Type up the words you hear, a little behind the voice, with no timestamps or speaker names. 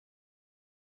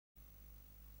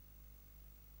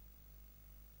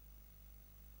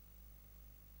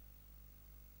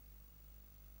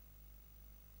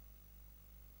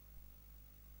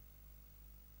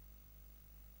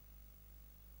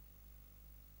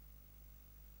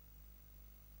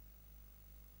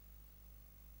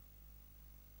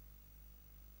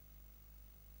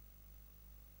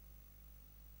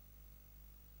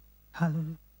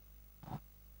Hallelujah.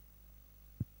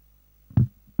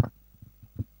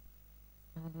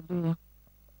 Hallelujah.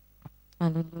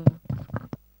 Hallelujah.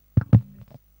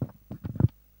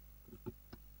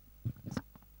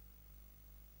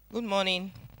 Good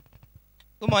morning.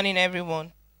 Good morning,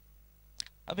 everyone.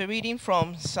 I'll be reading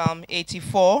from Psalm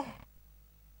 84,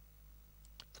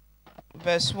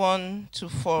 verse 1 to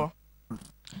 4.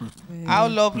 How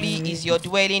lovely is your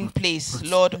dwelling place,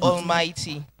 Lord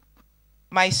Almighty.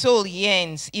 My soul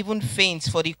yearns, even faints,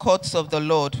 for the courts of the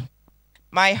Lord.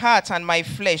 My heart and my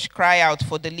flesh cry out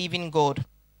for the living God.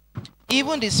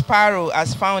 Even the sparrow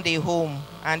has found a home,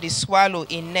 and the swallow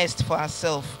a nest for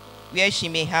herself, where she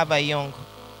may have her young.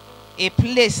 A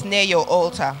place near your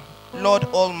altar, Lord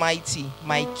Almighty,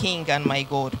 my King and my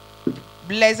God.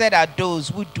 Blessed are those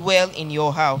who dwell in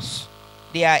your house.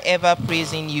 They are ever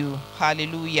praising you.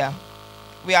 Hallelujah.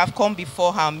 We have come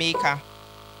before our Maker,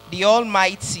 the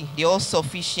Almighty, the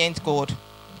all-sufficient God,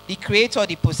 the Creator,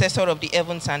 the possessor of the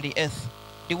heavens and the earth,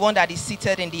 the one that is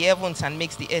seated in the heavens and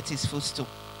makes the earth his footstool.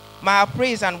 May our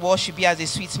praise and worship be as a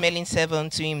sweet-smelling savor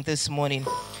to him this morning.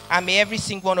 And may every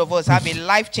single one of us have a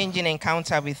life-changing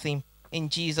encounter with him. In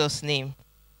Jesus' name.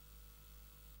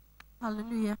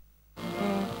 Hallelujah.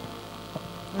 Amen.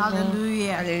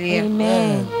 Hallelujah. Hallelujah.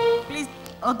 Amen. Please,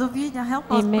 Odovida,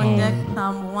 help us Amen. project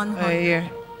Psalm 100.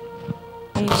 Hallelujah.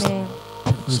 Amen.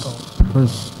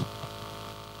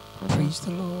 Praise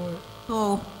the Lord.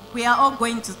 So we are all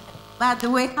going to, by the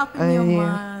way, Happy New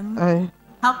Month.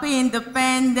 Happy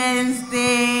Independence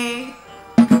Day.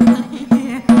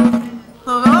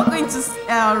 So we're all going to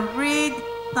read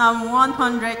Psalm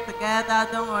 100 together.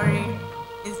 Don't worry.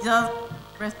 It's just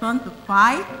respond to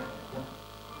 5.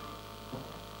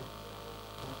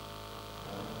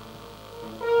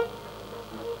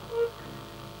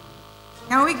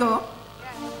 Can we go?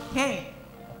 Okay.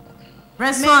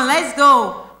 Verse 1, let's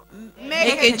go.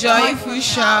 Make a joyful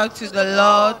shout to the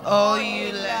Lord, all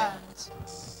you lands.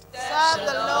 Serve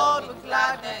the Lord with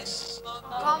gladness.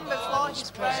 Come before his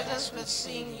presence with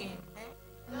singing.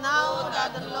 Now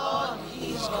that the Lord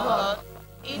is God,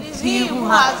 it is he who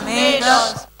has made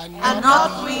us, and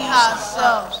not we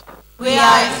ourselves. We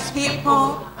are his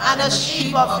people and the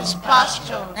sheep of his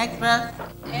pasture. Next verse.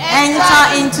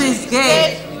 Enter into his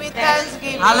gate. With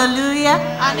thanksgiving. Hallelujah.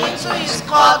 And into his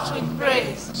courts with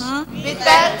praise. Be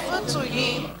thankful to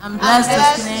him And bless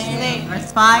his name.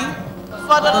 Verse 5.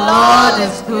 For the Lord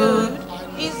is good.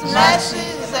 His mercy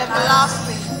is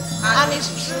everlasting, and his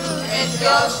truth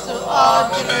endures to all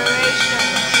generations.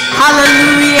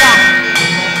 Hallelujah.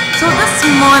 So this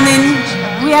morning,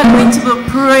 we are going to be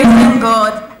praising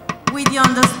God with the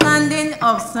understanding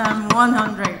of Psalm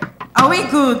 100. Are we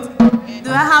good? Do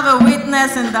I have a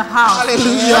witness in the house?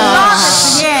 Hallelujah. The Lord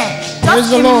is here.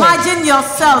 Just imagine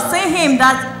yourself. Say him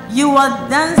that you are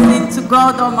dancing to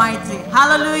God Almighty.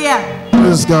 Hallelujah.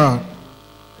 Praise God.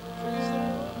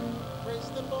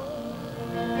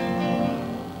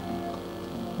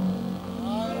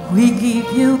 We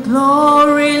give you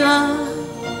glory, Lord,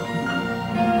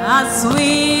 as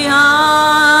we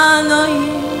honor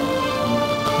you.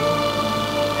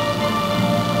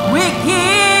 We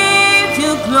give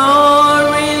you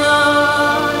glory,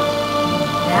 Lord,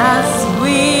 as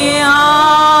we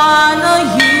honor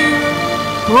you.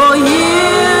 For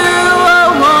you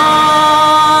are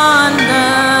wonderful.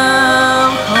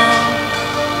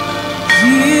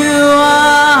 You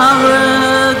are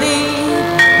worthy.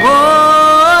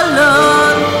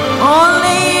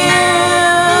 Only you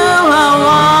are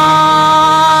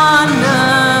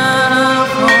wonderful.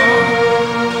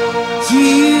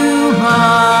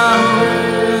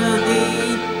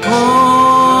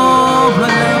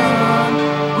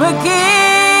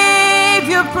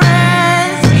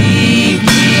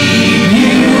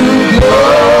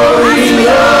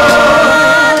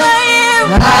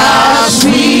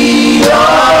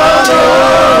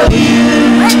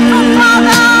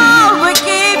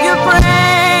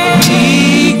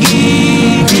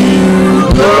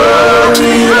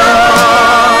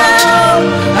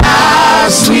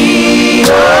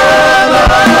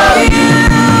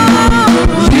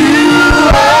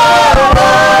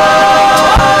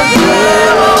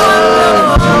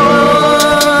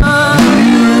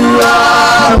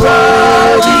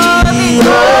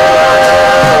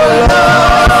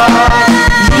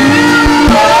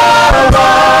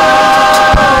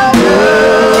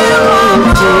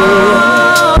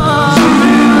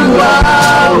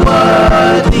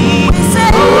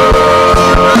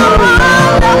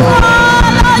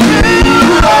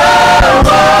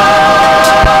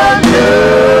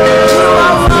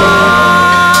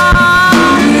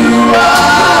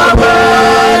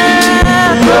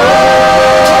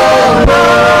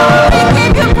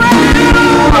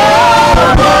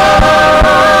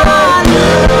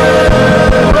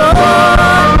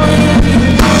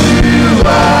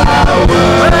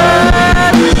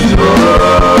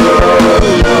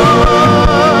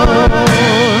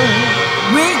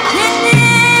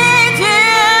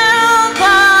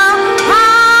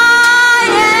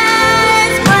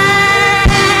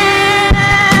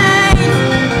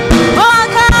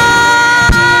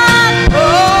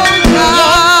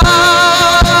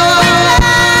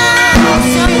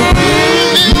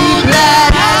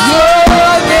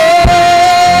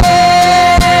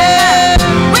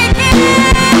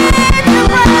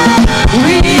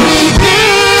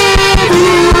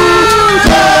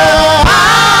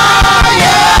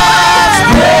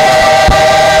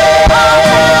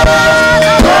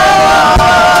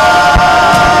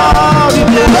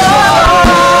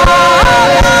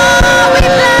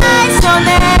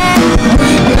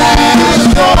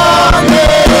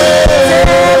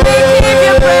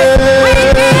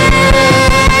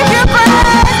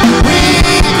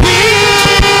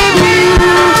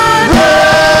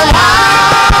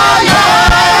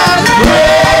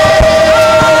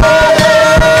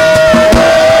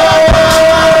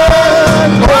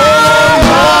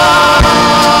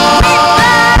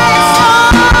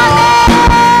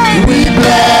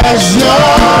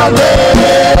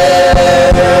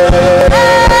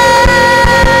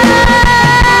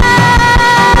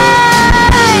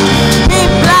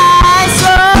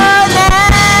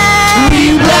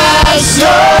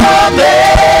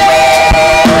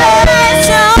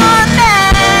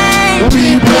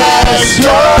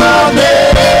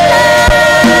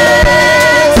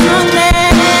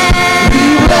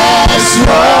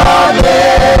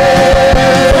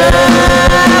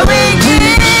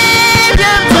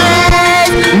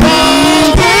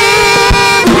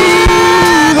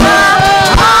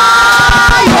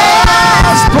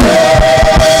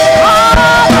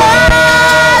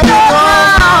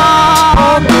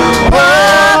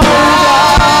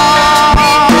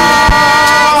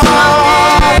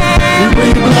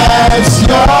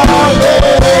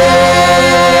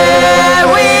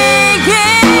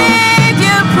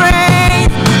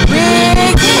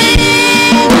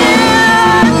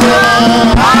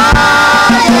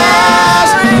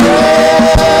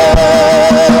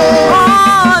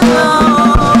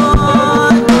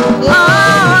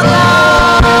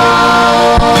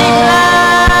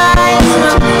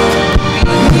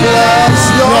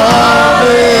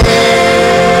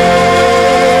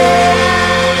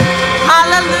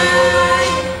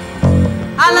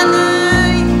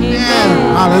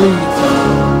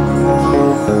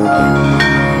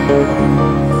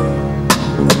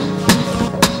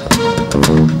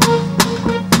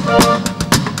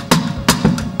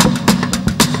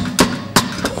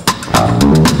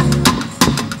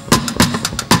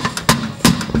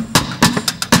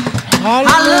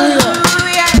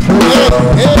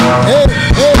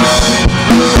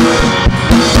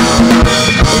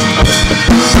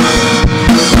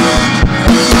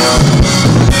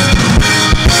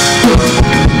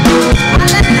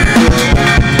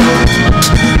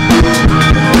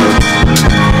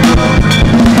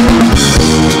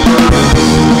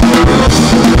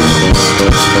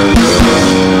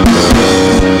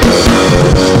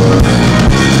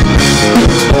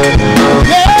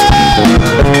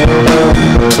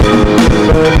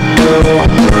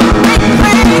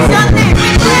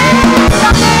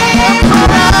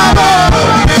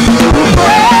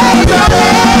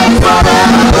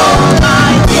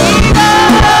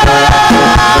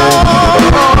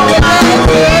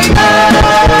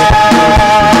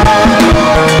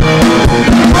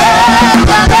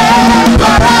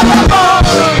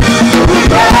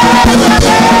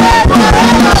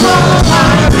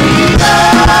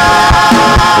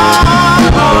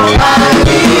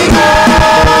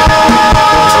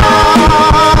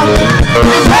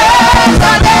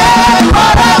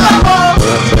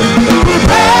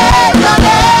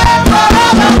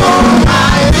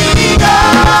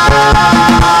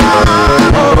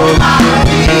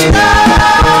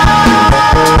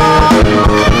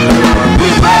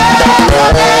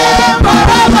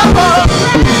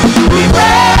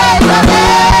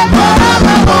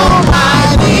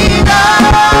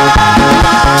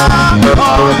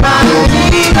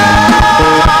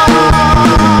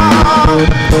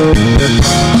 In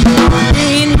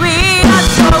we are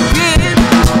so good,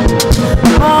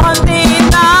 one thing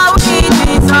that we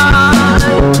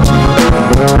desire,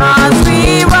 as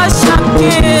we worship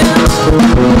you,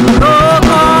 oh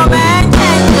come and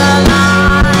change the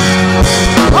life.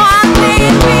 One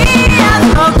thing we are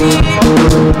so good,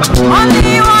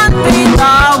 only one thing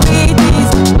that we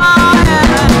desire,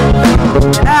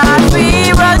 as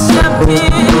we worship you,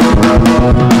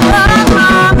 oh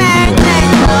come and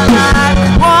change the life.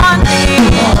 One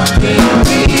thing.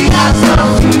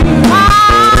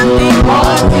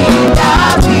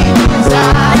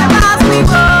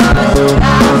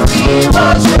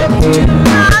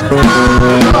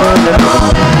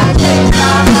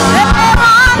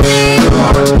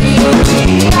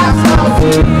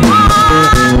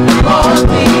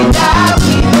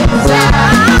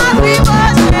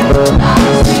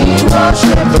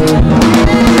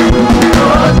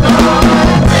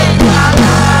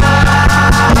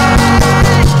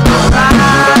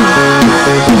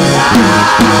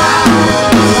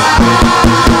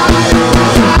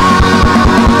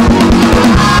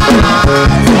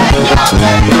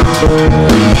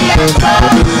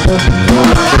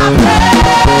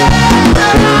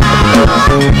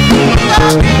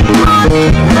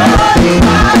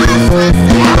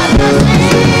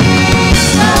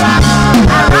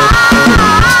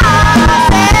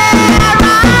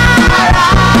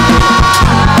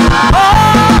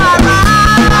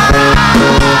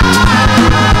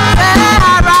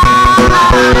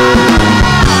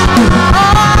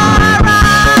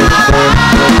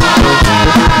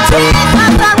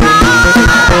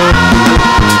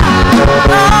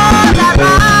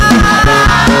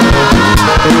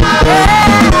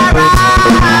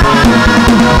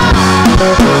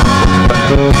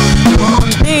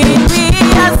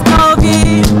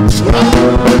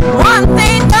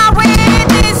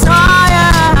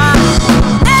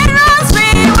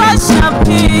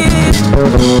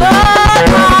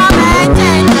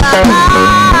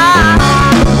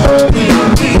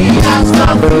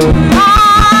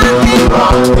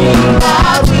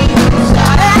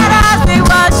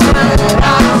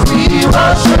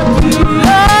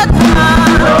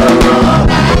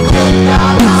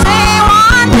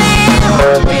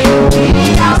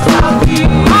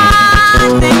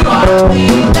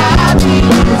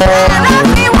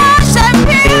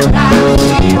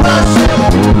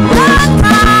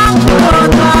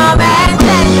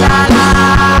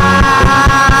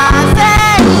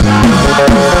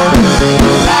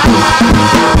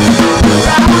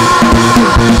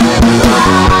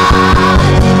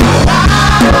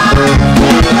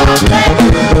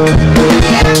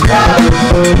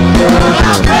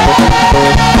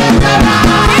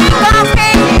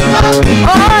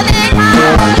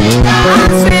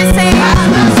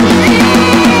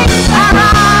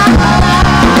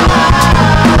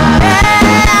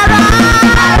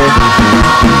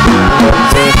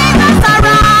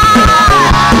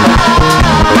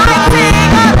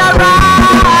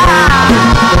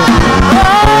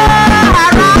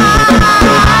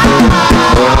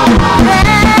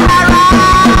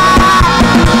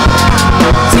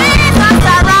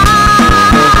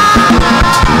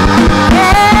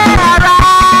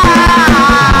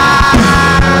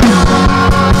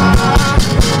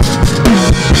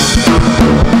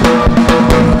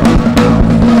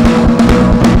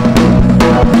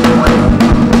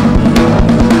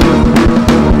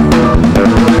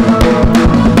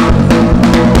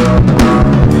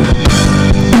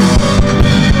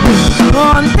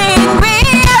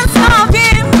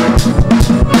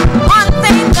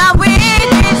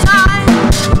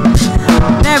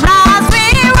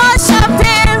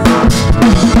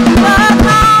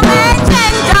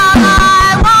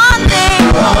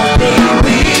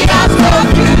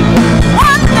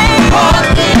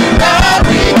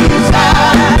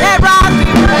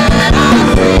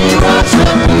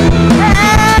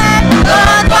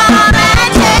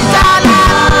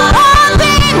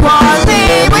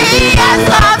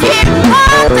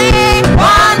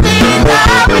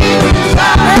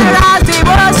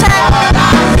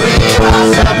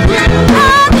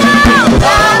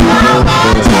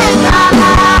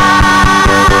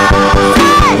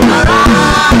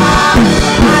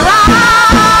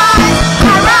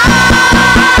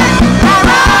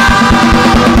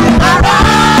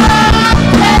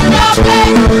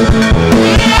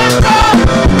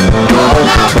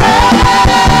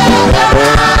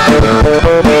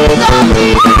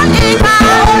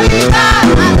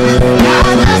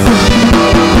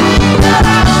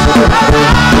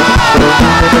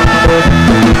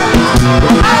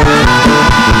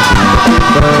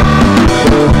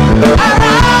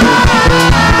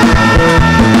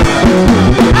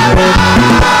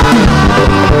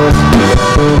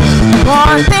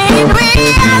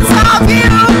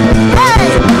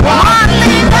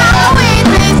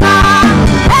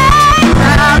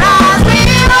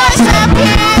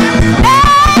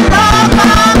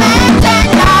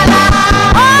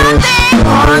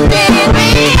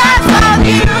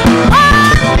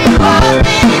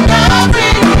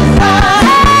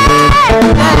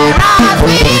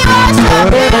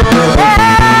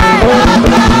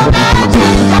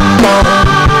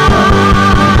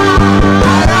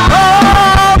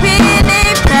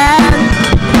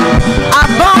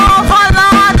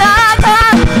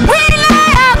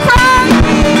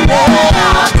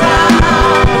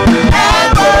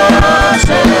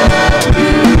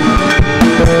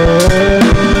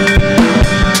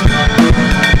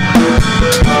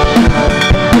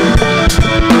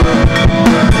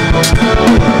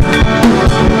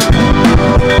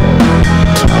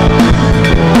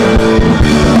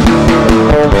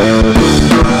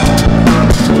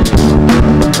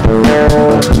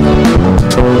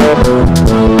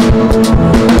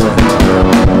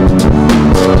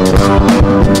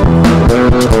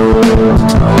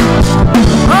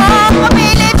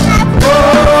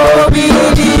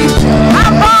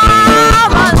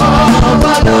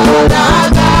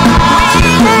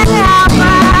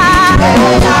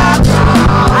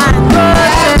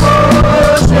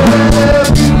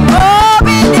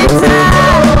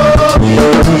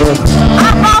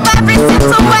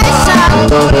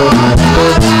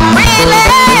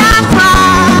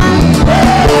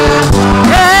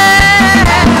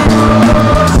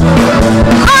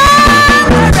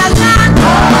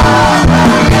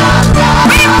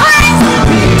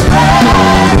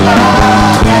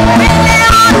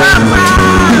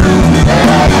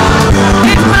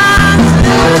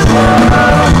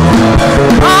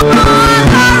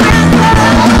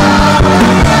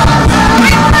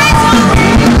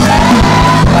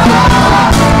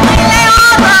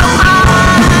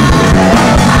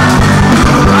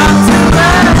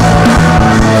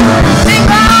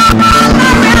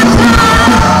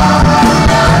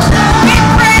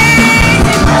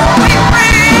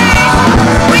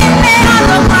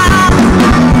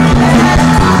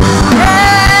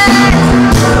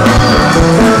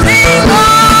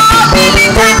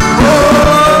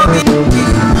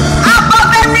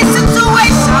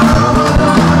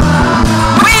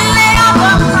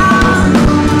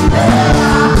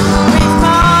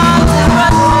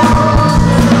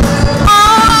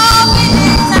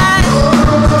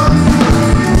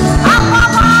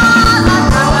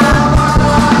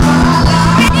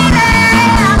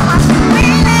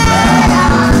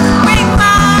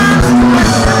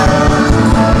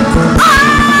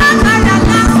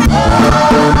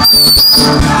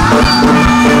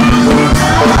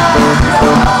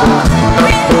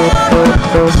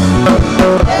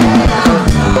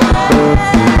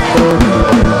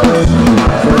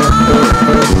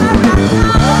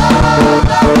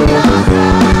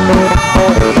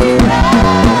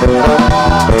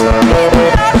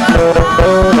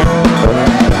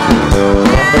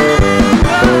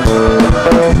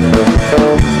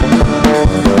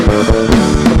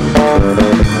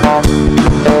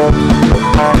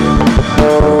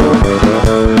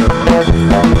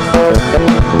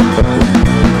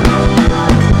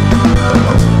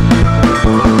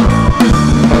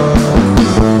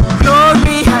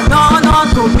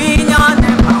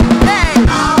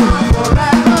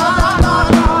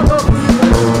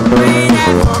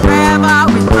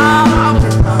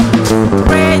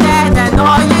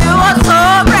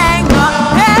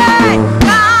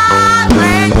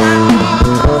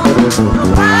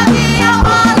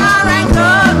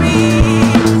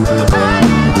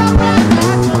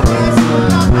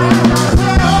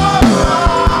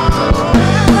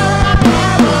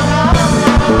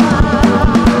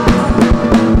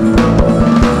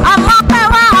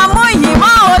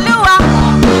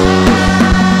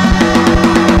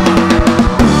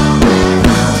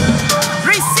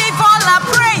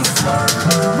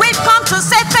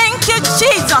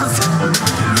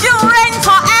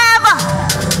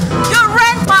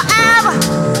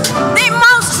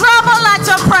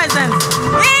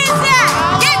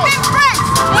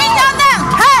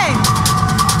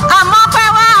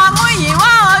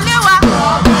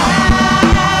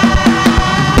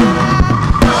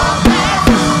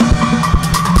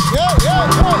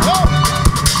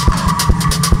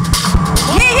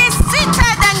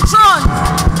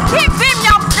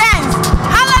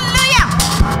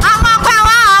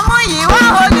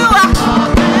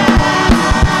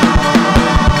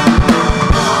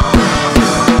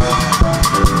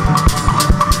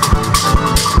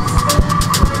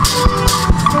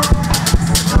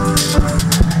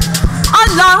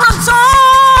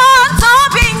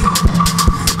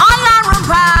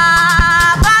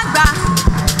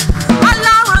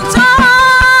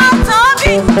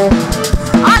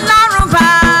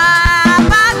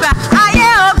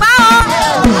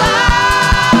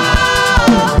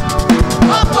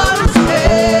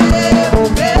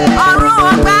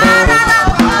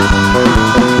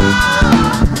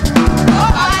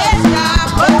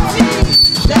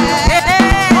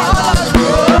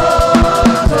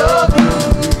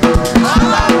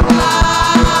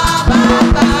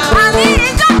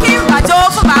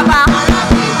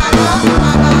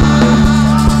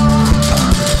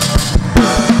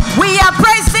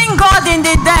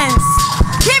 dance.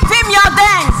 Give him your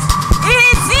dance. He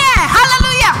is here.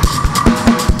 Hallelujah.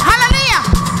 Hallelujah.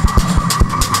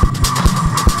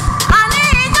 Ani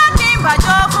ija kimba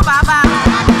joku baba.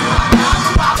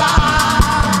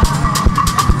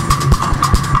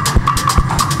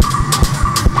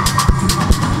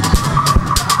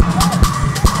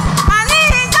 Ani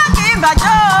ija kimba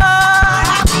joku.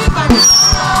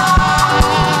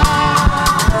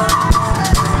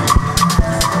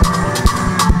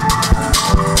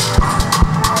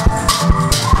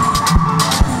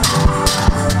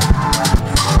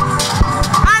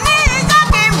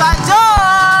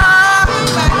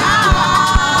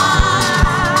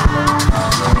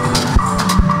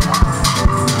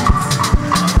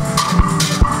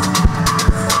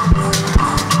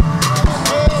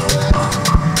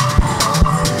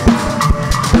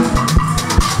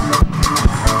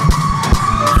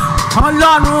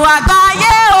 Ọlọ́run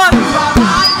àgbáyé o.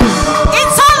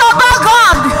 It's all about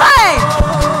God. Hey,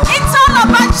 it's all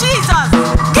about Jesus.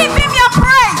 Give him your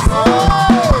praise.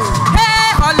 Hey,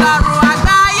 Ọlọ́run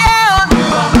àgbáyé o.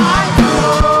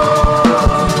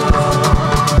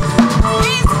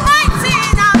 He's mighty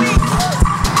in our midst.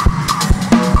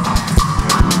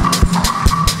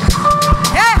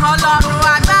 Hey, Ọlọ́run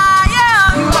àgbáyé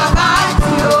o.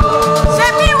 Ṣé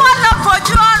bí wọ́n lọ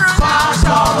fojú ọ̀run?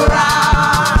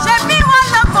 Ṣé bí wọ́n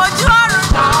lọ fojú ọ̀run?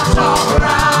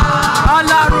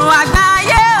 Ọlọ́run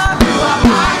àgbáyé o.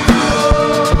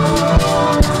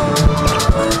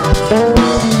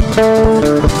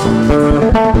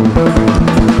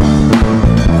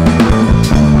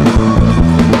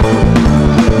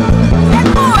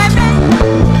 Ekú ebe,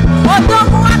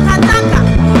 odogwu akataka,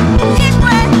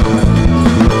 igwe,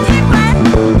 igwe,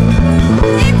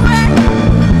 igwe,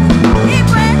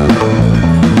 igwe,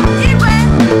 igwe.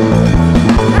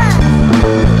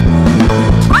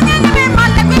 Onye n'ime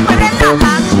mmadụ ekpere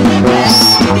n'ala.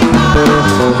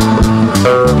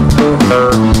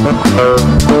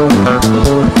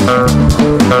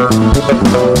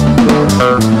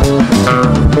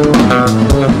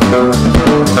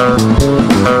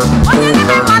 Onye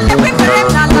n'ime mmadụ ekpere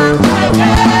n'ala.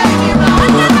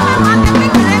 Onye n'ime mmadụ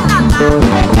ekpere n'ala.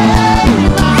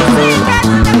 Isi ike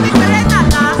ekpere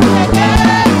n'ala.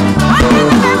 Onye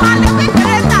n'ime mmadụ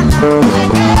ekpere n'ala.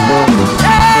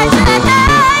 Ee, Chineke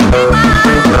ịdị mma.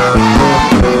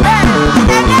 Ee,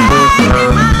 Chineke ịdị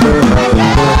mma.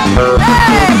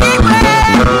 Ee, igwe,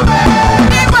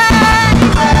 igwe,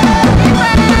 igwe,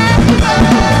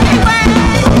 igwe.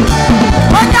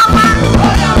 Onye ọma,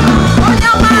 onye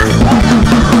ọma,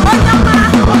 onye ọma.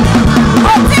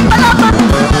 Oti mgbọlọgbọ,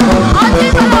 oti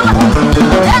mgbọlọgbọ.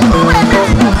 Ekwu ebe.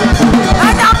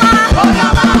 Onye ọma, onye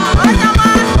ọma, onye ọma,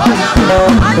 onye ọma,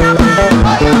 onye ọma.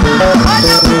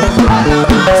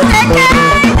 Chineke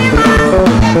ịdị mma.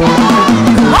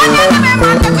 Onye n'ime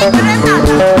mmadụ ekpere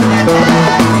n'ala.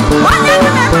 Onye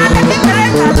n'ime mmadụ ekpere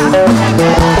n'ala.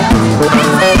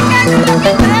 Isi ike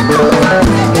ekpere n'ala.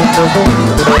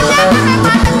 Onye n'ime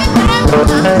mmadụ ekpere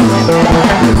n'ala.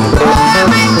 Oh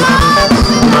my God.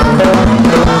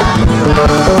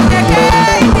 Chineke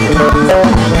ịdị mma.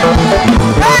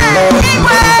 Ee,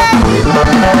 igwe,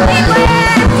 igwe,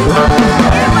 igwe,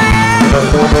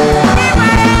 igwe,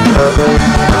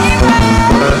 igwe.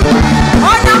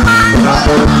 Onye ọma,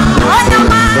 onye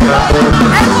ọma.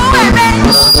 Ekwu ebe,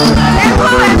 ekwu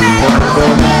ebe.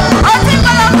 Oti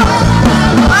mgbọlọgbọ,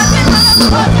 oti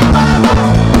mgbọlọgbọ.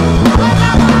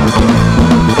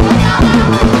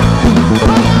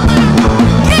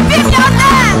 Give him your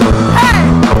name.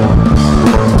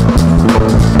 Hey.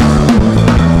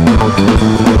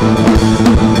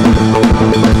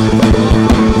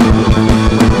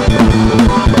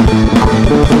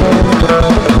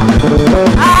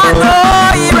 I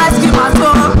know he rescued my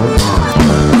soul.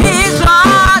 He's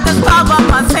not the stop of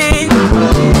my sin.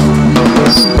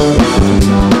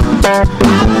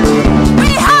 We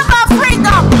have our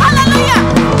freedom. Hallelujah.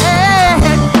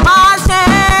 Hey, my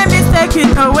shame is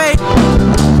taken away.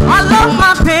 All of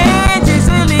my pain is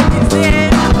healing his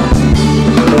name.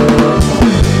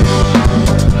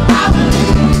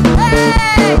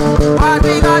 Hey, what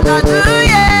we gonna do,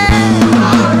 yeah?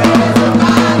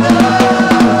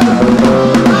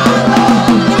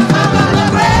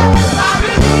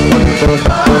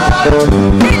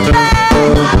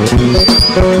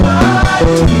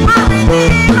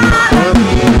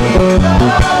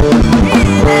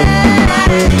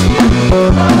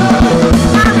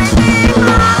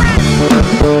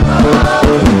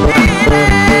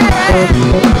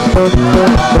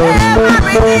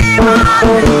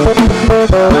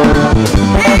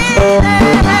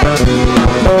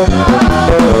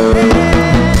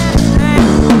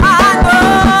 I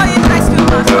know it rescued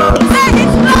my soul. Say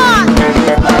it.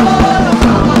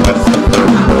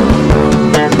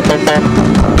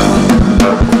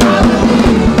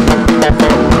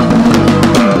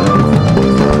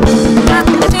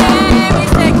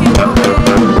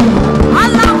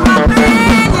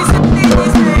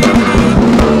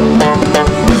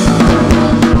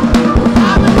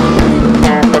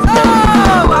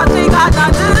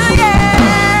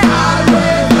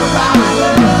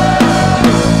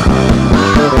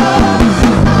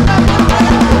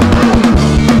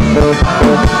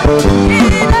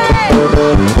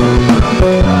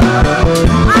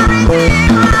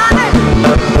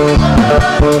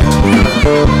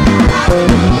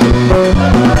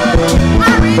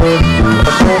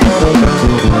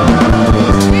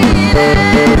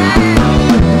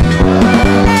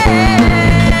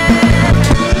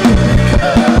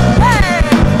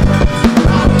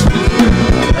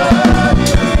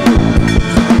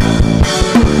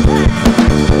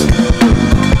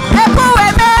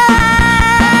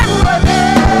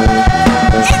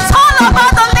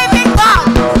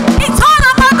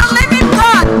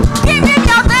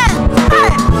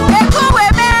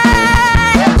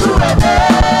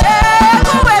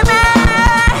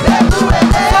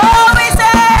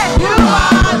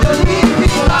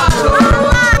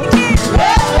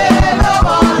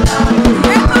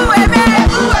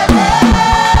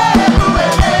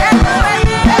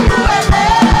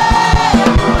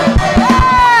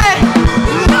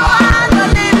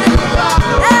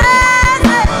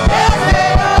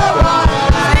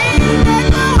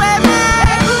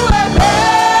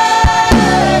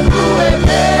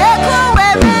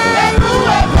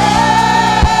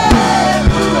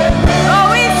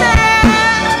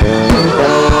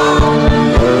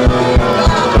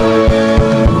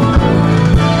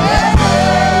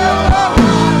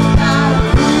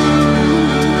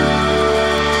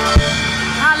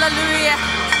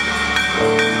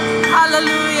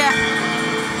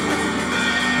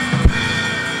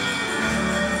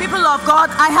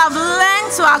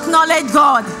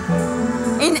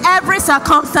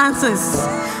 Circumstances.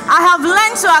 I have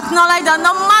learned to acknowledge that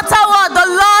no matter what, the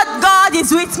Lord God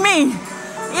is with me.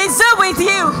 Is He with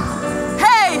you?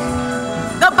 Hey,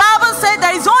 the Bible said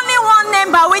there is only one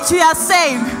name by which we are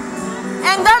saved,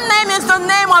 and that name is the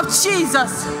name of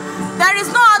Jesus. There is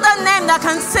no other name that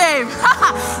can save.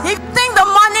 If you think the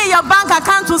money in your bank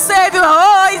account will save you,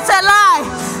 oh, it's a lie.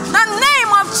 The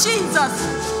name of Jesus.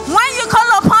 When you call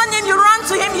upon Him, you run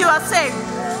to Him, you are saved.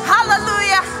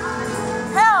 Hallelujah.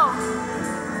 Hell.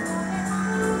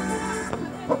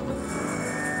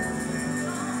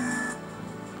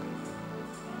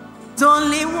 There's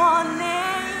only one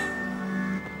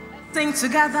name. Sing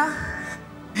together.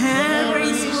 There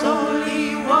is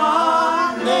only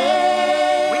one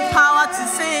name. With power to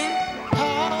sing.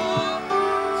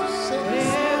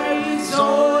 There is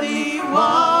only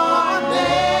one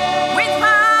name. With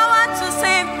power to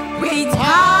sing. With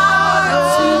power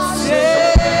to sing.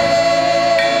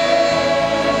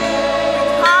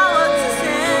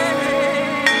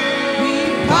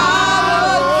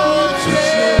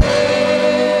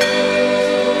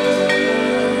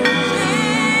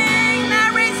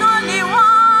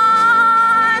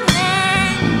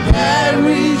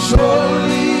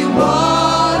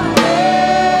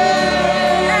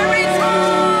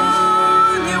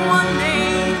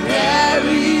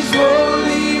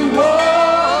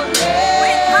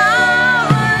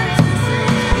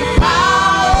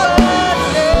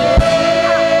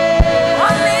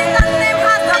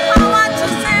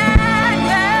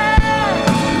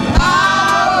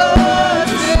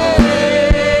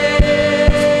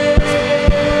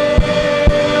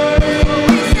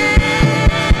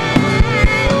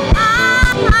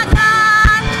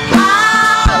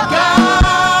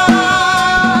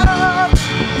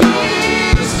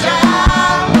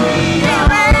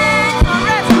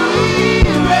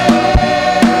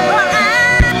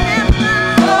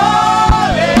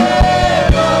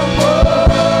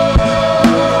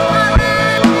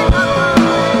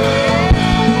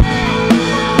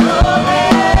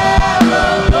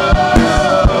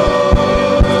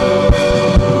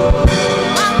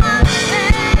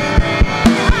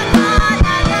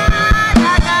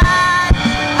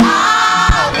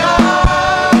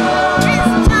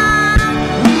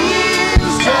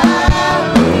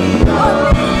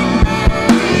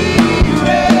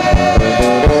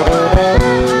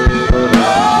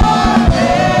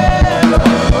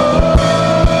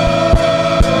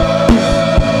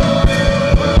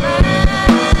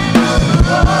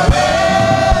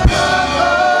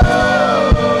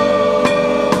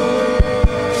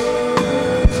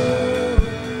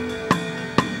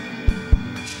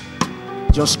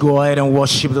 Just go ahead and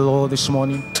worship the Lord this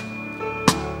morning.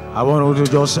 I want you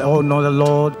to just honor the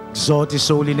Lord, exalt His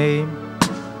holy name.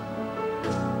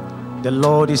 The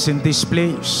Lord is in this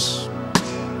place.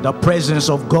 The presence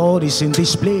of God is in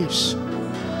this place.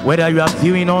 Whether you are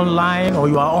viewing online or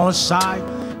you are on site,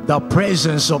 the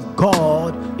presence of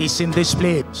God is in this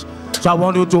place. So I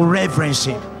want you to reverence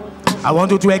Him. I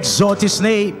want you to exalt His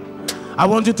name. I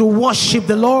want you to worship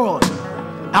the Lord.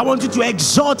 I want you to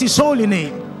exalt His holy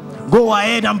name. Go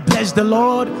ahead and bless the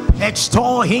Lord,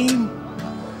 extol Him,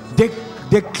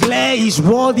 Declare He's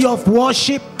worthy of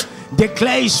worship.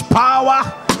 Declare His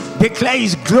power. Declare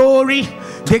His glory.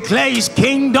 Declare His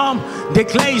kingdom.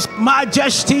 Declare His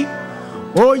majesty.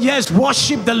 Oh yes,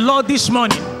 worship the Lord this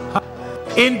morning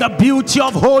in the beauty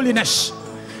of holiness.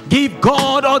 Give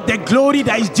God all the glory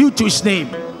that is due to His name.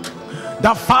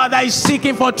 The Father is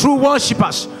seeking for true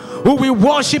worshippers who will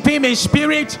worship Him in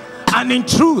spirit and in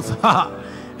truth.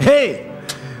 Hey,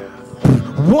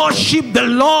 worship the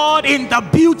Lord in the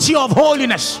beauty of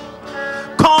holiness.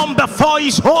 Come before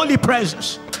His holy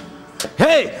presence.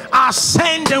 Hey,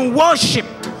 ascend and worship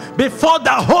before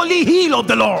the holy hill of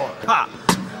the Lord.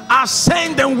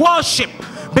 Ascend and worship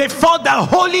before the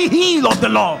holy hill of the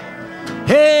Lord.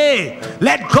 Hey,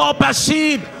 let God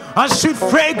perceive a sweet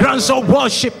fragrance of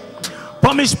worship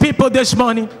from His people this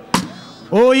morning.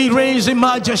 Oh, He reigns in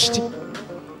majesty.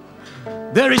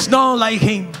 There is none like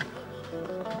Him.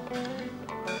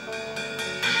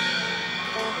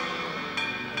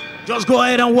 Just go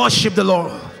ahead and worship the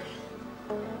Lord.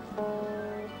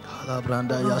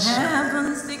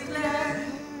 Heavens declare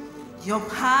your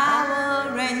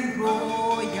power and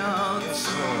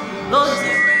royalty. Lord,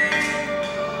 you reign.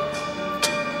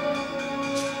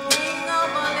 King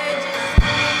of all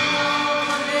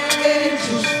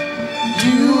ages,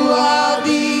 You are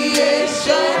the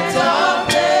ancient of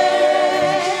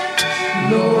days.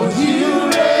 Lord, you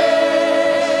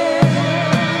reign.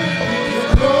 Your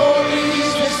glory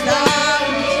is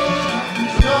established.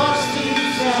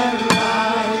 Justice and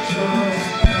righteousness.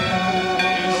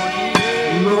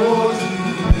 Lord, you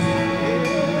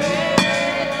reign.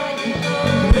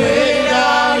 Great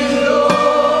are you,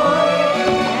 Lord,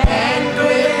 and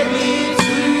greatly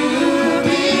to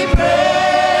be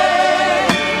praised.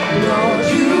 Lord,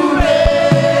 you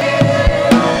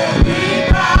reign. We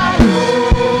cry,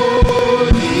 holy,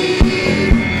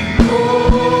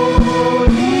 holy.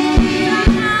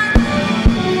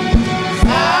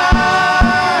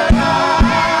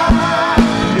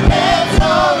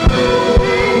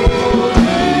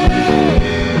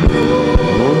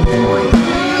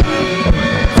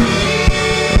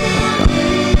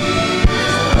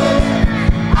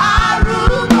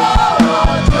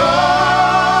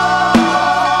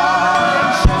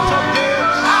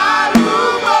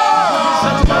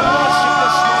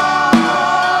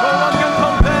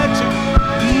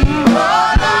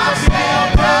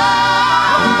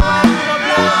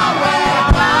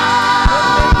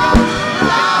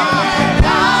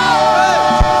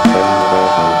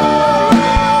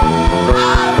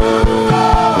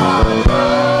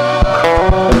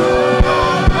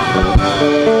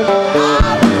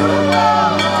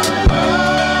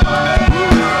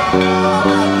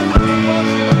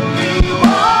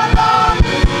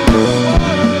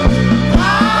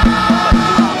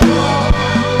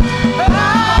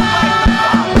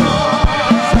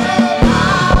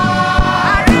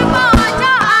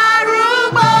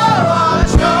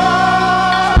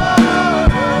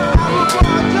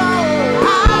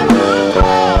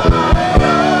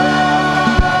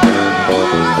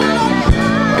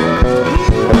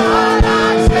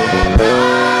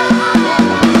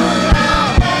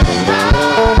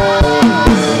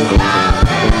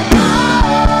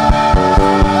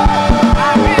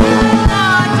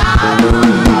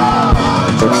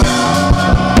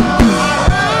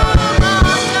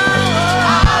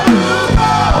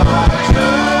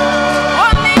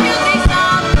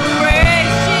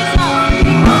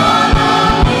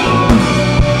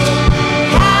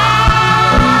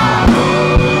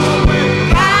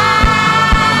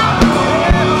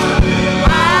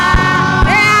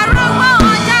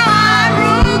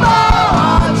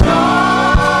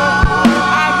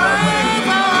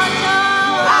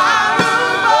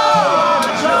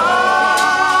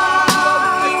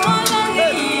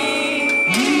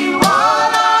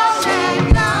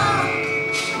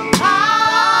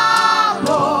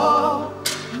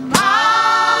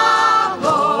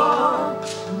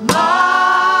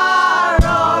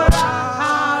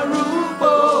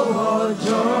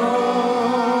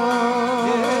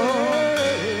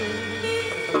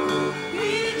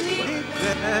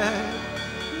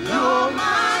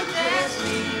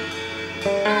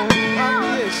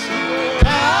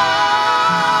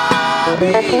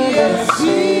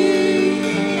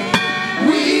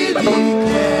 We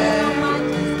declare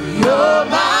your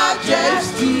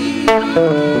majesty.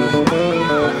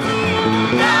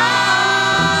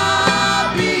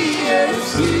 Now be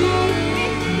seen.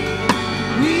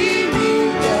 We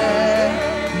declare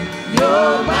your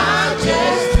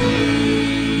majesty.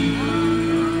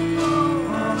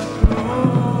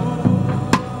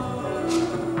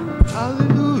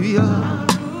 Hallelujah.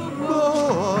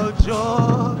 Oh,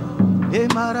 joy.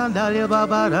 Dale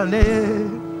babarande.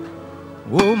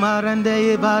 O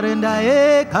marande baranda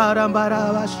e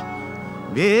karambarabash.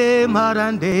 E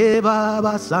marande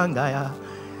baba sangaya.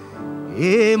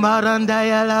 E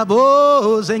marandaya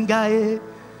labo zengaye.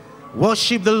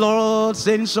 Worship the Lord,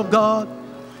 saints of God.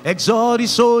 Exalt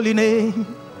his holy name.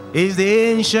 He is the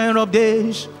ancient of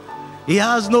days. He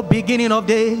has no beginning of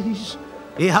days.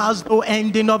 He has no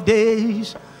ending of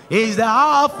days. He is the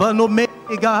Alpha and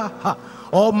Omega. Ha.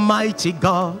 Almighty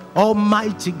God,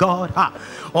 Almighty God, ha.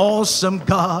 Awesome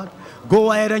God. Go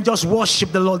ahead and just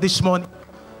worship the Lord this morning.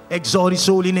 Exalt his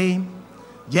holy name.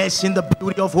 Yes, in the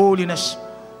beauty of holiness.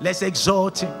 Let's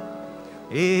exalt him.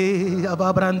 Yes,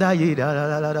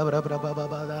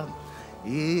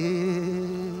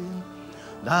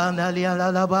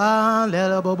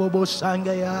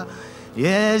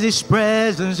 his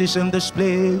presence is in this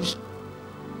place.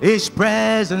 His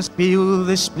presence fills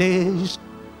this place.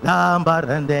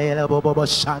 Lambarandela bobo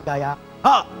sangaya.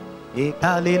 Ha!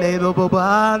 Ikalile bobo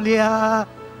bandia.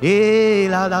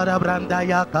 La la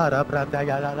brandaya kara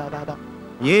brandaya la la la.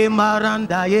 Ye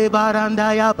maranda ye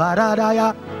baranda ya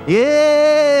baradaya.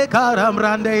 Ye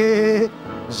karamranda ye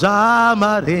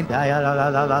zamarinda ya la la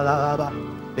la la la.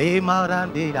 Ye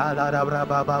marandi la la la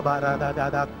ba ba ba da da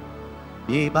da.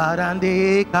 Ye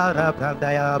barandi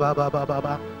karabranda ya ba ba ba ba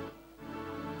ba.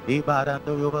 Ye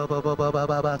barando yo ba ba ba ba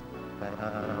ba ba.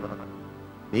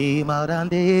 Ye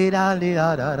marandi la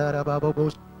la la la ba ba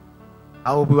ba. I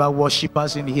hope we are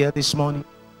worshipers in here this morning.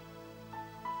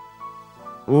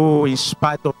 Oh, in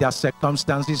spite of their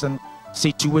circumstances and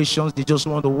situations, they just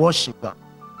want to worship God.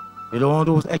 They don't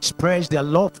want to express their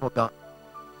love for God.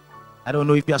 I don't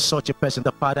know if you are such a person.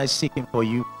 The Father is seeking for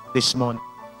you this morning.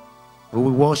 We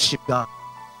will worship God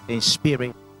in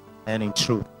spirit and in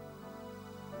truth.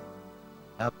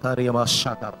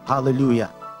 Hallelujah.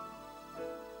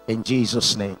 In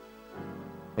Jesus' name.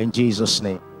 In Jesus'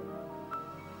 name.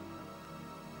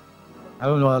 I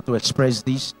don't know how to express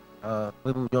this.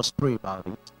 We will just pray about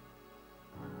it.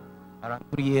 Around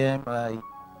 3 a.m. I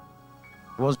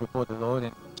was before the Lord,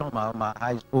 and somehow my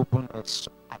eyes opened. I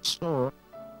saw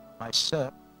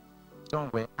myself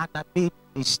somewhere, and I made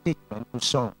a statement to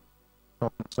someone,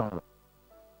 talking to someone.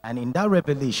 And in that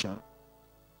revelation,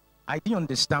 I didn't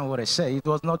understand what I said. It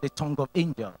was not the tongue of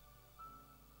angel.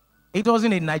 It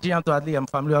wasn't in Nigerian. Totally, I'm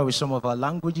familiar with some of our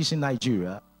languages in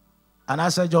Nigeria. And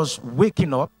as I just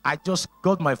waking up, I just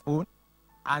got my phone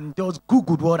and just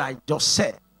Googled what I just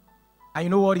said. And you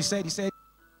know what he said? He said,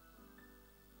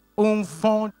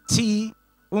 Umforti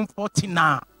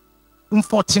now.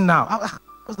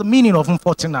 What's the meaning of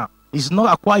Umforti now? It's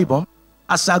not Akwa Ibom.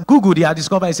 As I Googled it, I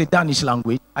discovered it's a Danish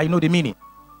language. I know the meaning.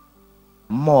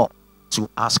 More to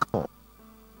ask for.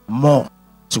 More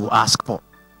to ask for.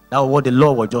 That's what the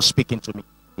Lord was just speaking to me.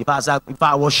 If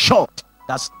I was shocked,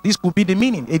 this could be the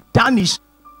meaning. A Danish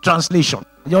translation.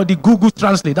 The Google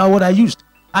Translate. That's what I used.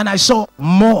 And I saw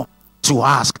more to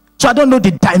ask. So I don't know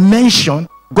the dimension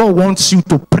God wants you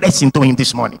to press into him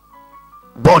this morning.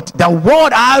 But the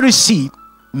word I received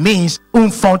means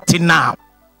now.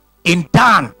 In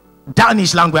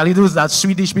Danish language. Those that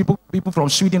Swedish people from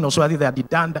Sweden or so, I think they are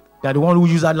the one who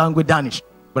use that language, Danish.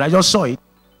 But I just saw it.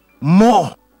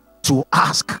 More to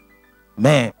ask.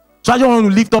 Man. So I don't want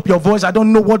to lift up your voice. I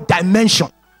don't know what dimension.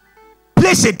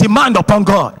 Place a demand upon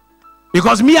God.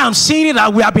 Because me, I'm seeing it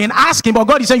that we have been asking, but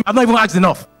God is saying you have not even asked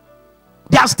enough.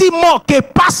 There's still more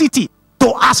capacity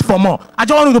to ask for more. I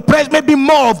just want you to press maybe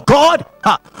more of God.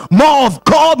 More of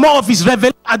God, more of his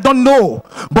revelation. I don't know.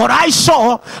 But I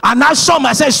saw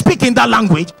myself speaking that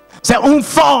language. Say,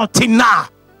 now.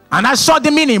 And I saw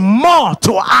the meaning, more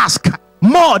to ask.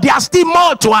 More. There's still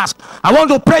more to ask. I want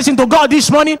to press into God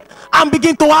this morning and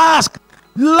begin to ask.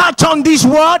 Latch on this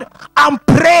word and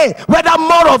pray. Whether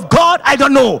more of God, I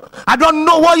don't know. I don't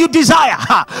know what you desire.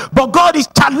 But God is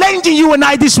challenging you and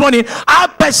I this morning. I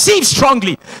perceive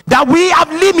strongly that we have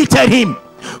limited him.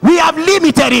 We have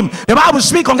limited him. The Bible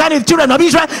speaks concerning the children of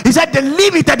Israel. He said they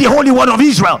limited the Holy One of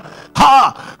Israel.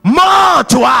 More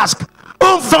to ask.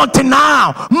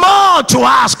 Now, more to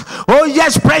ask. Oh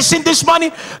yes, pressing this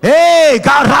morning. Hey,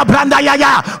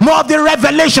 more of the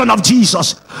revelation of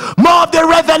Jesus. More of the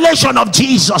revelation of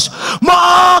Jesus.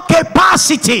 More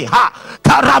capacity. I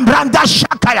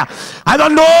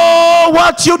don't know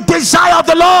what you desire of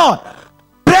the Lord.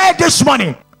 Pray this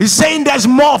morning. He's saying there's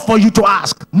more for you to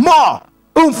ask. More.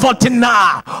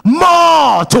 Now,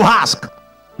 more to ask.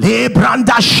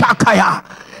 Lebranda Shakaya.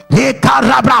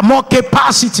 More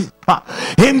capacity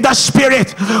in the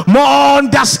spirit, more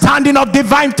understanding of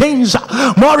divine things,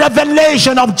 more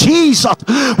revelation of Jesus.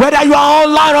 Whether you are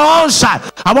online or outside,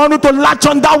 I want you to latch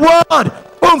on that word.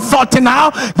 June 14 now,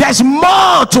 there's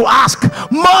more to ask.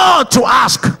 More to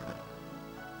ask.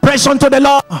 Praise unto the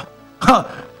Lord.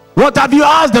 What have you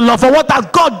asked the Lord for? What has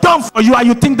God done for you? And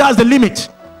you think that's the limit?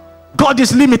 God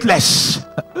is limitless.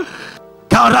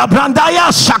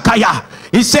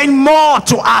 He's saying more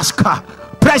to ask.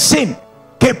 Pressing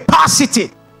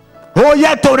capacity. Oh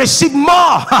yeah, to receive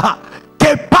more.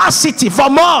 Capacity for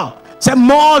more. Say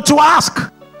more to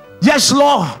ask. Yes,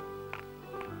 Lord.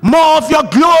 More of your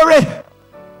glory.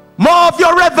 More of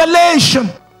your revelation.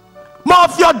 More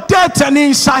of your depth and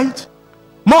insight.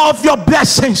 More of your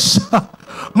blessings.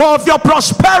 More of your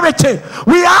prosperity.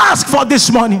 We ask for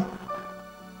this morning.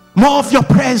 More of your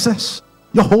presence.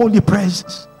 Your holy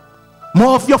presence.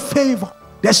 More of your favor.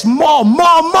 There's more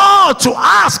to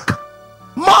ask.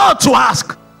 More to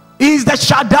ask. He is the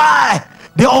Shaddai,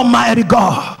 the Almighty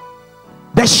God.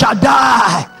 The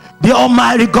Shaddai, the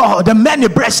Almighty God, the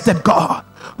many-breasted God.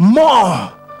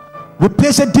 More. We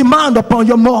place a demand upon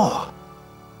you more.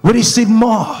 We receive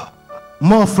more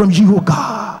from you, O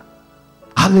God.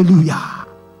 Hallelujah.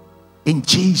 In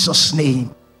Jesus'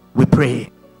 name we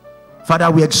pray. Father,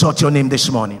 we exalt your name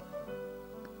this morning.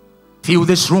 Fill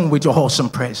this room with your awesome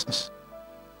presence.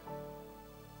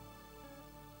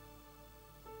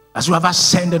 As we have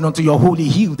ascended unto your holy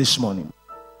hill this morning,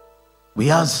 we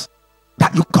ask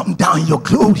that you come down in your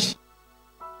glory.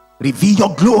 Reveal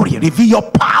your glory, reveal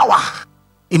your power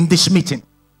in this meeting.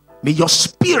 May your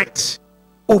spirit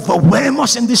overwhelm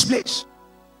us in this place.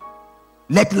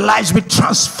 Let lives be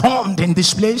transformed in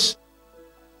this place.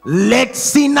 Let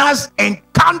sinners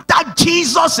encounter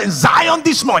Jesus in Zion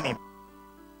this morning.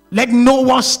 Let no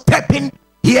one step in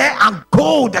here and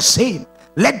go the same.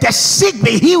 Let the sick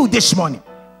be healed this morning.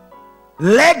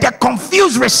 Let the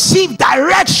confused receive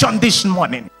direction this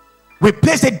morning. We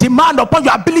place a demand upon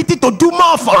your ability to do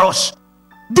more for us.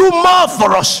 Do more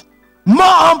for us. More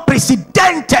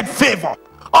unprecedented favor,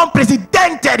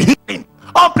 unprecedented healing,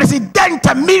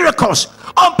 unprecedented miracles,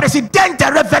 unprecedented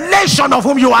revelation of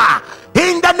whom you are.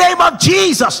 In the name of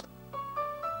Jesus.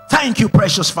 Thank you,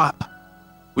 precious Father.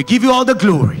 We give you all the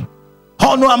glory,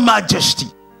 honor, and majesty.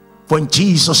 For in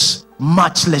Jesus'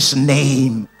 matchless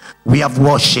name we have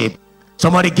worshipped.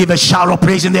 Somebody give a shout of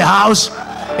praise in the house.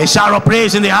 A shout of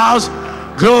praise in the house.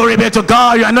 Glory be to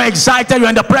God. You are not excited. You are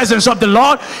in the presence of the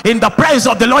Lord. In the presence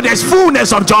of the Lord there is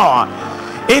fullness of joy.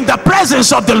 In the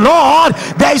presence of the Lord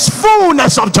there is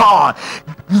fullness of joy.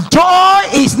 Joy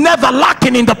is never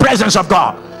lacking in the presence of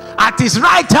God. At his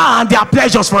right hand there are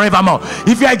pleasures forevermore.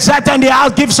 If you are excited in the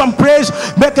house, give some praise.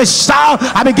 Make a sound.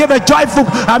 Give a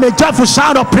joyful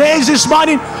sound of praise this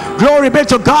morning. Glory be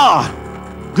to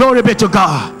God. Glory be to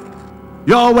God.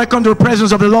 You're welcome to the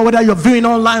presence of the Lord. Whether you're viewing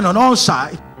online or on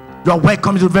site, you're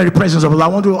welcome to the very presence of the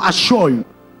Lord. I want to assure you,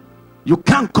 you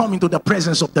can't come into the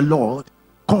presence of the Lord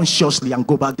consciously and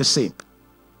go back the same.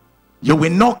 You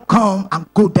will not come and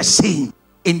go the same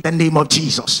in the name of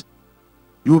Jesus.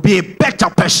 You will be a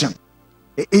better person.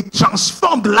 A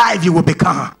transformed life you will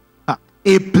become.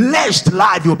 A blessed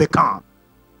life you will become.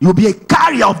 You will be a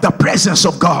carrier of the presence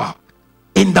of God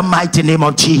in the mighty name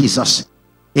of Jesus.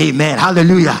 Amen.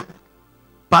 Hallelujah.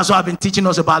 Pastor, I've been teaching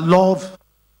us about love.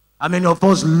 How many of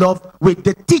us love with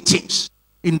the teachings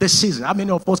in this season? How many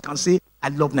of us can say, I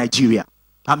love Nigeria?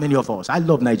 How many of us? I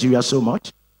love Nigeria so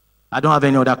much. I don't have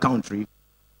any other country.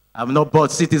 I've not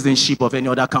bought citizenship of any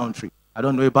other country. I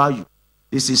don't know about you.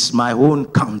 This is my own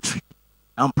country.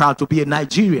 I'm proud to be a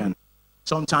Nigerian.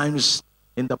 Sometimes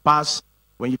in the past,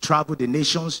 when you travel the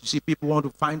nations, you see people want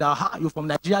to find out how you're from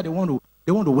Nigeria. They want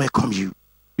to welcome you.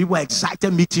 People are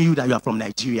excited meeting you that you are from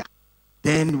Nigeria.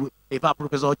 Then, if our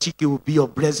Professor Chike will be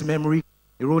of blessed memory,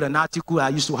 he wrote an article. I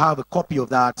used to have a copy of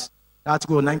that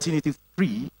article in 1983.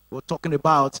 We were talking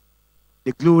about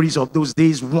the glories of those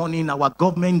days, warning our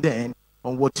government then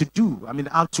on what to do.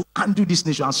 How to undo this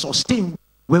nation and sustain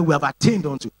where we have attained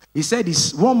onto. He said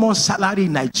his 1 month salary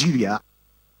in Nigeria,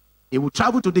 he will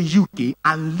travel to the UK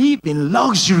and live in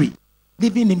luxury,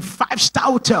 living in 5-star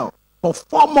hotel for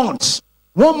 4 months.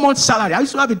 1 month salary. I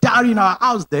used to have a diary in our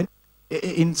house then.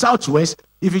 In Southwest,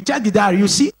 if you check the diary, you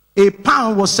see a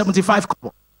pound was 75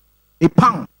 kobo. A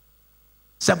pound,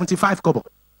 75 kobo.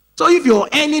 So if you're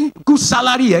earning good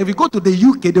salary here, if you go to the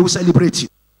UK, they will celebrate you.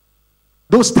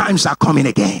 Those times are coming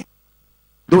again.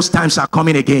 Those times are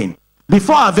coming again.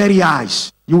 Before our very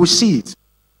eyes, you will see it.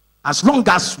 As long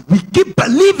as we keep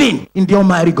believing in the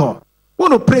Almighty God. I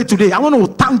want to pray today. I want to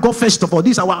thank God first of all.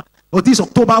 This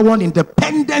October 1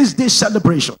 Independence Day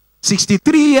celebration.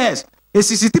 63 years. A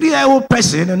 63-year-old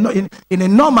person in a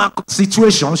normal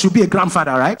situation should be a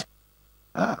grandfather, right?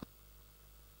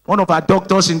 One of our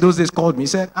doctors in those days called me. He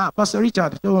said, Pastor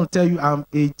Richard, I don't want to tell you I'm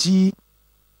a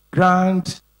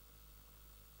grandpa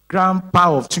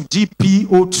of 2,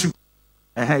 GPO2.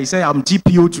 He said, I'm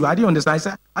GPO2. I didn't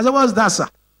understand. I said, what's that, sir?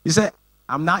 He said,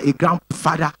 I'm now a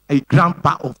grandfather, a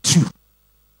grandpa of 2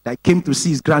 that came to see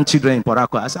his grandchildren in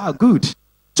PORT-HARCOURT. I said, oh, good.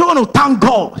 So I want to thank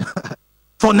God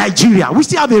for Nigeria. We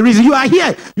still have a reason. You are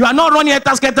here. You are not running a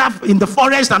in the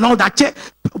forest and all that.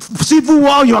 Civil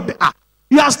war. You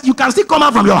can still come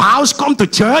out from your house, come to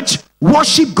church,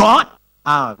 worship God.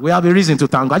 We have a reason to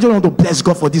thank God. I just want to bless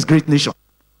God for this great nation.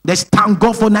 Let's thank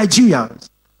God for Nigerians.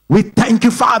 We thank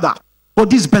you, Father, for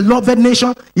this beloved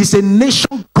nation. It's a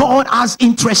nation God has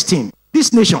interest in.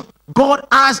 This nation, God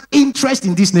has interest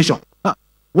in this nation.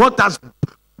 What has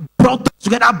brought us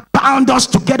together, bound us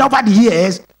together over the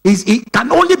years, is it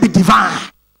can only be divine.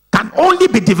 Can only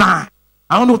be divine.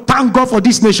 I want to thank God for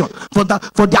this nation, for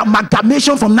the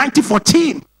amalgamation from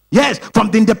 1914. Yes, from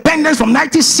the independence from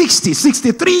 1960,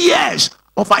 63 years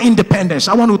of our independence.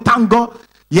 I want to thank God.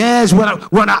 Yes, when I've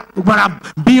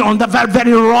been on the very,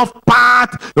 very rough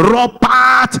path.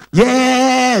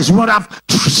 Yes, when I've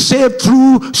saved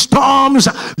through storms.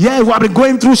 Yes, we have been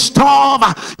going through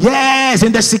stuff. Yes,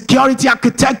 in the security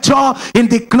architecture, in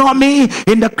the economy,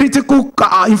 in the critical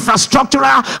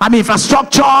infrastructures.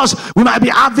 We might be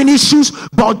having issues,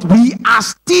 but we are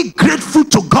still grateful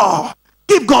to God.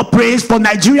 Give God praise for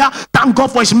Nigeria. Thank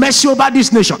God for his mercy over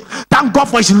this nation. Thank God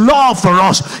for his love for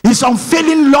us, his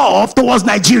unfailing love towards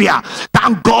Nigeria.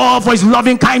 Thank God for his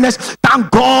loving kindness.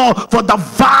 Thank God for the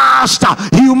vast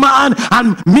human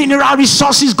and mineral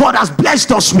resources God has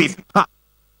blessed us with.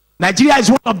 Nigeria is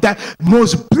one of the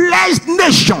most blessed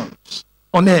nations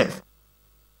on earth.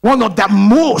 One of the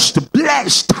most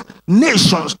blessed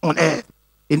nations on earth.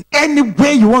 In any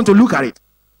way you want to look at it.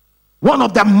 One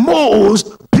of the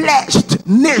most blessed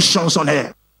nations on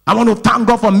earth. I want to thank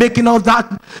God for making all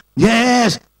that.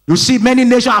 Yes, you see, many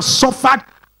nations have suffered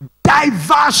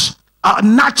diverse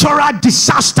natural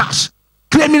disasters,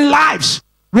 claiming lives.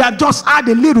 We have just had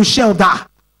a little share of that.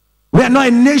 We are not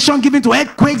a nation given to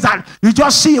earthquakes that you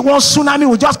just see one tsunami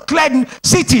will just clear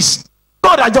cities.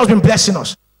 God has just been blessing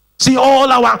us. See,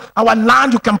 all our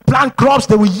land, you can plant crops,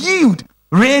 they will yield.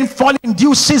 Rain falling in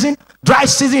due season, dry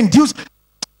season in due.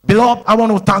 Beloved, I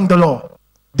want to thank the Lord.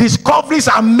 Discoveries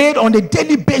are made on a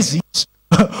daily basis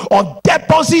of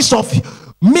deposits of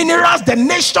minerals the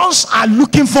nations are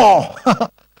looking for.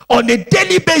 On a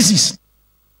daily basis.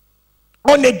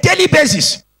 On a daily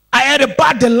basis. I heard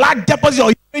about the large deposit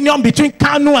of uranium between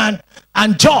Kanu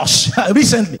and Jos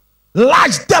recently.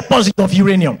 Large deposit of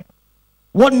uranium.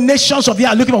 What nations of you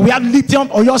are looking for? We have lithium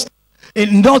or yours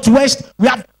in Northwest. We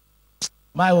have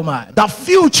the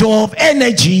future of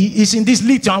energy is in this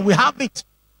lithium. We have it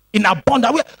in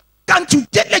abundance. Can't you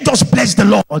let's just bless the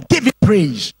Lord, give him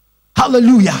praise.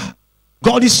 Hallelujah.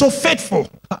 God is so faithful.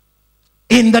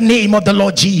 In the name of the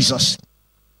Lord Jesus.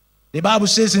 The Bible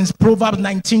says in Proverbs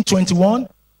 19:21,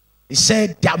 it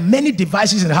said, there are many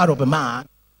devices in the heart of a man,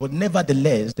 but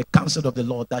nevertheless the counsel of the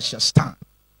Lord that shall stand.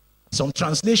 Some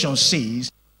translation says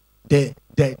the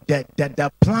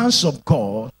plans of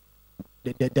God,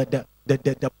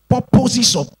 the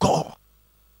purposes of God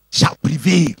shall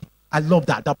prevail. I love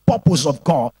that. The purpose of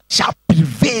God shall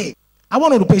prevail. I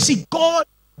want to pray. See, God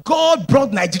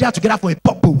brought Nigeria together for a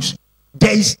purpose.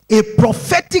 There is a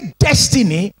prophetic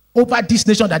destiny over this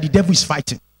nation that the devil is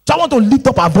fighting. So I want to lift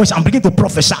up our voice and begin to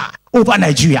prophesy over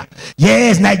Nigeria.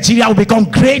 Yes, Nigeria will become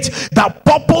great. The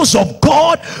purpose of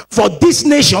God for this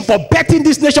nation, for betting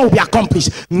this nation, will be accomplished.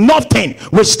 Nothing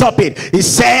will stop it. He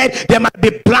said there might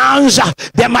be plans,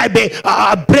 there might be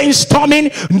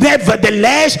brainstorming.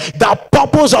 Nevertheless, the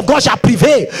purpose of God shall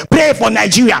prevail. Pray for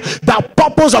Nigeria. The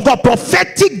purpose of God,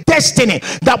 prophetic destiny,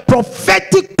 the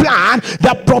prophetic plan,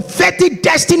 the prophetic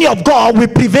destiny of God will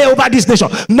prevail over this nation.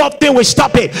 Nothing will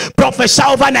stop it. Prophesy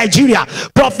over Nigeria.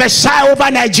 Prophesy over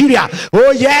Nigeria.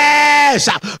 Oh yes.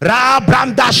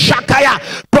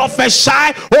 Prophesy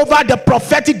over the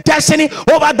prophetic destiny,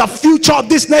 over the future of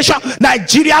this nation.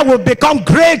 Nigeria will become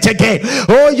great again.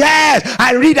 Oh yes.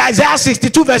 I read Isaiah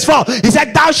 62 verse 4. He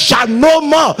said, thou shalt no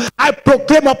more, I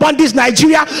proclaim upon this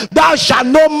Nigeria, thou shalt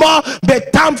no more be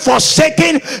termed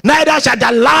forsaken, neither shall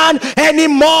the land any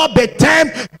more be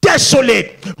termed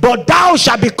desolate, but thou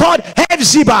shalt be called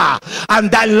Hephzibah, and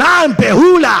the land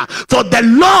Behula, for the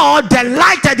Lord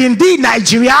delighted in thee,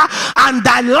 Nigeria, and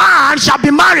thy land shall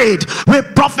be married. We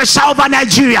prophesy over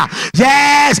Nigeria.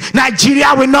 Yes,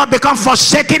 Nigeria will not become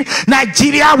forsaken.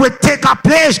 Nigeria will take a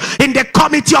place in the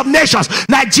committee of nations.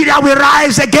 Nigeria will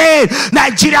rise again.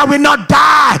 Nigeria will not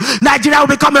die. Nigeria will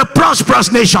become a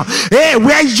prosperous nation. Hey,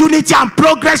 where unity and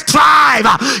progress thrive.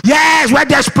 Yes, where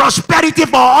there's prosperity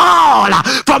for all,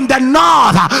 from the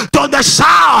north to the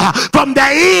south, from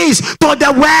the east to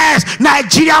the west.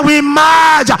 Nigeria will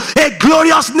emerge a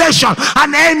glorious nation,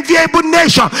 an enviable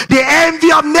nation, the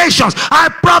envy of nations. I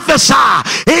prophesy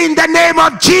in the name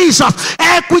of Jesus,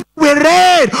 equity will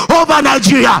reign over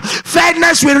Nigeria,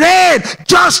 fairness will reign,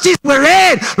 justice will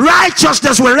reign,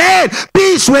 righteousness will reign,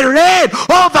 peace will reign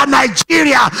over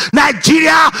Nigeria.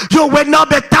 Nigeria, you will not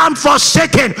be termed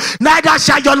forsaken, neither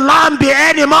shall your land be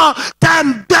anymore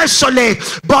termed desolate,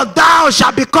 but thou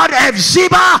shalt be called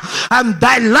Hephzibah, and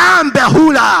thy land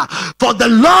Beulah. For the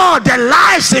Lord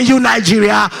delights in you,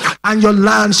 Nigeria, and your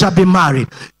land shall be married.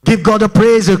 Give God the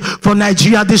praise for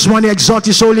Nigeria this morning. Exalt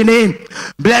his holy name.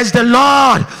 Bless the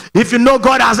Lord. If you know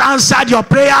God has answered your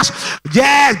prayers,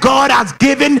 yes, God has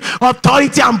given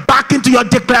authority and backing to your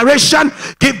declaration.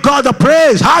 Give God the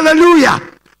praise. Hallelujah.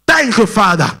 Thank you,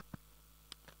 Father.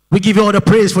 We give you all the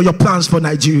praise for your plans for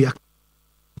Nigeria.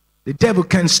 The devil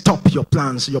can't stop your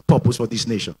plans, your purpose for this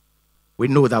nation. We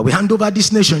know that. We hand over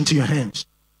this nation into your hands.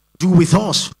 Do with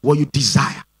us what you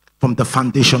desire from the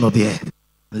foundation of the earth.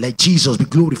 Let Jesus be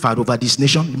glorified over this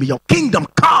nation. May your kingdom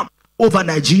come over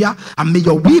Nigeria, and may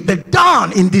your will be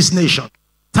done in this nation.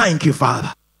 Thank you,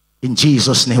 Father. In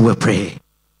Jesus' name we pray.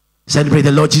 Celebrate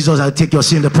the Lord Jesus. I'll take your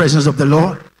seat in the presence of the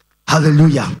Lord.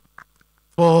 Hallelujah.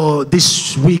 For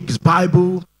this week's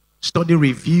Bible study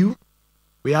review,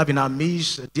 we have in our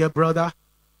midst a dear brother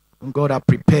whom God has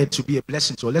prepared to be a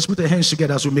blessing to. Let's put our hands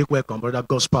together as we make welcome Brother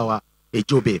God's Power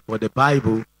Ejobe for the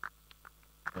Bible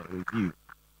review.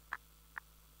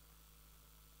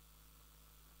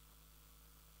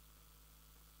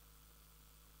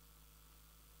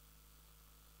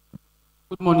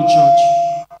 Good morning, church.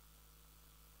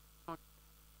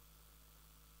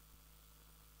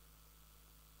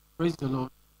 Praise the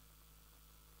Lord.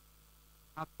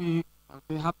 Happy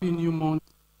new month.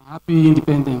 Happy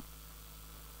independence.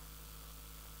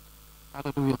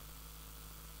 Hallelujah.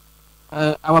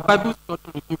 Our Bible study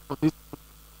review for this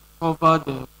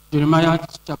covered Jeremiah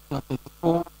chapter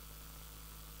 34,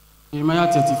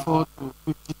 Jeremiah 34 to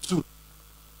 52,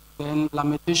 then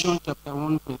Lamentation chapter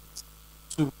 1 verse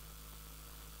 2.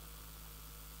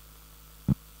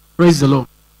 Praise the Lord.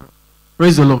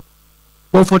 Praise the Lord.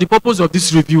 But for the purpose of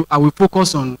this review, I will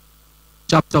focus on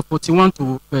chapter 41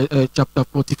 to chapter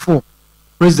 44.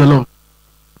 Praise the Lord.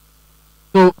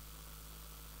 So,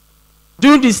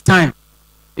 during this time,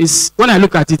 when I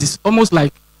look at it, it's almost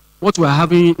like what we are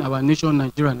having in our nation,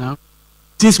 Nigeria now.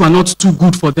 Things were not too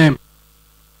good for them.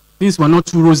 Things were not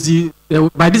too rosy.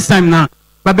 By this time now,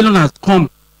 Babylon has come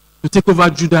to take over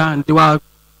Judah, and they were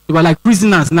like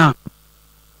prisoners now.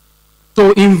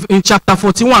 So in chapter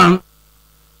 41,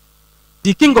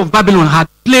 the king of Babylon had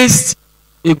placed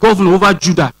a governor over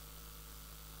Judah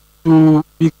to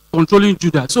be controlling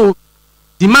Judah. So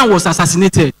the man was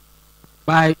assassinated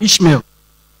by Ishmael.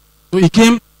 So he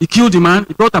came, he killed the man,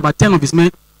 he brought about 10 of his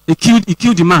men, he killed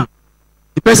the man.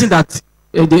 The person that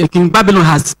the king Babylon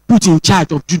has put in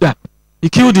charge of Judah. He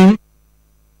killed him.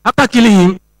 After killing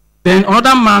him, then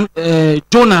another man,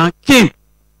 Jonah, came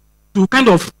to kind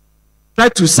of try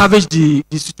to salvage the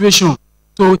situation.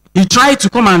 So he tried to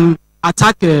come and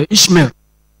attack Ishmael,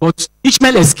 but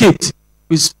Ishmael escaped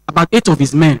with about 8 of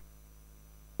his men.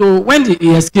 So when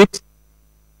he escaped,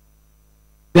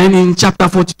 then in chapter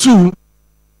 42,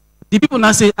 the people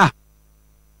now say,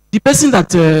 the person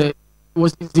that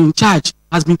was in charge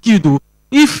has been killed, though.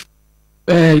 If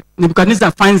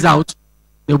Nebuchadnezzar finds out,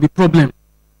 there will be problem.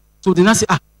 So they now say,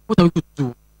 what are we going to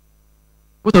do?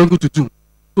 What are we going to do?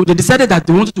 So they decided that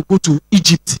they wanted to go to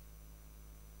Egypt.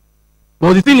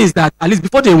 But the thing is that, at least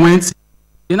before they went,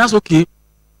 they now said, okay,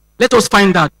 let us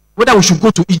find out whether we should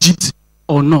go to Egypt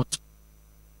or not.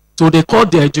 So they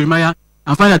called Jeremiah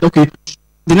and find out, okay,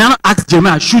 they now asked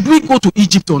Jeremiah, should we go to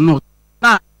Egypt or not?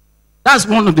 Now, that's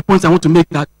one of the points I want to make,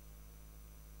 that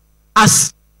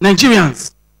as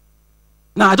Nigerians,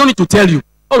 now I don't need to tell you,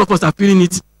 all of us are feeling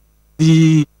it,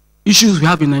 the issues we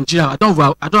have in Nigeria. I don't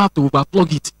have to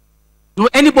overplug it. You know,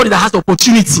 anybody that has the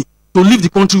opportunity to leave the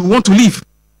country want to leave.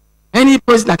 Any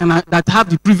person that have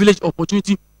the privilege,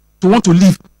 opportunity to want to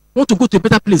leave, want to go to a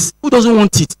better place. Who doesn't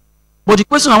want it? But the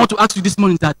question I want to ask you this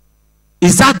morning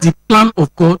is that the plan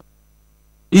of God?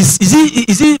 Is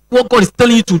it what God is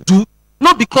telling you to do?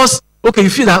 Not because, okay, you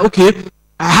feel that, okay,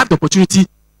 I have the opportunity,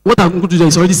 what I'm going to do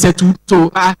is already settled.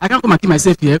 So I can't come and keep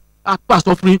myself here. People are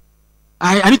suffering.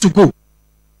 I need to go.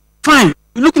 Fine.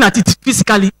 Looking at it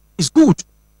physically is good.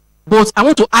 But I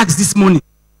want to ask this morning,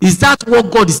 is that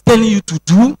what God is telling you to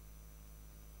do?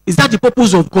 Is that the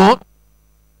purpose of God?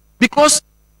 Because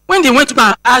when they went to go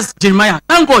and ask Jeremiah,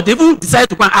 thank God they even decided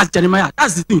to go and ask Jeremiah.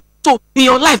 That's the thing. So in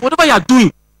your life, whatever you are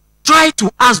doing, try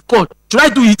to ask God. Should I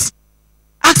do it?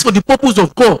 Ask for the purpose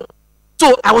of God.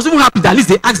 So I was even happy that at least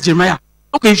they asked Jeremiah,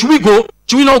 okay, should we go?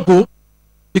 Should we not go?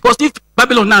 Because if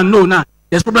Babylon now,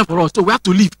 there's problem for us, so we have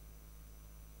to leave.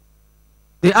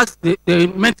 They asked, they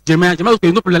met Jeremiah. Jeremiah,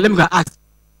 okay, no problem, let me go ask.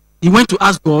 He went to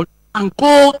ask God, and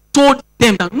God told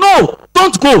them that, no,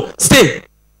 don't go, stay.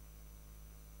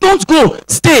 Don't go,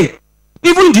 stay.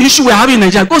 Even the issue we're having in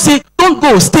Nigeria, God say, don't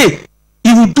go, stay.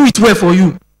 He will do it well for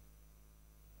you.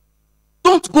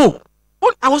 Don't go.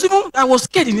 I was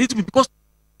scared in a little bit because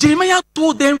Jeremiah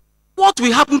told them what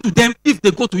will happen to them if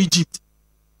they go to Egypt.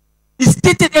 He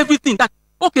stated everything that,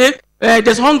 okay,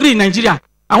 there's hungry in Nigeria.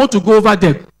 I want to go over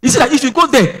there. He said that if you go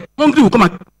there, hungry will come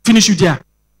and finish you there.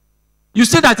 You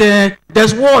say that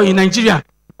there's war in Nigeria.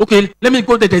 Okay, let me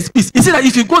go there, there's peace. He said that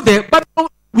if you go there, Babylon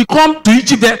will come to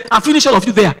Egypt there and finish all of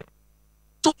you there.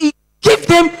 So he gave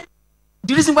them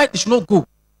the reason why they should not go.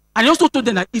 And he also told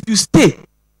them that if you stay,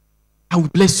 I will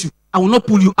bless you. I will not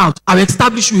pull you out. I will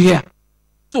establish you here.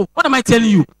 So what am I telling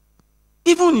you?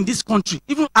 Even in this country,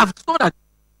 even I've thought that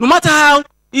no matter how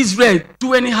Israel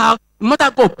do anyhow, no matter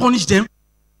how God punish them,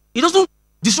 He doesn't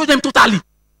destroy them totally.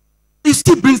 He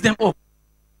still brings them up.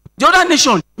 The other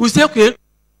nation will say, okay,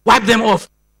 wipe them off,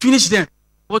 finish them.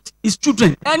 But his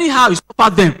children, anyhow he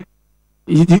suffer them,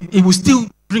 he will still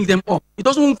bring them up. He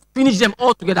doesn't finish them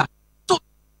all together. So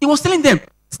he was telling them,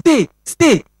 stay,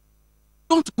 stay.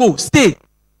 Don't go, stay.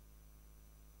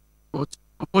 But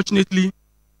unfortunately,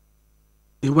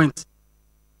 they went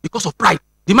because of pride.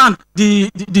 The man,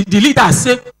 the leader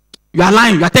said, you are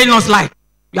lying, you are telling us lie.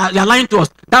 You are lying to us.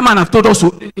 That man have told us,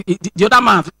 the other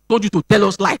man have told you to tell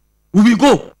us lie. We will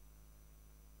go.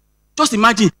 Just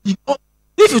imagine,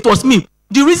 if it was me,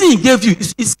 the reason he gave you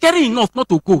is scary enough not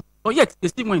to go. But yet, they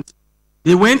still went.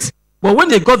 They went, but when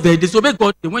they got there, they disobeyed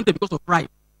God, they went there because of pride.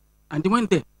 And they went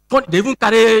there. They even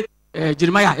carried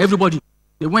Jeremiah, everybody.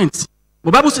 They went.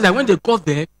 But the Bible says that when they got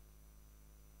there,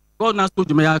 God now told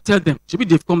Jeremiah, tell them, maybe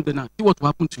they've come there now, see what will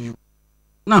happen to you.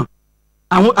 Now,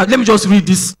 let me just read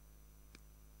this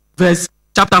verse,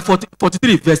 chapter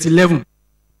 43, verse 11.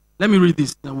 Let me read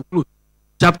this, then we'll close.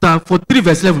 Chapter 43,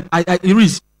 verse 11. It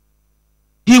reads,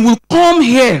 he will come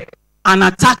here and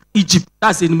attack Egypt.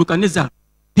 That's in Nebuchadnezzar.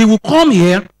 He will come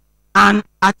here and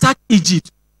attack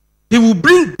Egypt. He will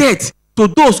bring death to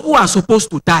those who are supposed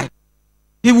to die.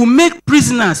 He will make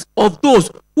prisoners of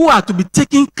those who are to be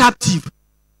taken captive.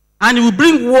 And he will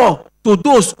bring war to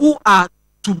those who are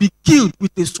to be killed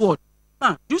with a sword.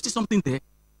 Now, do you see something there?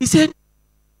 He said,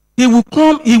 he will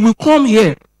come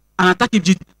here and attack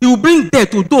Egypt. He will bring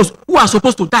death to those who are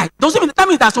supposed to die. Doesn't mean that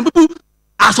means that some people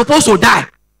are supposed to die.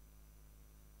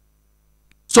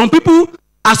 Some people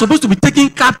are supposed to be taken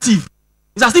captive.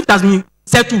 It's as if it has been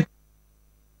settled.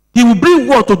 He will bring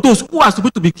war to those who are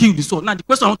supposed to be killed with sword. Now, the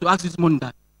question I want to ask this morning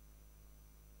that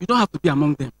you don't have to be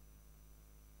among them.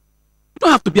 You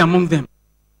don't have to be among them.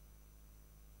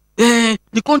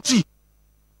 The country,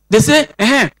 they say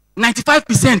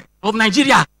 95% of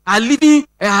Nigeria are living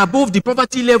above the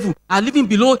poverty level, are living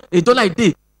below $1 a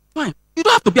day. Fine. You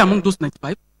don't have to be among those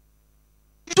 95.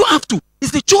 You don't have to.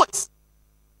 It's the choice.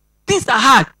 Things are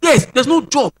hard. Yes, there's no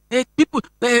job. People,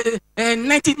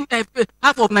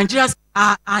 half of Nigerians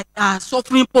are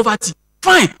suffering poverty.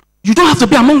 Fine. You don't have to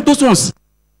be among those ones.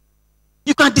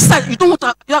 You can decide. You don't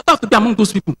have to be among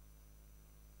those people.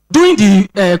 During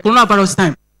the coronavirus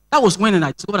time, that was when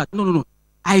I discovered that no.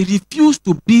 I refuse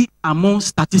to be among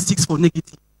statistics for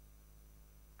negative.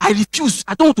 I refuse.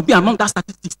 I don't want to be among that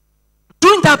statistics.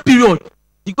 During that period,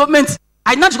 the government,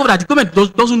 I now discovered that the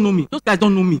government doesn't know me. Those guys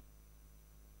don't know me.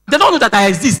 They don't know that I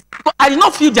exist. I did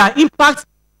not feel their impact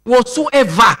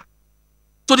whatsoever.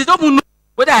 So they don't even know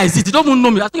whether I exist. They don't even know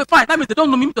me. I think, fine, that means they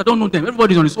don't know me, I don't know them.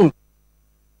 Everybody's on his own.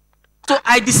 So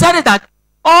I decided that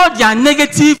all their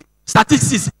negative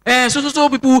statistics, so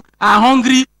people are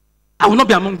hungry, I will not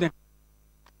be among them.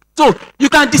 So you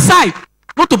can decide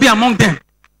not to be among them.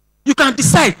 You can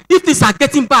decide if things are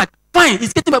getting bad. Fine,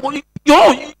 it's getting bad, but you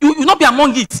will not be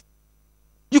among it.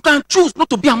 You can choose not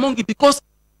to be among it because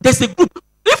there's a group.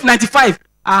 If 95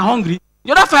 are hungry,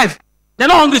 the other 5, they're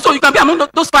not hungry, so you can be among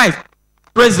those 5.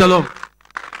 Praise the Lord.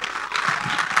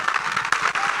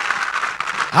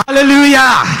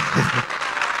 Hallelujah.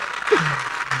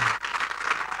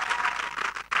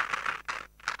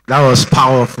 That was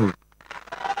powerful.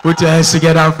 Put your hands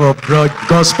together for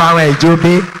God's power,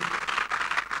 Ejobe.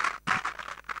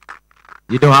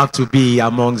 You don't have to be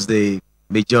amongst the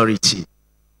majority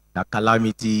that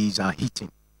calamities are hitting.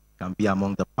 You can be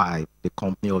among the five, the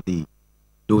company of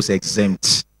those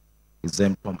exempt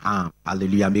from harm.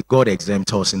 Hallelujah. May God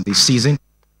exempt us in this season.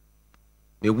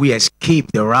 May we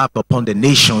escape the wrath upon the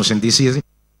nations in this season.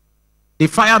 The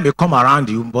fire may come around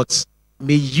you, but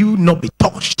may you not be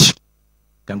touched.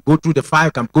 You can go through the fire,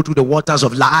 you can go through the waters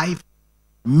of life.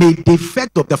 May the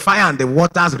effect of the fire and the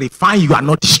waters refine you and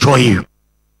not destroy you.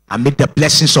 And may the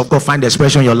blessings of God find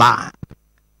expression in your life.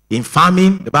 In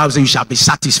famine, the Bible says you shall be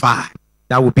satisfied.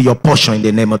 That will be your portion in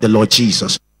the name of the Lord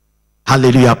Jesus.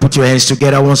 Hallelujah. Put your hands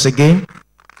together once again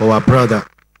for our brother.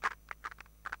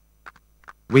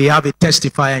 We have a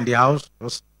testifier in the house.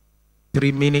 Just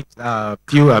 3 minutes,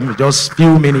 just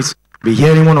few minutes. We're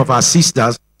hearing one of our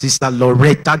sisters, Sister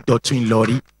Loretta Dotun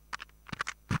Lori.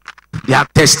 There are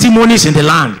testimonies in the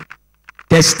land.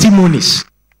 Testimonies.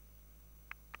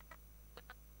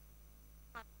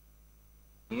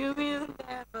 You will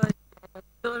never share.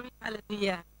 Glory,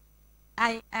 hallelujah.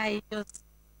 I just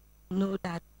know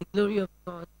that the glory of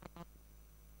God,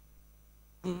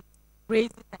 the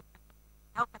praises,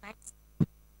 how can I say?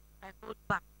 I hold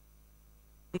back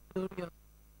the glory of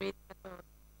praise the Lord.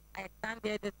 I stand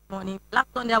there this morning. Last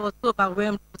Sunday I was so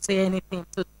overwhelmed to say anything.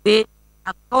 So today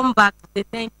I've come back to say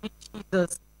thank you,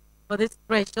 Jesus, for this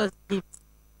precious gift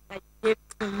that you gave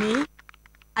to me.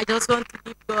 I just want to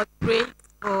give God praise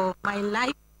for my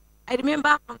life. I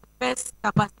remember from the first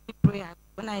capacity prayer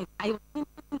when I was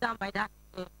sitting down by that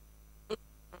and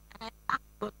I asked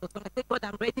God for something. I said, God,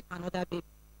 I'm ready for another baby.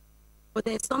 But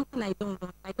there's something I don't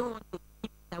want. I don't want the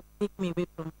gift that will take me away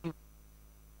from you.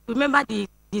 Remember the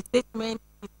statement,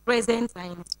 his presence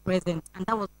and his presence. And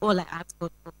that was all I asked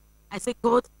God for. I said,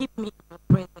 God, keep me in your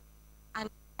presence. And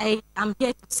I am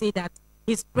here to say that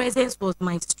his presence was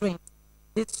my strength.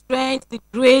 The strength, the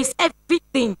grace,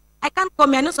 everything. I can't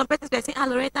come here. I know some persons are saying, ah,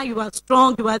 Loretta, you are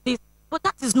strong, you are this. But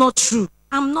that is not true.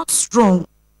 I'm not strong.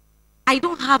 I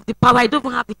don't have the power. I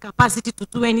don't have the capacity to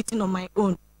do anything on my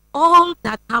own. All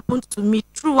that happened to me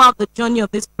throughout the journey of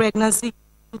this pregnancy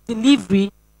to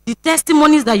delivery, the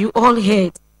testimonies that you all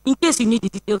heard, in case you need the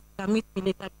details, you can meet me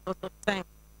later because of time.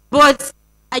 But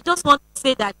I just want to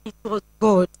say that it was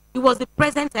God. It was the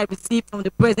presence I received from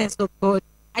the presence of God.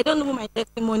 I don't know who my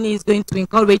testimony is going to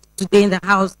encourage today in the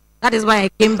house. That is why I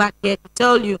came back here to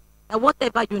tell you that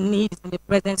whatever you need is in the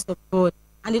presence of God.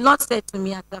 And the Lord said to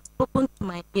me, as you have spoken to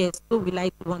my ears, so will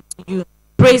I do unto you.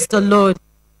 Praise the Lord.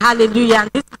 Hallelujah.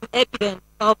 And this is the evidence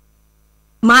of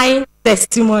my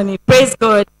testimony. Praise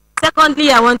God. Secondly,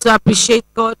 I want to appreciate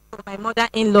God for my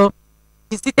mother-in-law.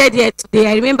 She's seated here today.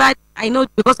 I remember, I know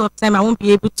because of time, I won't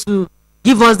be able to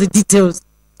give us the details.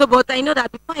 So, but I know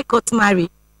that before I got married,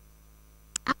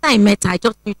 after I met her, I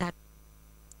just knew that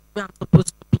where I'm supposed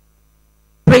to be.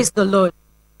 Praise the Lord.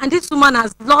 And this woman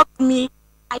has loved me.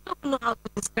 I don't know how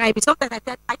to describe it. Sometimes I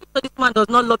said, I think this woman does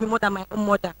not love me more than my own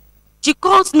mother. She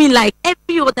calls me like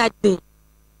every other day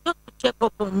just to check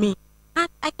up on me. And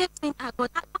I kept saying, God,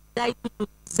 what did I do to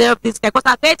deserve this guy? Because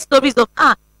I've heard stories of,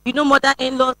 you know,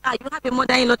 mother-in-law, you have a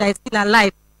mother-in-law that is still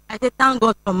alive. I said, thank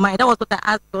God for mine. That was what I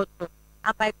asked God for.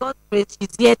 And by God's grace,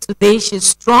 she's here today. She's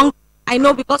strong. I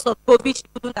know because of COVID, she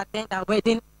couldn't attend our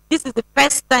wedding. This is the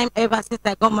first time ever since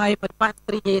I got married for the past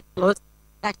 3 years plus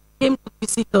that she came to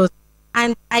visit us.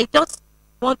 And I just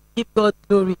want to give God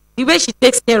glory. The way she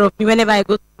takes care of me whenever I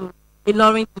go to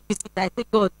Ilorin to visit her, I say,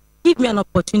 God, give me an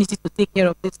opportunity to take care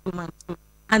of this woman too.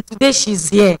 And today she's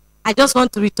here. I just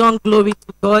want to return glory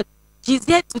to God. She's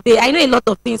here today. I know a lot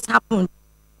of things happened.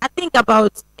 I think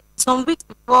about some weeks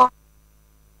before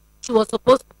she was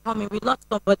supposed to come in, we lost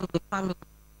somebody in the family,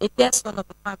 a dear son of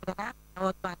the family. And I asked my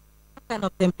husband, what kind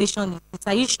of temptation is this?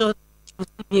 Are you sure she will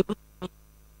still be able to make it?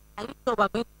 Are you sure we're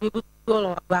going to be able to do all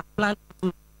of our plans to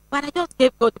do? But I just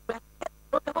gave God the prayer.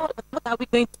 What are we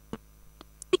going to do?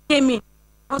 He came in.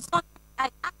 On Sunday, I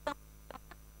asked him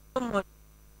so much,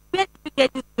 where did you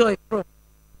get this joy from?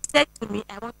 He said to me,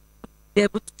 I want to put the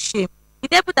devil to shame. The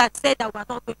devil that said that we are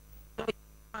not going to enjoy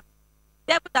the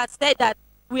devil that said that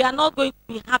we are not going to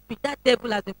be happy, that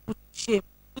devil has been put to shame.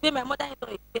 Today, my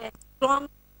mother-in-law is there, strong.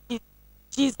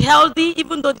 She's healthy,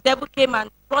 even though the devil came and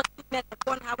brought sickness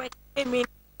upon her when she came in.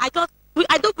 I don't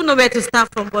even know where to start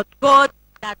from, but God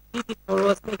that did it for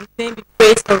us. May his name be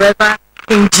praised forever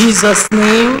in Jesus'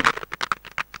 name.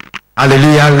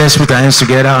 Hallelujah. Let's put our hands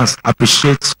together and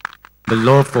appreciate the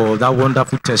Lord for that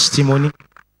wonderful testimony.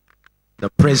 The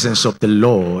presence of the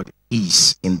Lord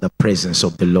is in the presence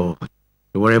of the Lord.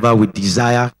 Wherever we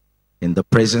desire in the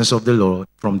presence of the Lord,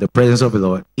 from the presence of the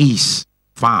Lord is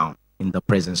found in the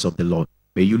presence of the Lord.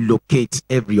 May you locate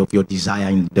every of your desire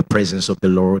in the presence of the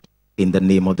Lord in the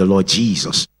name of the Lord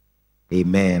Jesus.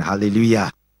 Amen.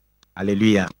 Hallelujah.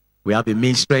 Hallelujah. We have a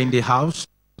minister in the house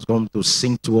who's going to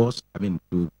sing to us,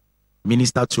 to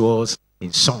minister to us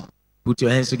in song. Put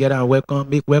your hands together and welcome,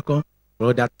 make welcome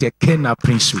Brother Tekena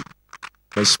Prince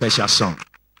for a special song.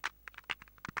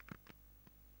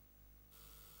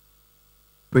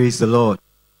 Praise the Lord.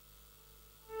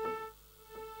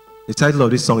 The title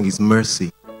of this song is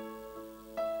Mercy.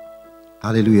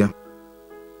 Hallelujah.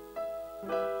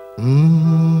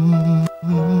 Yeah.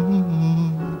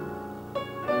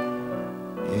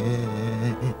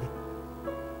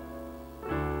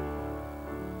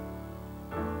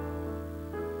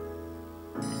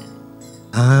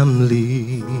 I'm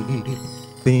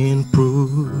living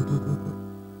proof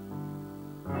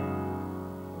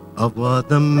of what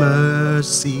the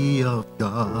mercy of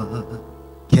God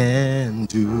can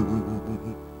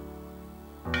do.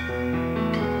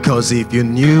 'Cause if you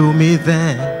knew me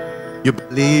then, you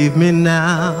believe me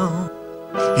now.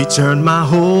 He turned my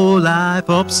whole life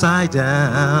upside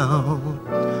down,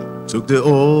 took the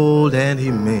old and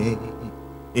he made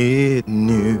it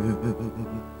new.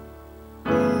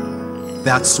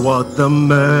 That's what the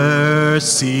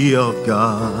mercy of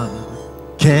God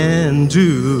can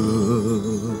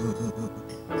do.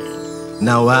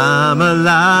 Now I'm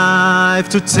alive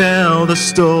to tell the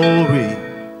story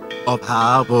of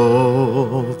how I've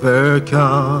overcome.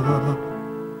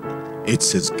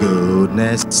 It's His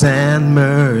goodness and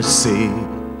mercy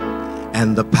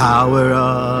and the power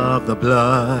of the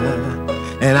blood.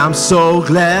 And I'm so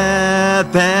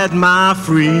glad that my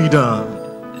freedom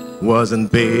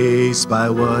wasn't based by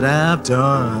what I've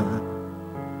done.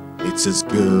 It's His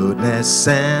goodness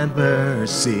and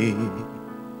mercy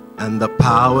and the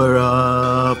power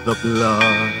of the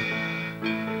blood.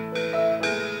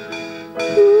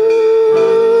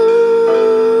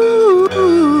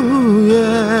 Ooh,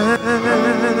 yeah.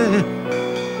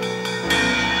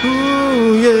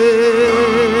 Ooh, yeah.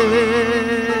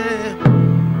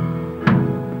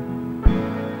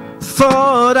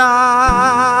 Thought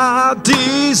I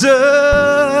deserved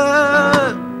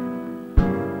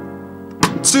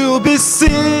to be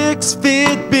 6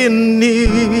 feet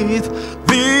beneath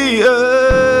the earth.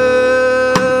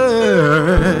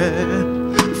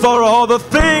 For all the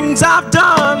things I've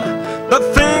done, the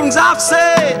things I've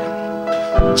said,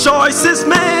 choices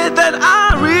made that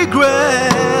I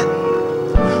regret.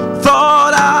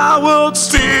 Thought I would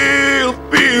still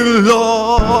be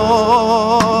lost.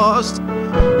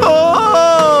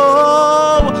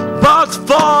 Oh, but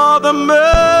for the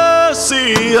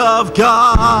mercy of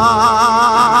God,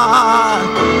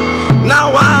 now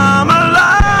I'm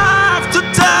alive to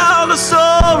tell the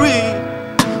story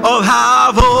of how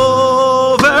I've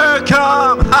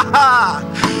overcome.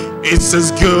 It's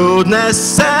His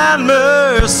goodness and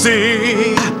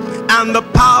mercy and the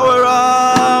power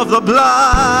of the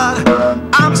blood.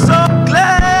 I'm so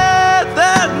glad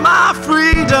that my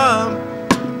freedom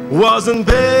wasn't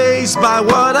based by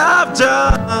what I've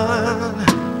done.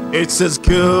 It's His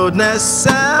goodness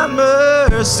and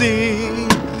mercy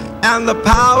and the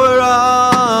power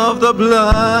of the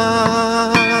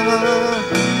blood.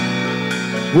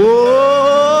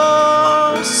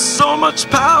 Oh, so much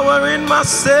power in my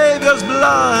Savior's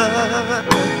blood.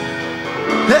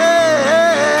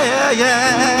 Hey,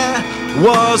 yeah.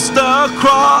 Was the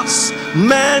cross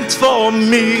meant for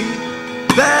me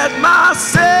that my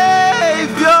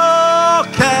Savior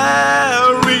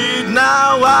carried?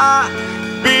 Now I've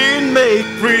been made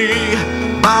free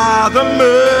by the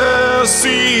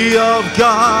mercy of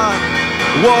God.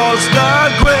 Was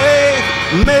the grave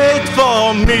made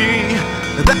for me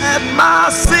that my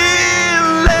sin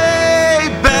lay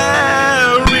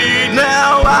buried?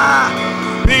 Now I've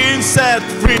been set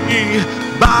free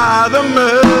by the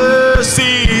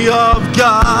mercy of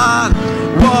God.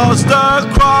 Was the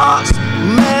cross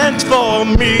meant for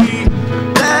me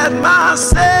that my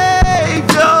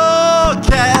Savior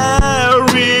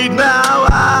carried? Now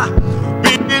I've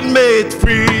been made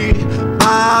free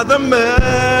by the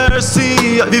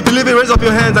mercy. If you believe it, raise up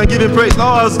your hands and give Him praise.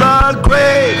 Was the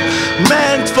grave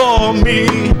meant for me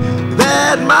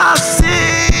that my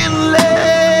sin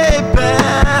lay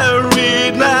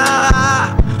buried? Now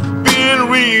I've been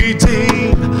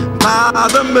redeemed by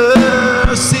the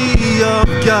mercy of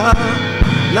God.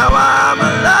 Now I'm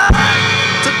alive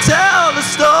to tell the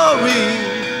story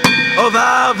of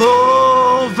how I've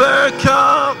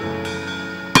overcome.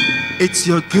 It's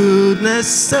your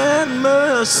goodness and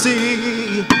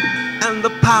mercy and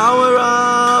the power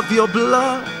of your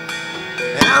blood.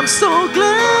 And I'm so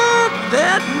glad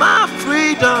that my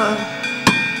freedom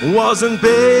wasn't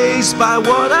based by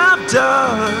what I've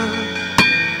done.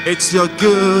 It's your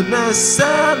goodness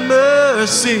and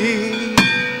mercy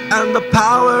and the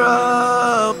power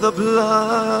of the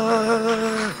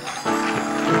blood.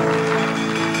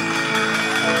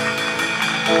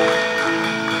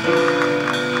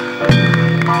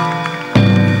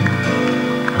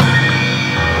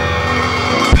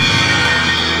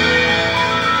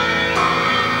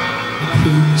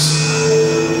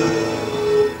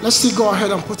 Let's still go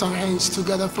ahead and put our hands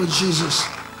together for Jesus.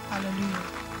 Hallelujah.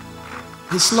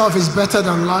 His love is better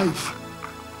than life.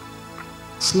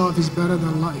 His love is better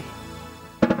than life.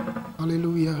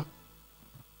 Hallelujah.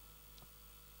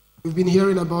 We've been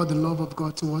hearing about the love of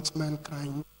God towards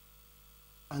mankind,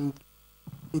 and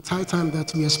it's high time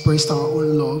that we expressed our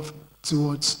own love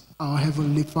towards our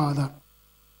Heavenly Father.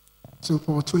 So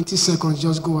for 20 seconds,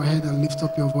 just go ahead and lift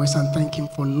up your voice and thank Him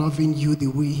for loving you the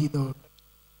way He does.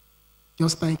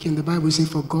 Just thank Him. The Bible says,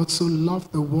 for God so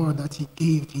loved the world that He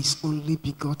gave His only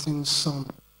begotten Son.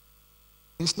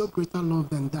 There's no greater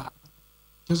love than that.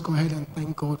 Just go ahead and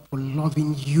thank God for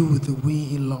loving you the way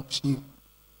He loves you.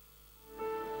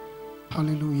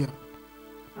 Hallelujah.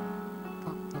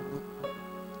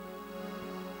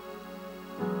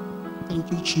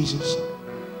 Thank you, Jesus.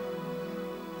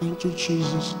 Thank you,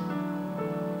 Jesus.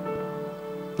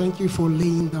 Thank you for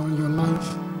laying down your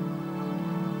life.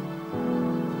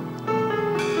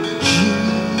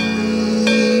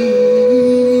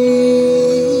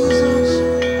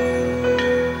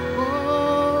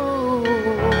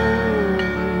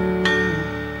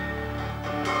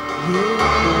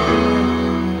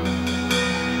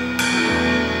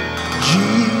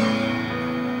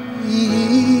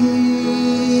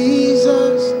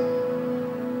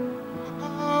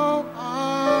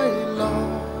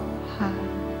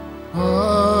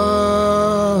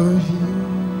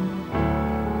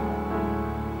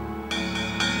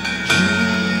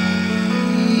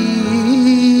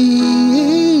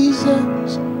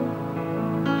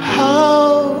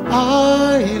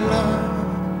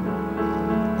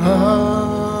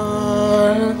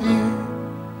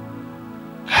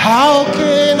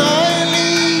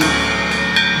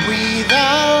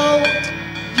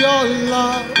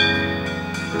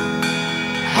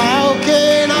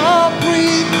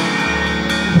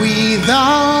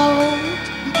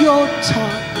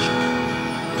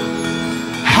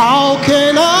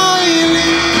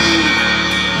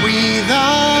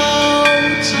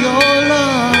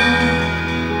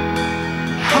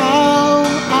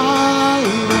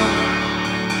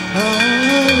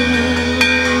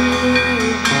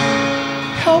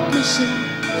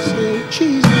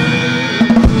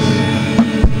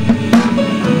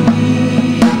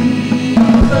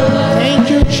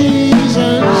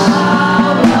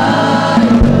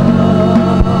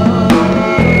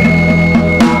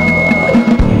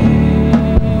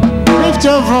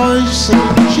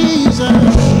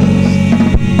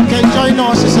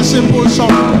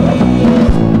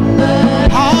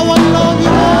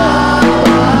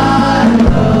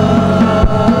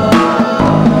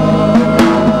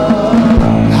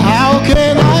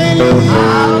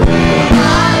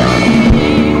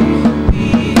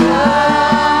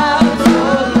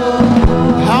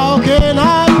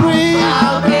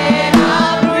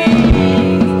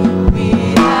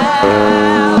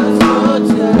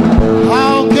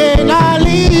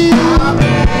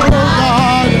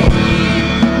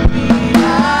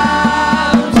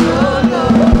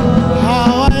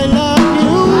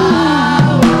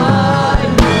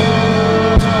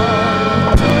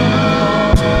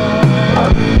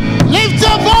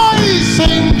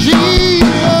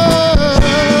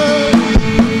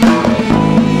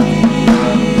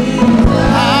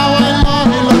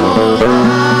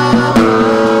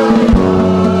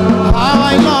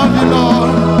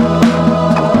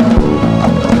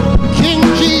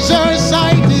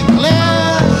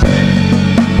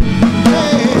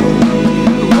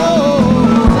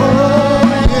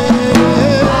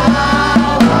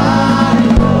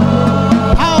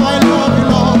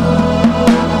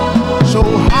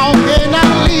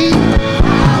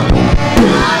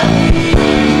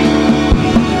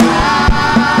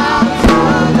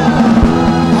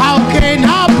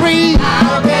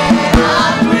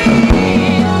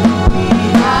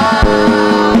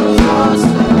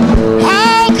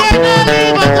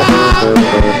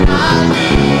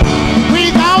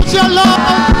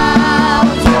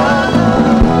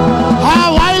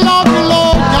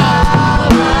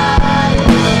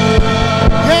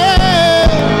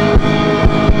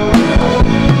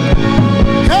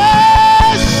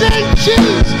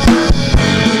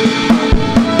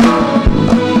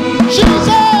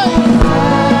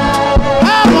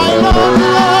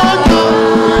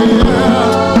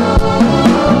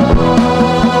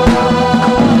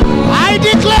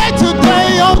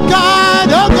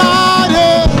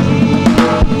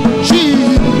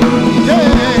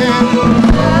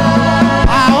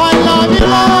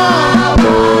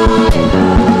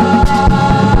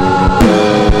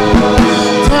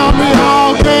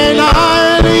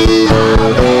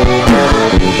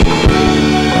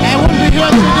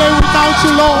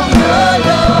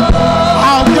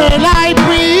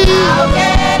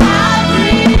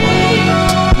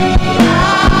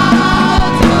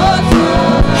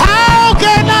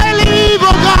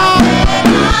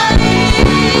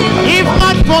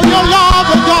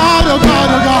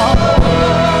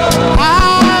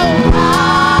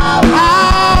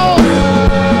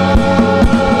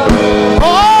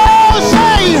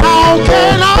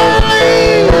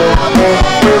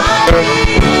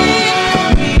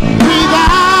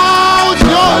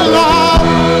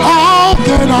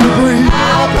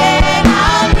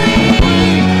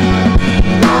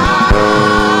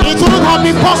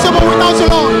 impossible without you,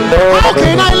 Lord. How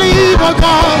can I live, oh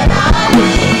God?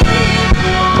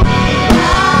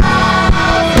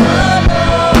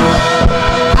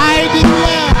 I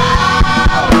declare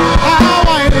how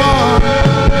I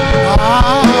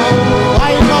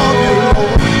love you,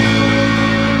 Lord.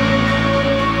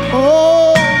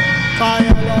 Oh,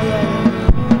 fire.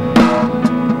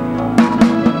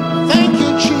 Thank you,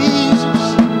 Jesus.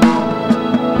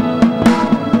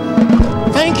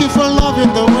 Thank you for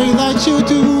loving the way that you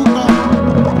do, God.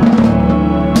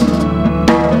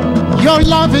 Your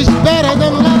love is better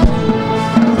than life.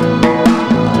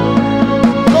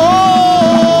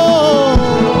 Oh,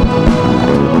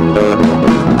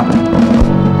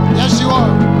 yes, you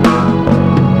are.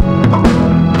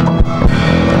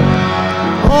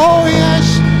 Oh, yes,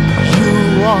 you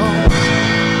are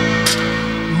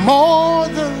more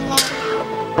than life.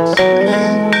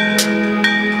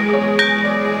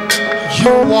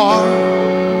 You are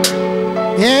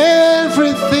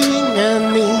everything in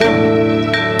me.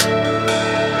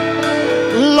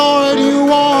 Lord, you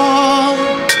are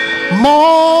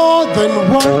more than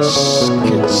words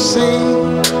can say.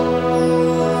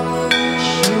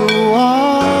 You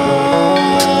are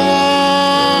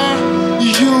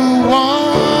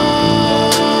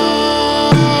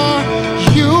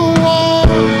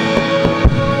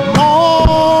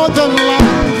more than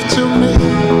life to me.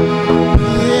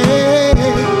 Yeah.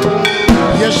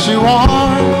 Yes, you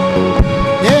are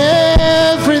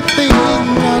everything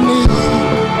I need.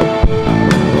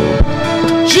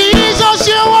 Jesus,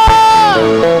 you are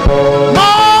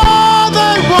more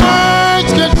than words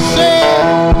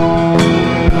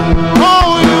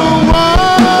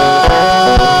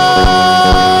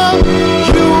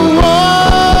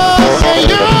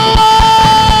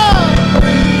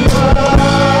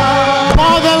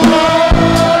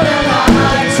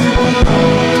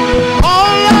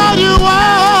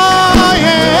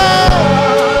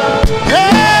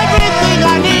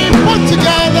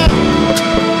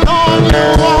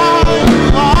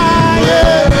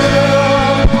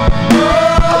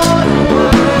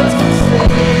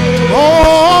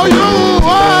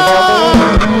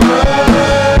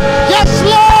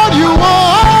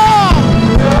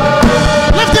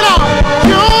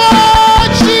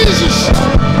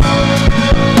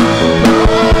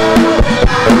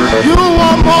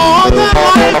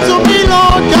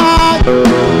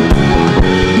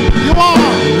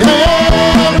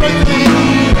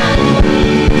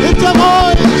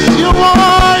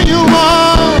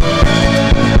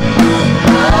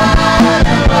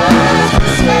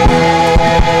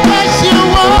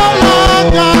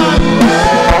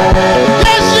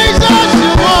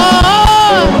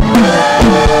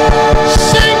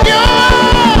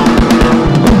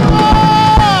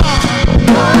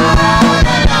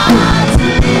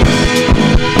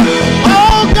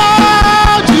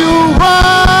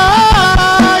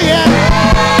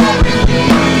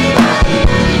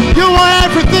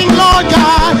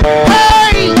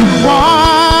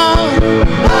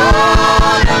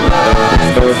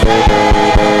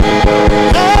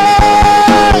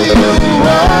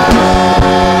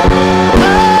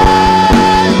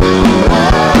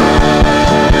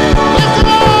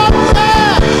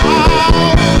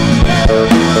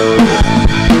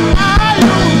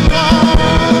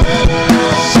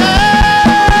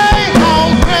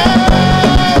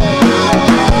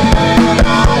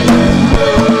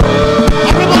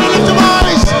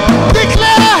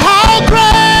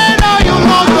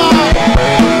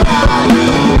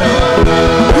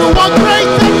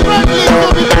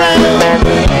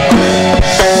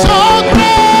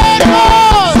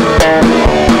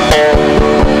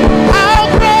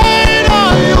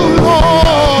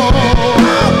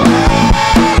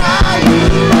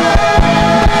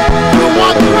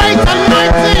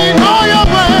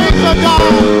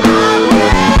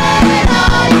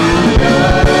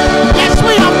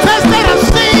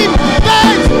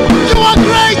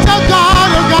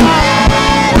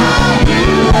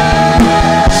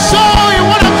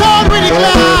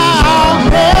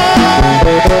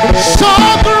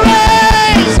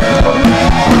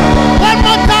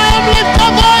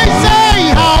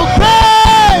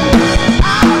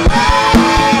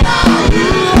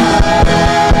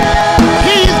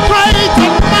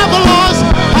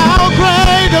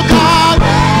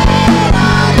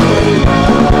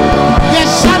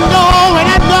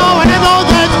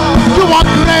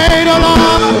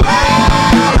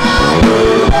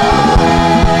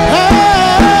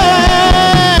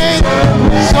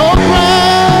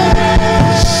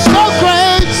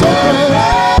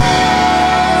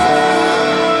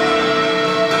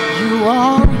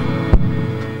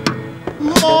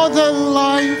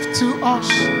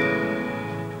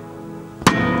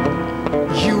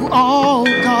You are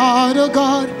God, oh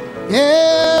God,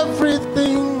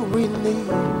 everything we need.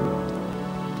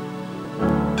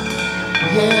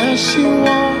 Yes, you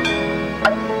are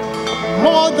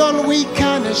more than we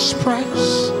can express.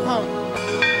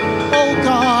 Oh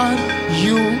God,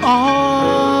 you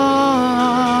are.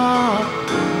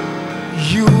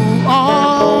 You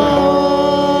are.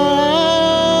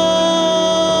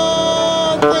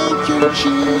 Thank you,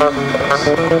 Jesus.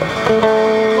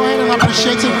 Go ahead and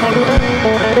appreciate Him for me.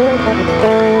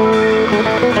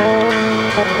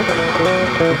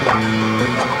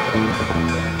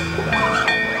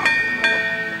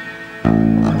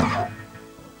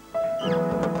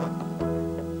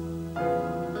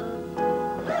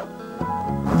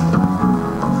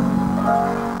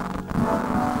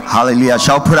 Hallelujah.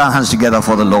 Shall we put our hands together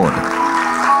for the Lord?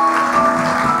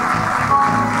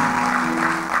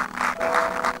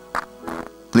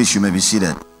 Please, you may be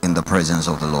seated in the presence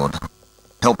of the Lord.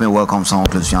 Help me welcome someone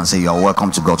close to you and say, you are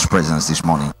welcome to God's presence this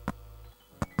morning.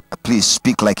 Please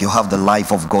speak like you have the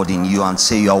life of God in you and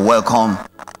say, you are welcome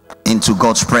into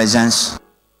God's presence,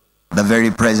 the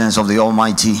very presence of the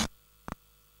Almighty.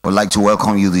 I would like to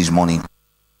welcome you this morning.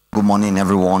 Good morning,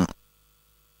 everyone.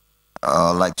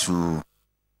 I'd like to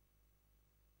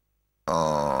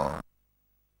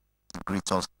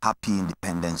greet us Happy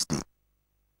Independence Day.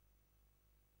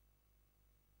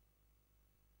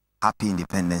 Happy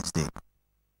Independence Day.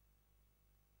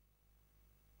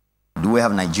 Do we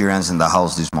have Nigerians in the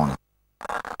house this morning?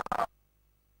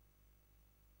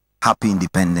 Happy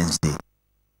Independence Day.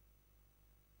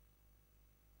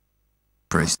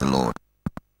 Praise the Lord.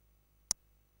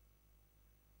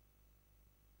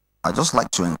 I'd just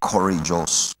like to encourage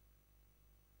us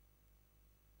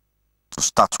to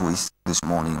start with this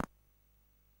morning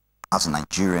as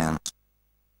Nigerians.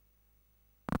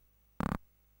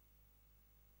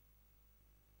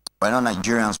 We're not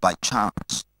Nigerians by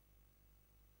chance,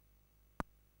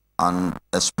 and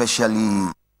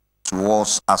especially to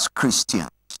us as Christians.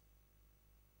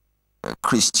 You're a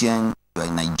Christian, you're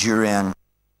a Nigerian.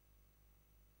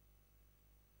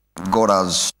 God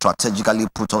has strategically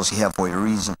put us here for a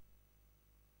reason.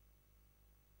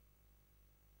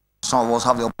 Some of us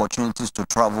have the opportunities to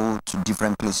travel to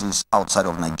different places outside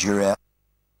of Nigeria,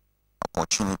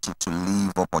 opportunity to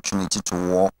live, opportunity to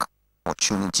work,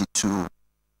 opportunity to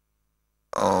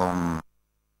go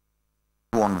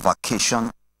on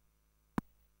vacation.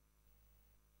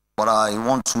 But I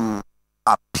want to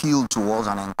appeal to us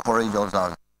and encourage us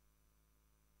as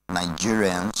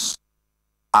Nigerians,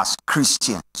 as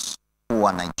Christians who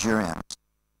are Nigerians.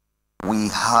 We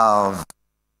have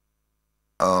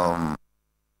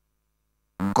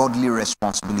godly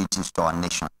responsibilities to our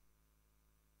nation.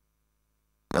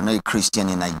 You're not a Christian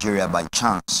in Nigeria by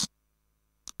chance.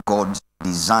 God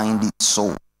designed it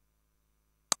so.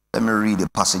 Let me read a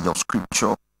passage of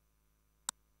scripture.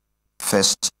 1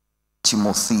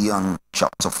 Timothy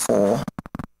chapter 4.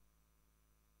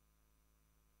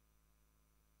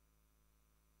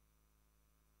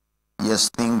 Yes,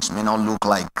 things may not look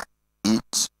like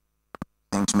it.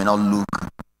 Things may not look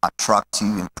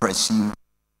attractive, impressive.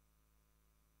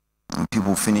 And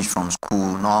people finish from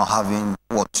school not having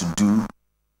what to do.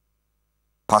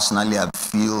 Personally, I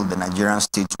feel the Nigerian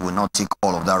state will not take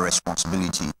all of that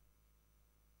responsibility.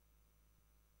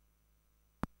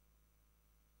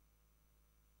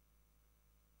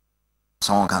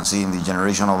 Someone can say in the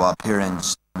generation of our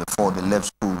parents, before they left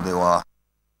school, they were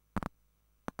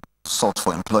sought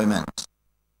for employment.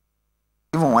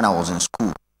 Even when I was in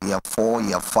school, year 4,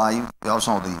 year 5, we have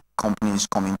some of the companies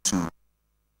coming to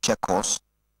check us,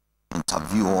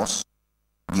 interview us,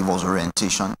 give us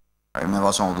orientation. I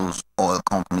remember some of those oil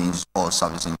companies, oil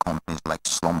servicing companies like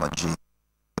Schlumberger.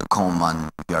 They come,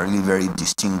 and if you are really very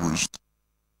distinguished,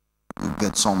 you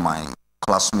get some of my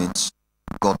classmates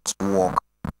got work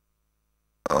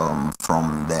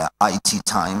from their IT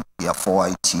time, year 4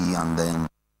 IT, and then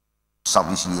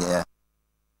service year,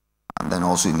 and then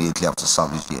also immediately after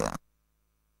service year.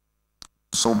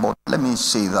 So, but let me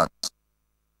say that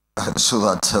so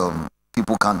that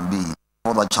people can be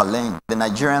further challenged. The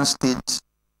Nigerian state,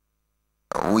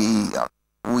 the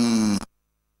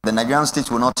Nigerian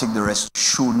state will not take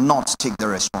should not take the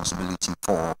responsibility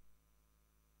for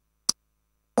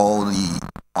all the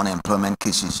unemployment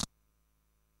cases.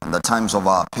 In the times of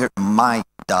my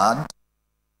dad,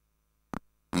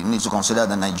 you need to consider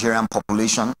the Nigerian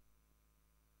population,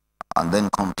 and then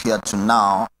compared to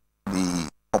now, the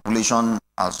population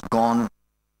has gone.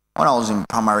 When I was in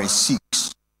primary 6,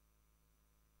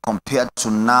 compared to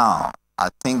now, I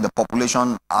think the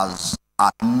population has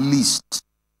at least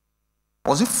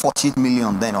Was it 48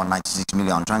 million then or 96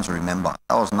 million? I'm trying to remember.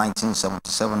 That was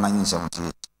 1977,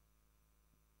 1978.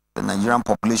 The Nigerian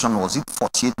population, was it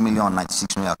 48 million or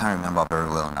 96 million? I can't remember very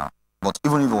well now. But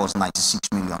even if it was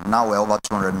 96 million, now we're over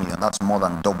 200 million. That's more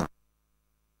than double.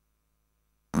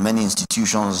 Many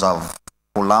institutions have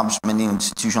collapsed. Many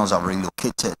institutions have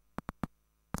relocated.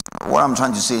 What I'm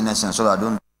trying to say in essence, so that I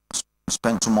don't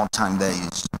spend too much time there,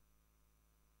 is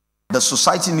the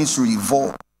society needs to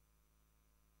evolve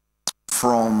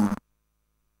from,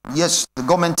 yes, the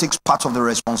government takes part of the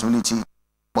responsibility,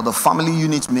 but the family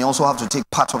unit may also have to take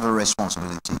part of the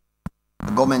responsibility.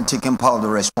 The government taking part of the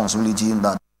responsibility in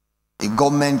that a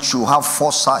government should have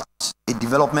foresight, a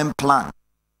development plan.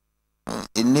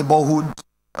 A neighborhood,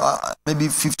 maybe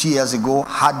 50 years ago,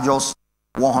 had just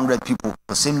 100 people.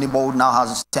 The same neighborhood now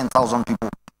has 10,000 people.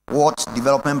 What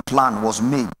development plan was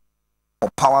made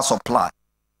for power supply,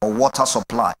 for water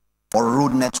supply, for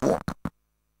road network?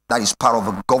 That is part of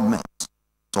a government,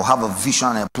 to have a vision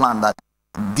and a plan that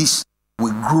this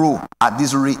will grow at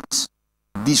this rate.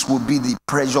 This will be the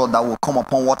pressure that will come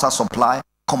upon water supply,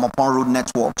 come upon road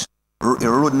networks. A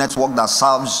road network that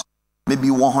serves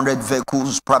maybe 100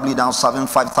 vehicles, probably now serving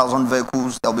 5,000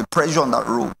 vehicles. There will be pressure on that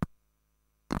road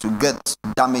to get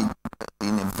damaged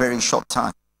in a very short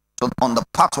time. So on the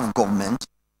part of government,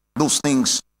 those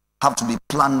things have to be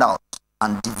planned out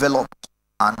and developed.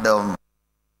 And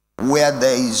where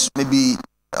there is maybe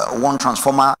one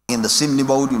transformer in the same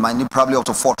neighborhood, you might need probably up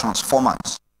to 4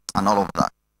 transformers and all of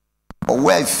that. But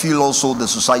where I feel also the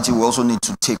society will also need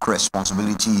to take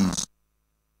responsibilities,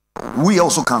 we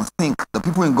also can think. The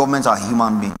people in government are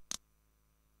human beings,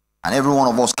 and every one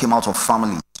of us came out of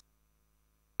families.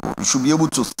 We should be able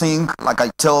to think, like I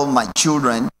tell my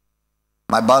children,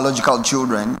 my biological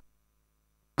children,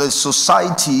 the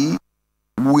society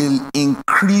will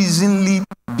increasingly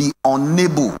be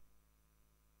unable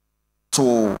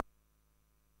to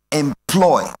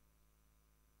employ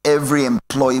every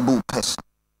employable person.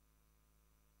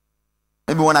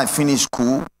 Maybe when I finish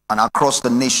school and across the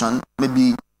nation,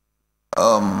 maybe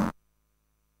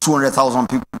 200,000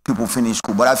 people finish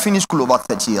school. But I finished school over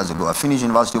 30 years ago. I finished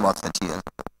university over 30 years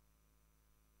ago.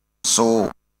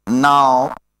 So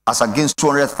now, as against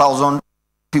 200,000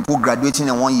 people graduating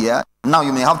in 1 year, now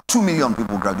you may have 2 million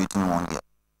people graduating in 1 year.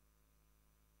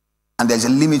 And there's a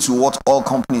limit to what all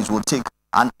companies will take.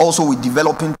 And also with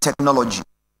developing technology,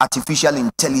 artificial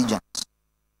intelligence,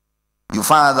 you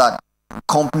find that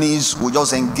companies will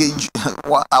just engage.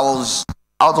 I was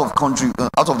out of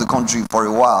the country for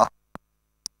a while.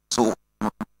 So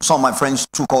some of my friends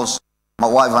took us, my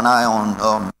wife and I,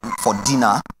 on for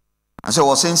dinner. And so I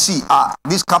was saying, see,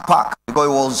 this car park, because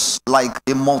it was like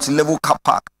a multi-level car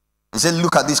park. They said,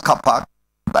 look at this car park.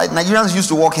 Like, Nigerians used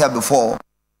to work here before.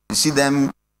 You see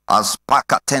them as park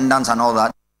attendants and all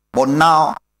that. But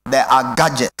now there are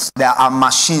gadgets, there are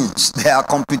machines, there are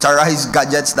computerized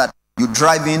gadgets that you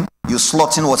drive in, you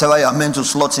slot in whatever you are meant to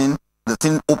slot in, the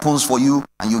thing opens for you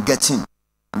and you get in.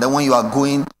 And then when you are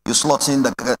going, you slot in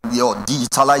your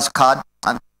digitalized card.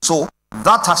 And so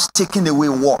that has taken away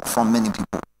work from many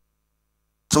people.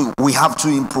 So we have to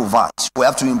improvise, we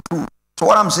have to improve. So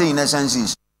what I'm saying in essence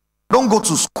is, don't go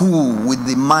to school with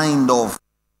the mind of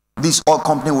this oil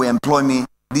company will employ me,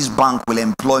 this bank will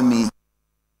employ me.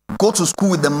 Go to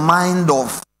school with the mind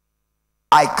of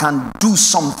I can do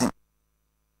something.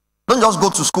 Don't just go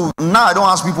to school. Now I don't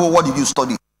ask people, what did you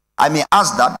study? I may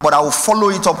ask that, but I will follow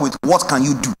it up with, what can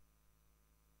you do?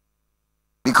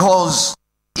 Because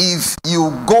if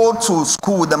you go to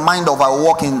school with the mind of I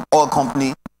work in oil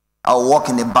company, I work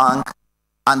in a bank,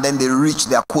 and then they reach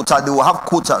their quota, they will have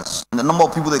quotas in the number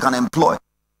of people they can employ.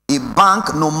 A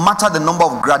bank, no matter the number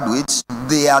of graduates,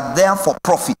 they are there for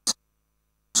profit.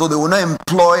 So they will not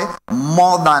employ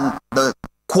more than the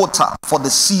quota for the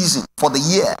season, for the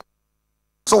year.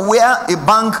 So where a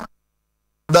bank,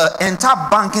 the entire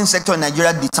banking sector in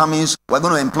Nigeria determines we're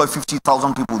going to employ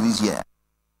 50,000 people this year.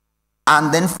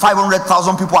 And then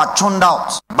 500,000 people are churned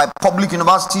out by public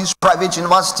universities, private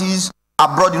universities,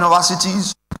 abroad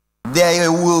universities.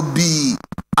 There will be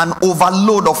an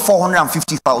overload of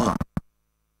 450,000.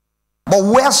 But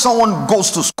where someone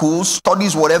goes to school,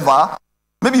 studies whatever,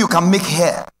 maybe you can make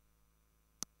hair.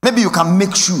 Maybe you can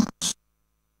make shoes.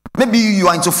 Maybe you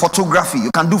are into photography.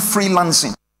 You can do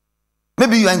freelancing.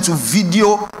 Maybe you are into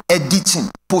video editing,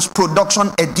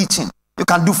 post-production editing. You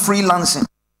can do freelancing.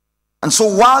 And so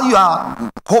while you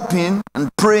are hoping and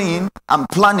praying and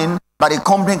planning that a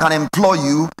company can employ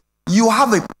you, you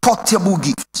have a portable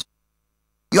gift.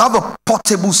 You have a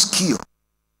portable skill.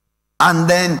 And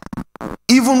then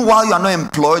even while you are not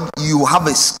employed, you have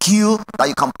a skill that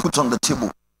you can put on the table.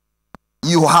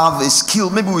 You have a skill,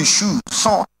 maybe with shoes.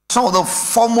 Some of the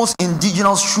foremost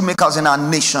indigenous shoemakers in our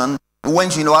nation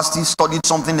went to university, studied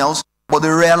something else, but they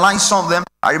realized some of them.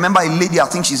 I remember a lady, I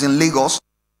think she's in Lagos.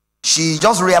 She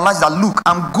just realized that, look,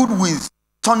 I'm good with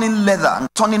turning leather and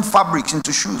turning fabrics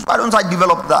into shoes. Why don't I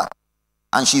develop that?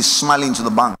 And she's smiling to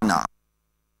the bank now.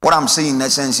 What I'm saying in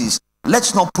essence is,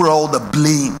 let's not put all the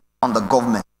blame on the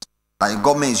government. Like the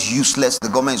government is useless, the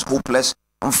government is hopeless.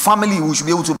 And family, we should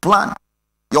be able to plan.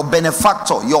 Your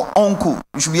benefactor, your uncle,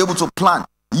 you should be able to plan.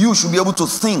 You should be able to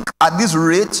think. At this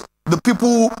rate, the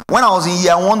people, when I was in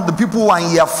year 1, the people who are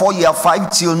in year 4, year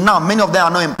 5, till now, many of them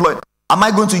are not employed. Am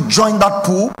I going to join that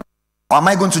pool, or am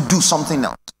I going to do something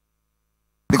else?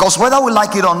 Because whether we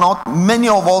like it or not, many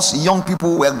of us young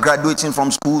people were graduating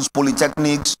from schools,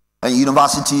 polytechnics, and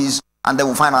universities, and then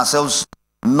we find ourselves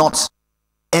not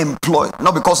employed.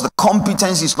 Not because the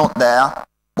competence is not there,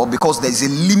 but because there's a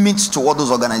limit to what those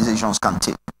organizations can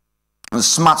take. In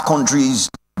smart countries,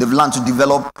 they've learned to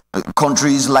develop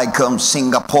countries like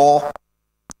Singapore,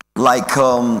 like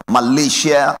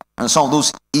Malaysia, and some of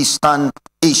those Eastern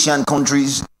Asian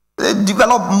countries. They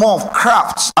develop more of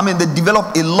crafts. I mean, they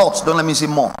develop a lot, don't let me say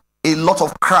more, a lot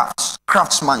of crafts,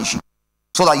 craftsmanship,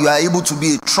 so that you are able to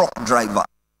be a truck driver.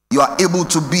 You are able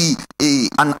to be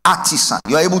an artisan.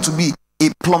 You are able to be a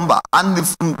plumber. And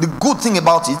the good thing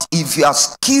about it, if you are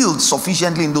skilled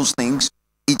sufficiently in those things,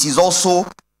 it is also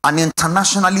an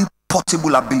internationally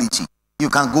portable ability. You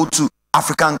can go to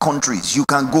African countries, you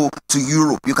can go to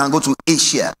Europe, you can go to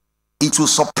Asia. It will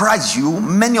surprise you.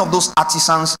 Many of those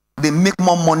artisans, they make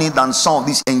more money than some of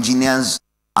these engineers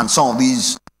and some of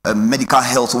these medical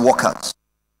health workers.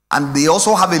 And they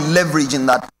also have a leverage in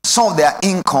that some of their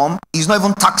income is not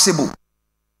even taxable.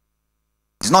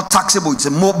 It's not taxable. It's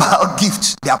a mobile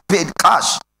gift. They are paid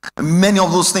cash. Many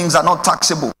of those things are not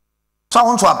taxable. So I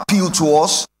want to appeal to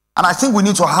us, and I think we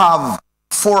need to have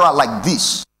fora like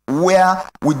this, where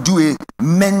we do a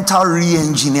mental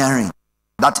re-engineering.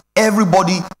 That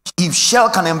everybody, if Shell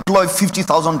can employ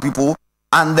 50,000 people,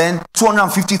 and then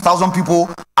 250,000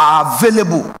 people are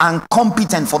available and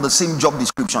competent for the same job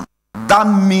description, that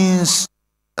means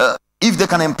if they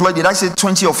can employ, did I say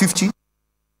 20 or 50?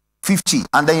 50,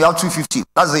 and then you have 250.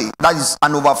 That is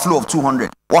an overflow of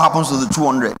 200. What happens to the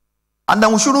 200? And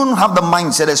then we shouldn't have the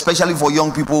mindset, especially for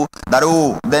young people, that,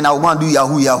 oh, then I want to do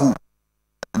Yahoo.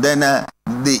 Then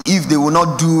if they will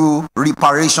not do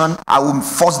reparation, I will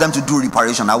force them to do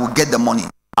reparation. I will get the money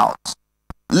out.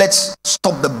 Let's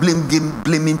stop the blame game,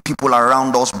 blaming people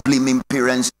around us, blaming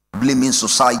parents, blaming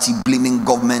society, blaming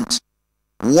government.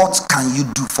 What can you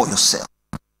do for yourself?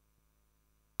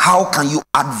 How can you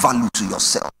add value to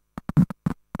yourself?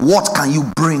 What can you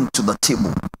bring to the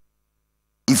table?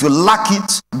 If you lack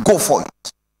it, go for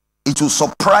it. It will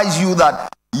surprise you that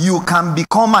you can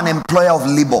become an employer of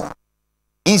labor.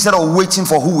 Instead of waiting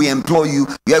for who will employ you,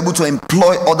 you're able to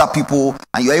employ other people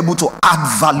and you're able to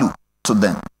add value to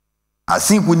them. I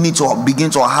think we need to begin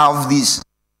to have this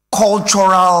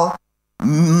cultural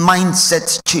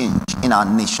mindset change in our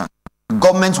nation.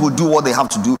 Government will do what they have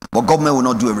to do, but government will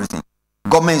not do everything.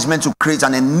 Government is meant to create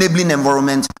an enabling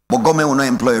environment, but government will not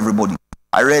employ everybody.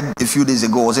 I read a few days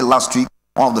ago, was it last week,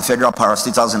 one of the federal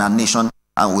parastatals in our nation,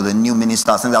 and with a new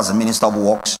minister, I think that's the Minister of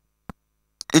Works.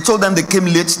 He told them they came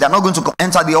late, they're not going to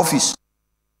enter the office.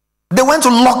 They went to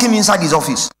lock him inside his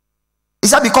office. He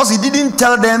said because he didn't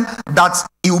tell them that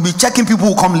he will be checking people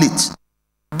who come late.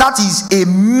 That is a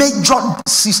major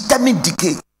systemic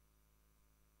decay.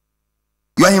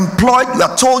 You are employed, you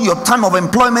are told your time of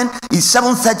employment is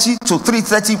 7:30 to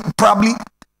 3:30 probably,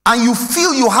 and you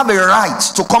feel you have a right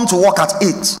to come to work at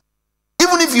 8.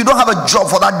 Even if you don't have a job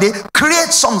for that day,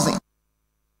 create something.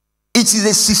 It is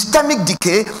a systemic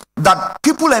decay that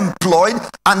people employed,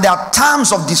 and there are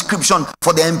terms of description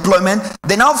for their employment.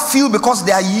 They now feel because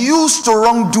they are used to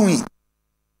wrongdoing,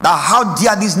 that how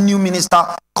dare this new minister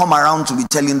come around to be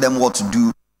telling them what to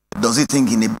do? Does he think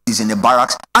he's in a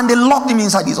barracks? And they locked him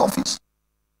inside his office.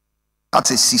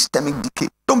 That's a systemic decay.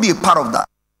 Don't be a part of that.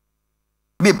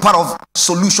 Be a part of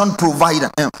solution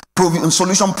providers.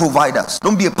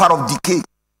 Don't be a part of decay.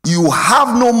 You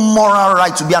have no moral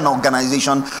right to be an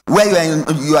organization where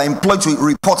you are employed to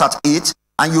report at 8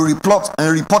 and you report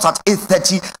at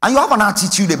 8:30 and you have an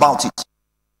attitude about it.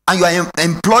 And you are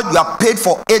employed, you are paid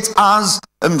for 8 hours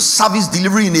service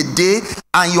delivery in a day,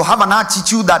 and you have an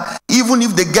attitude that even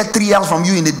if they get 3 hours from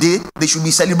you in a day, they should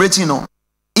be celebrating. No.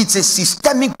 It's a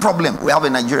systemic problem we have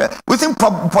in Nigeria. We think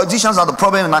politicians are the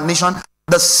problem in our nation.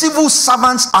 The civil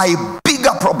servants are a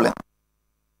bigger problem.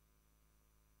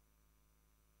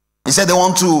 He said they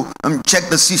want to check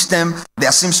the system.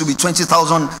 There seems to be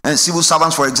 20,000 civil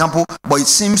servants, for example, but it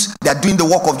seems they are doing the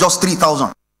work of just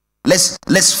 3,000.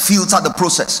 Let's filter the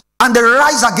process. And they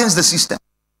rise against the system,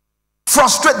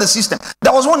 frustrate the system.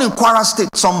 There was one in Kwara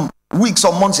State some weeks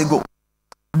or months ago.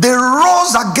 They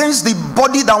rose against the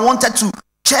body that wanted to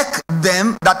check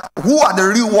them, that who are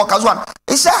the real workers. One,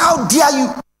 he said, how dare you?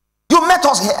 You met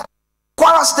us here,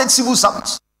 Kwara State Civil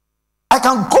Service. I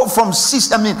can go from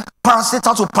system,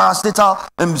 parastatal to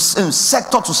parastatal,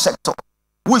 sector to sector.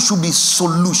 We should be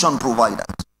solution providers.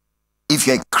 If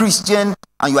you're a Christian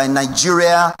and you are in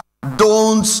Nigeria,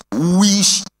 don't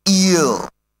wish ill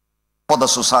for the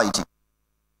society.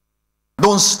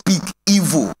 Don't speak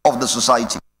evil of the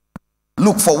society.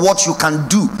 Look for what you can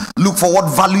do. Look for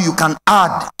what value you can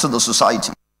add to the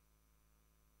society.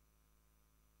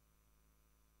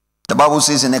 The Bible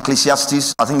says in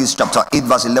Ecclesiastes, I think it's chapter 8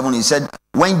 verse 11, it said,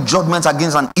 when judgment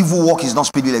against an evil work is not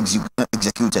speedily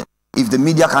executed. If the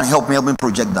media can help me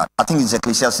project that. I think it's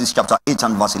Ecclesiastes chapter 8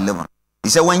 and verse 11. He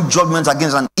said, when judgment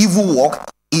against an evil work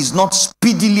is not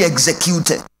speedily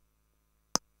executed.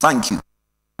 Thank you.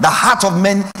 The heart of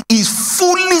men is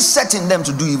fully set in them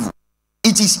to do evil.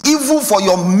 It is evil for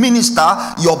your minister,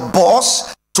 your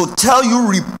boss, to tell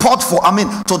you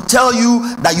to tell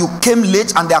you that you came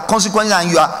late and there are consequences, and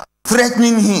you are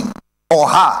threatening him or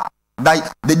her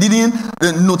that they didn't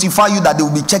notify you that they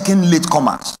will be checking late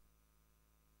comers.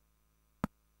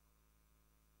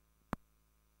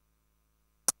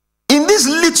 In this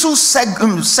little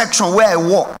section where I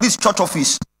work, this church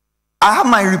office, I have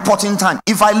my reporting time.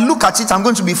 If I look at it, I'm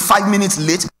going to be 5 minutes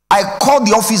late. I call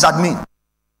the office admin.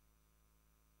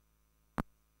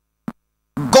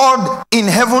 God in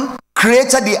heaven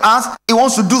created the earth. He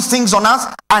wants to do things on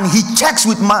earth, and he checks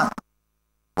with man.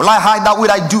 Will I hide that?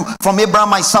 Will I do from Abraham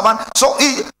my servant? So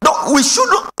we should,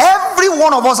 every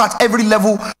one of us at every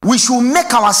level, we should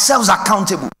make ourselves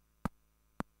accountable.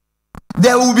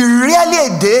 There will be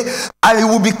rarely a day I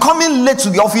will be coming late to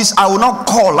the office. I will not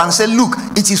call and say, look,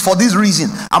 it is for this reason.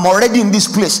 I'm already in this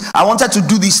place. I wanted to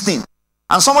do this thing.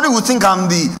 And somebody will think I'm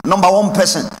the number one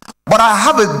person. But I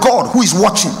have a God who is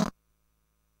watching.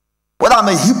 Whether I'm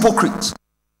a hypocrite.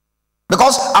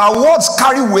 Because our words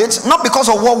carry weight, not because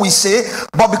of what we say,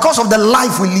 but because of the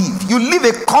life we live. You live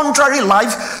a contrary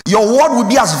life, your word will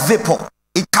be as vapor.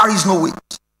 It carries no weight.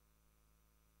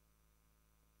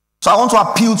 So I want to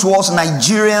appeal to us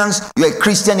Nigerians. You're a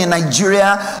Christian in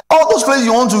Nigeria. All those places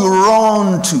you want to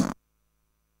run to.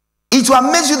 It will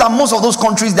amaze you that most of those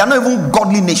countries, they are not even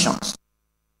godly nations.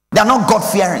 They are not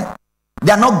God-fearing.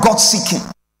 They are not God-seeking.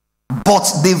 But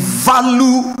they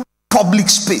value public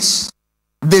space.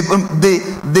 They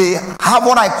have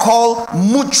what I call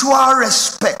mutual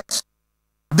respect.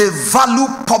 They value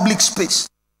public space.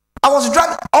 I was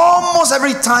driving almost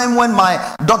every time when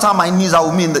my daughter and my niece are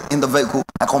with me in the vehicle,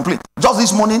 I complain. Just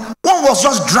this morning, one was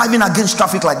just driving against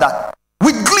traffic like that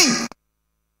with glee.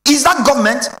 Is that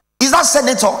government? Is that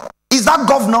senator? Is that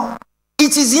governor?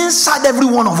 It is inside every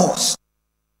one of us.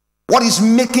 What is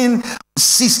making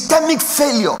systemic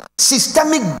failure,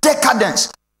 systemic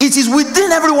decadence? It is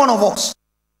within every one of us.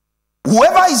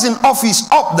 Whoever is in office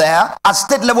up there at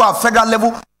state level or federal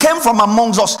level came from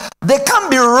amongst us. They can't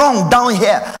be wrong down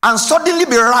here and suddenly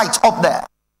be right up there.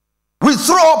 We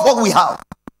throw up what we have.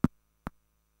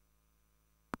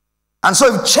 And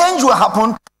so if change will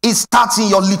happen, it starts in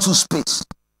your little space.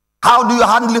 How do you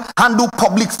handle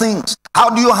public things? How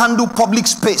do you handle public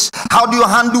space? How do you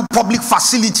handle public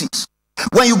facilities?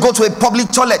 When you go to a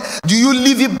public toilet, do you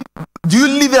leave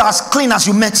it as clean as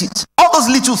you met it? All those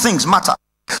little things matter.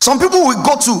 Some people will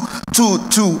go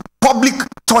to public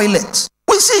toilets.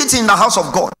 We see it in the house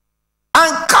of God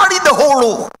and carry the whole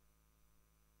roll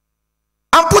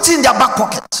and put it in their back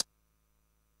pocket.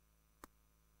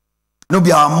 No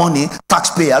be our money,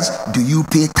 taxpayers. Do you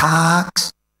pay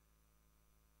tax?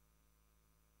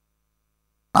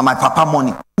 And my papa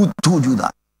money. Who told you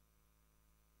that?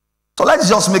 So let's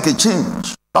just make a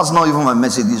change. That's not even my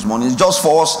message this morning. It's just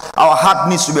for us. Our heart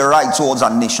needs to be right towards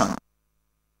our nation.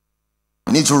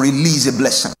 We need to release a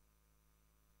blessing.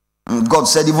 And God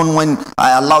said, even when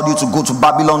I allowed you to go to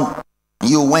Babylon,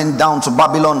 you went down to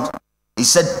Babylon. He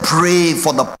said, pray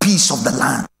for the peace of the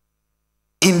land.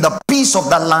 In the peace of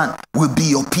that land will be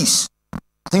your peace.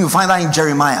 I think you find that in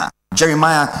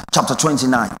Jeremiah chapter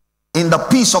 29. In the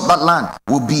peace of that land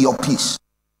will be your peace.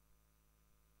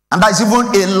 And that is even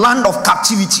a land of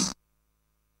captivity.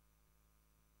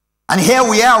 And here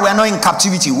we are not in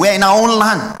captivity. We're in our own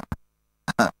land.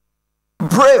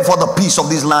 Pray for the peace of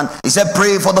this land. He said,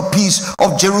 pray for the peace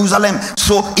of Jerusalem.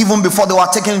 So even before they were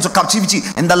taken into captivity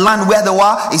in the land where they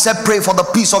were, he said, pray for the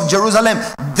peace of Jerusalem.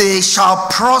 they shall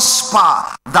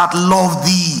prosper that love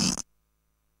thee.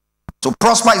 So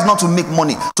prosper is not to make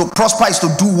money. To prosper is to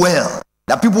do well.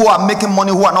 There are people who are making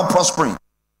money who are not prospering.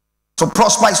 So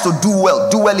prosper is to do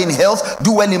well in health,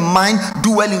 do well in mind,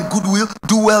 do well in goodwill,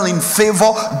 do well in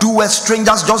favor, do well.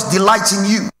 Strangers just delight in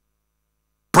you.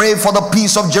 Pray for the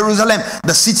peace of Jerusalem,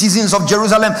 the citizens of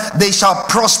Jerusalem, they shall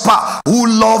prosper who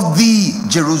love thee,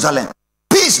 Jerusalem.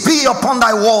 Peace be upon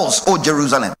thy walls, O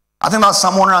Jerusalem. I think that's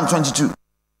Psalm 122.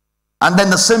 And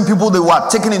then the same people, they were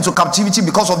taken into captivity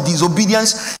because of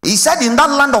disobedience. He said, in that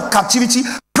land of captivity,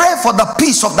 pray for the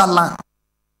peace of that land.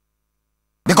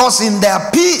 Because in their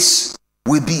peace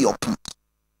will be your peace.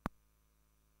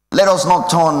 Let us not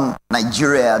turn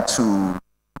Nigeria to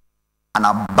an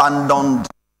abandoned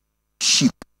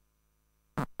ship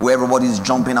where everybody is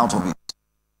jumping out of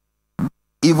it.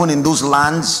 Even in those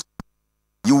lands,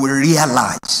 you will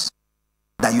realize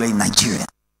that you are in Nigeria.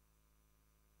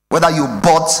 Whether you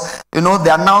bought, there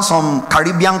are now some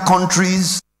Caribbean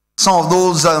countries, some of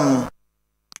those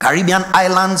Caribbean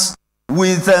islands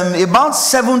with about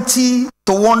 70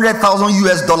 to 100,000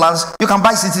 US dollars, you can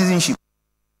buy citizenship.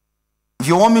 If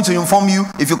you want me to inform you,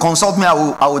 if you consult me,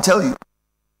 I will tell you.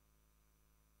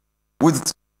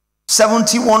 With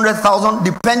 70, 100,000,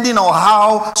 depending on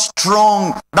how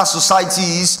strong that society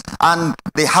is and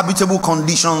the habitable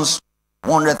conditions,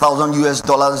 100,000 US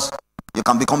dollars, you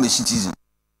can become a citizen.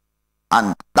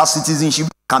 And that citizenship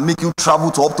can make you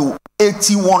travel to up to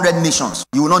 80, 100 nations.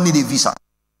 You will not need a visa.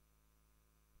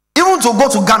 Even to go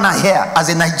to Ghana here as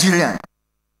a Nigerian,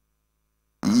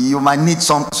 you might need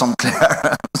some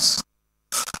clearance.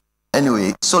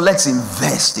 Anyway, so let's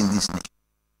invest in this nation.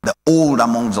 The old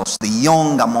amongst us, the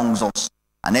young amongst us,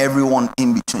 and everyone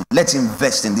in between. Let's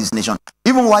invest in this nation.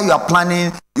 Even while you are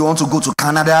planning, you want to go to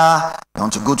Canada, you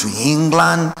want to go to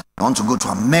England, you want to go to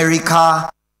America,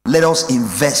 let us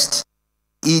invest.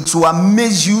 It will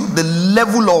amaze you the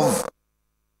level of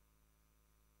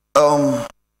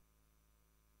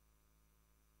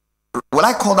what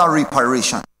I call that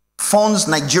reparation. Funds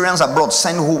Nigerians abroad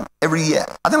send home every year.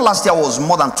 I think last year was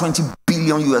more than 20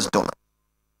 billion US dollars.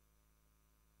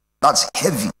 That's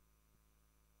heavy.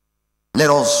 Let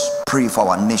us pray for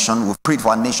our nation. We've prayed for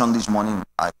our nation this morning.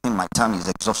 I think my time is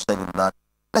exhausted in that.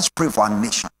 Let's pray for our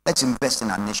nation. Let's invest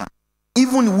in our nation.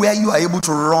 Even where you are able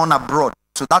to run abroad,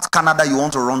 to that Canada you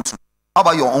want to run to. How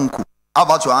about your uncle? How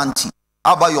about your auntie?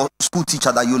 How about your school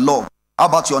teacher that you love? How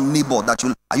about your neighbor that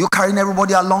you... Are you carrying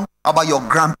everybody along? How about your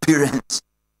grandparents?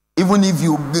 Even if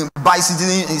you buy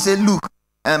citizen and you say, look,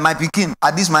 my pikin,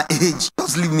 at this my age,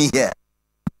 just leave me here.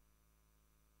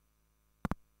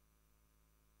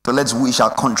 So let's wish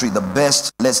our country the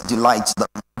best. Let's desire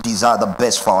the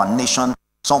best for our nation.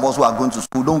 Some of us who are going to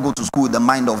school, don't go to school with the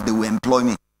mind of they will employ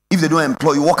me. If they don't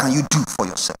employ you, what can you do for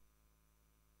yourself?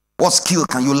 What skill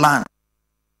can you learn?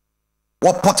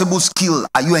 What portable skill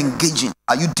are you engaging?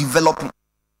 Are you developing?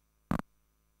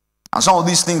 And some of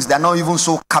these things, they're not even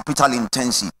so capital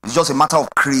intensive. It's just a matter of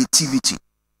creativity.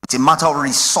 It's a matter of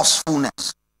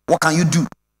resourcefulness. What can you do?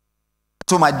 I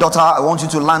told my daughter, I want you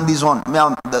to learn this one.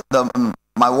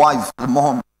 My wife, the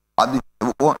mom,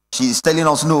 she's telling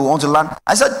us, no, we want to learn.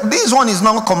 I said, this one is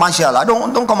not commercial.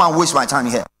 Don't come and waste my time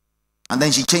here. And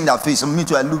then she changed her face. And me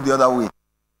too, I looked the other way.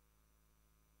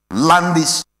 Learn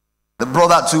this. The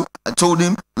brother too, I told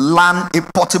him, learn a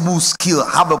portable skill.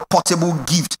 Have a portable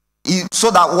gift. So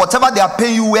that whatever they are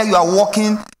paying you where you are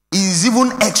working is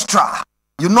even extra.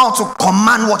 You know how to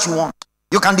command what you want.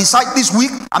 You can decide this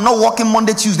week, I'm not working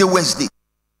Monday, Tuesday, Wednesday.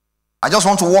 I just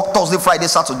want to work Thursday, Friday,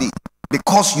 Saturday.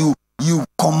 Because you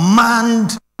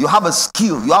command, you have a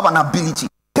skill, you have an ability.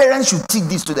 Parents should teach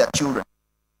this to their children.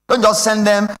 Don't just send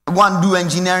them, go and do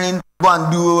engineering, go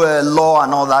and do law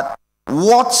and all that.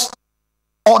 What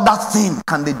other thing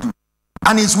can they do?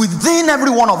 And it's within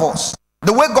every one of us.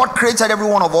 The way God created every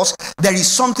one of us, there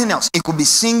is something else. It could be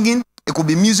singing, it could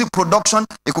be music production,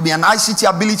 it could be an ICT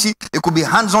ability, it could be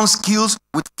hands-on skills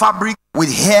with fabric,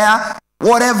 with hair,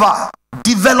 whatever.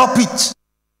 Develop it.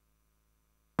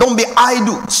 Don't be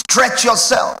idle. Stretch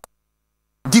yourself.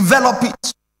 Develop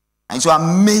it. And it will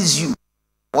amaze you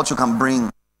what you can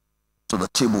bring to the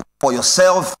table for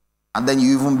yourself, and then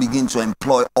you even begin to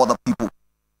employ other people.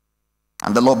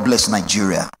 And the Lord bless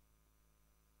Nigeria.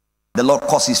 The Lord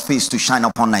cause his face to shine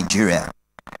upon Nigeria.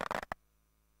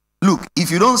 Look,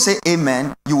 if you don't say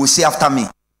amen, you will say after me.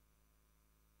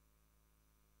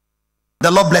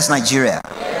 The Lord bless Nigeria.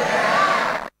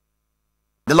 Yeah.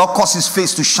 The Lord cause his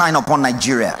face to shine upon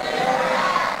Nigeria.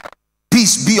 Yeah.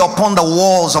 Peace be upon the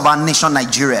walls of our nation,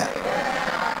 Nigeria.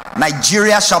 Yeah.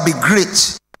 Nigeria shall be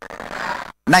great.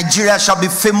 Nigeria shall be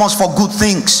famous for good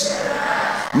things.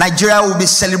 Nigeria will be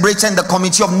celebrating the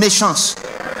Committee of Nations.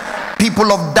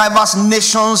 People of diverse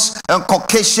nations,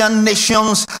 Caucasian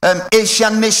nations,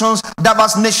 Asian nations,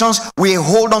 diverse nations, we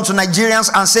hold on to Nigerians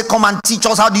and say, come and teach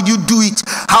us, how did you do it?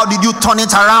 How did you turn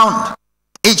it around?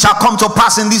 It shall come to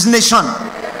pass in this nation.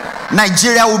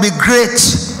 Nigeria will be great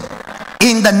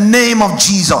in the name of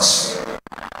Jesus.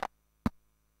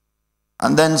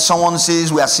 And then someone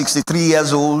says we are 63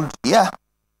 years old. Yeah.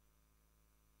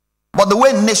 But the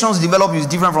way nations develop is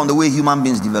different from the way human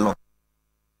beings develop.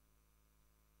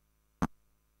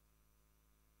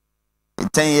 A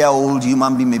 10-year-old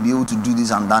human being may be able to do this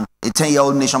and that. A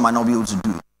 10-year-old nation might not be able to do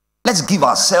it. Let's give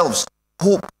ourselves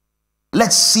hope.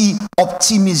 Let's see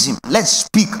optimism. Let's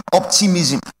speak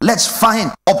optimism. Let's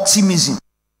find optimism.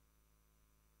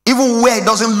 Even where it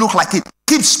doesn't look like it,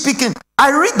 keep speaking.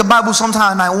 I read the Bible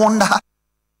sometimes and I wonder.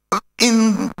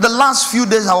 In the last few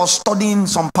days, I was studying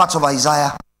some parts of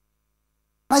Isaiah.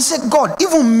 I said, God,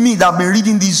 even me that have been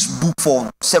reading this book for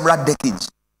several decades,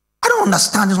 I don't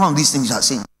understand some of these things you are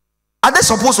saying. Are they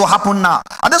supposed to happen now?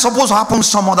 Are they supposed to happen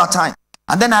some other time?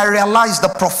 And then I realized the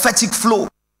prophetic flow.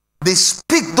 They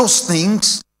speak those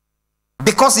things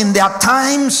because in their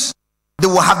times, they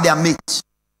will have their mate.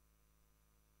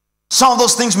 Some of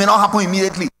those things may not happen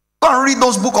immediately. Go and read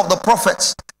those books of the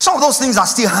prophets. Some of those things are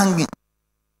still hanging.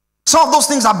 Some of those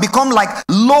things have become like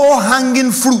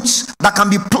low-hanging fruits that can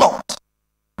be plucked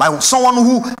by someone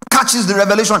who catches the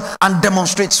revelation and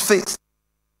demonstrates faith.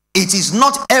 It is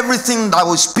not everything that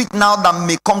we speak now that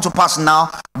may come to pass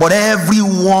now, but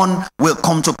everyone will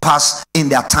come to pass in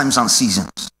their times and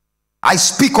seasons. I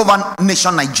speak over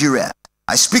nation Nigeria.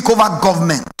 I speak over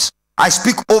government. I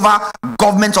speak over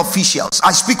government officials.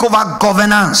 I speak over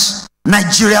governance.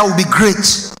 Nigeria will be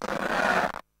great.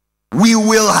 We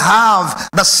will have,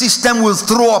 the system will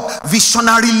throw up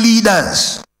visionary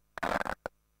leaders.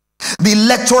 The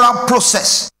electoral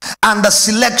process and the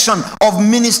selection of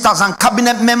ministers and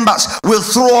cabinet members will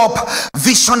throw up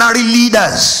visionary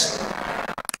leaders.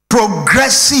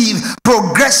 Progressively,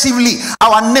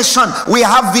 our nation, we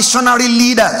have visionary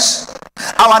leaders.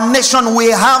 Our nation,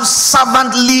 we have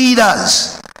servant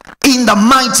leaders. In the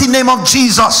mighty name of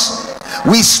Jesus,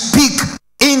 we speak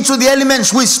into the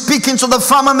elements, we speak into the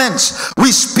firmaments,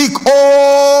 we speak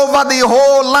over the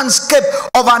whole landscape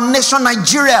of our nation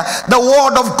Nigeria. The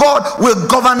word of God will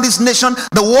govern this nation.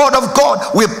 The word of God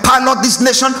will pilot this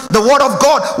nation. The word of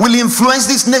God will influence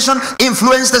this nation,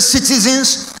 influence the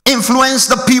citizens, influence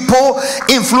the people,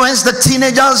 influence the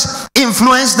teenagers,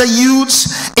 influence the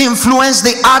youths, influence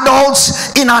the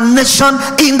adults in our nation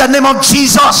in the name of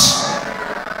Jesus.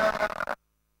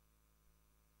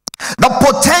 The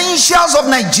potentials of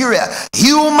Nigeria,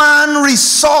 human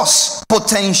resource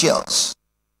potentials,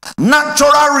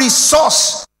 natural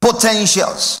resource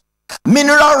potentials,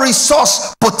 mineral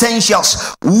resource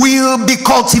potentials will be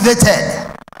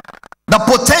cultivated. The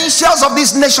potentials of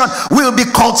this nation will be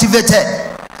cultivated.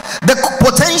 The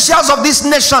potentials of this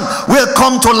nation will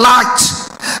come to light.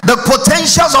 The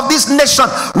potentials of this nation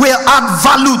will add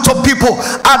value to people,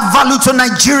 add value to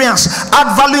Nigerians,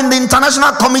 add value in the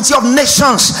International Committee of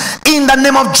Nations in the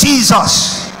name of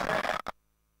Jesus.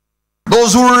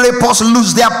 Those who rape us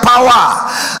lose their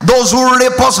power. Those who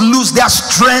rape us lose their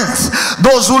strength.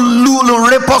 Those who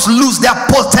rape us lose their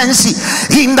potency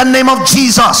in the name of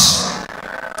Jesus.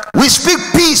 We speak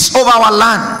peace over our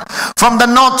land. From the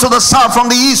north to the south, from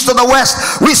the east to the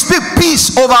west, we speak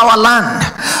peace over our land.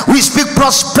 We speak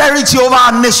prosperity over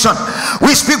our nation.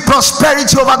 We speak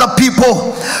prosperity over the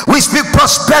people. We speak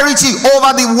prosperity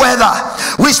over the weather.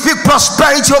 We speak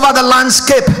prosperity over the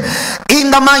landscape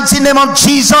in the mighty name of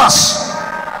Jesus.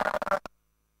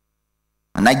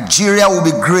 Nigeria will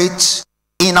be great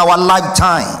in our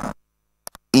lifetime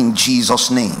in Jesus'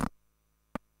 name.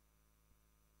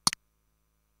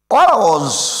 While I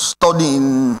was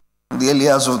studying the early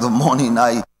hours of the morning,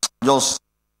 I just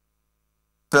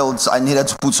felt I needed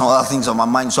to put some other things on my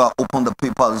mind, so I opened the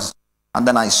papers, and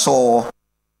then I saw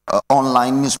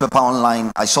newspaper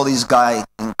online, I saw this guy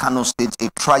in Kano State, a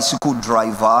tricycle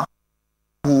driver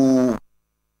who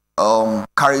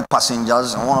carried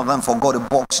passengers, and one of them forgot a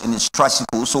box in his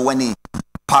tricycle. So when he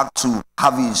parked to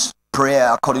have his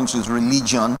prayer according to his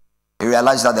religion, he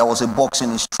realized that there was a box in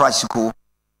his tricycle.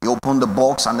 He opened the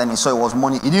box and then he saw it was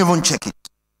money. He didn't even check it.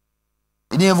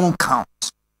 He didn't even count.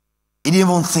 He didn't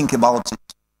even think about it.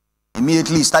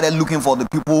 Immediately he started looking for the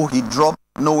people he dropped,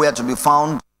 nowhere to be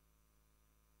found.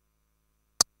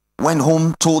 Went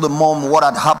home, told the mom what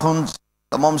had happened.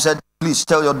 The mom said, please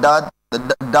tell your dad. The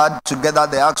dad, together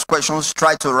they asked questions,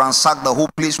 tried to ransack the whole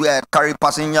place where I had carried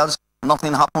passengers.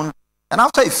 Nothing happened. And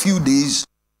after a few days,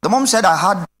 the mom said, I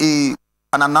had an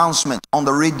announcement on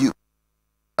the radio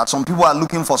That some people are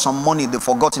looking for some money, they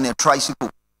forgot in a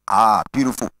tricycle. Ah,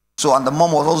 beautiful. So, and the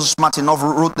mom was also smart enough,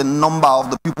 wrote the number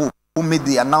of the people who made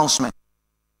the announcement.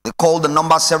 They called the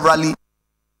number severally.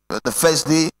 The first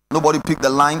day, nobody picked the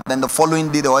line. Then the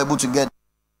following day, they were able to get.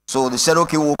 So they said,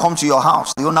 okay, we'll come to your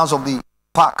house, the owners of the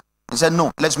park. They said,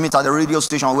 no, let's meet at the radio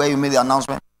station where you made the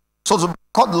announcement. So to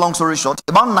cut the long story short,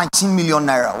 about 19 million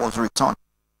naira was returned.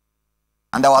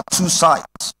 And there were two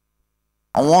sides.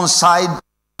 On one side,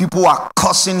 people are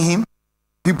cursing him.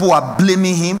 People are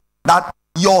blaming him. That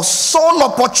your sole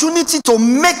opportunity to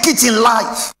make it in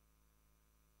life,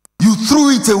 you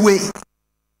threw it away.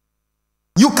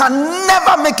 You can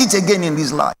never make it again in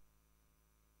this life.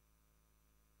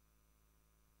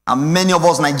 And many of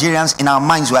us Nigerians in our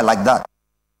minds were like that.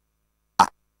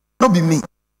 Not be me.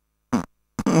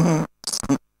 19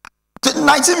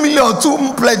 million,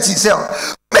 too plenty.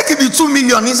 Make it be 2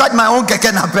 million inside my own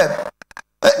keke napep.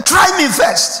 Try me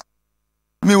first.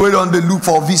 Me wait on the look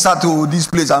for visa to this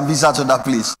place and visa to that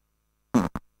place.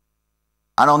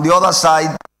 And on the other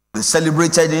side, they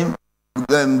celebrated him.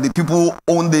 The people who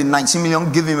owned the 19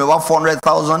 million gave him about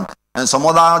 400,000, and some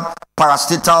other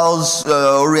parastatals,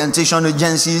 orientation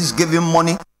agencies gave him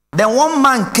money. Then one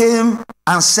man came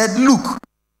and said, look,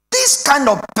 this kind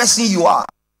of person you are,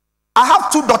 I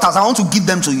have 2 daughters, I want to give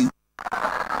them to you.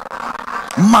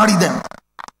 Marry them.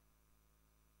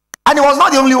 And he was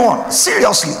not the only one.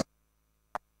 Seriously.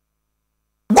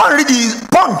 Go and read the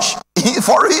Punch.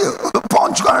 For real.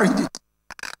 Punch, go and read it.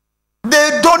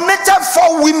 They donated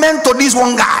 4 women to this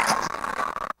one guy.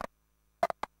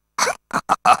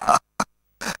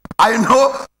 I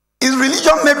know his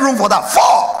religion made room for that.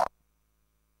 4.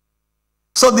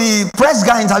 So the press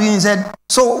guy interviewed him and said,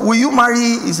 so will you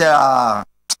marry? He said,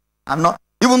 I'm not.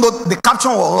 Even though the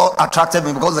caption was what attracted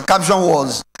me, because the caption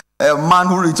was a man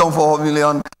who returned for 4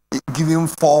 million, giving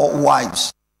 4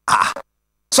 wives.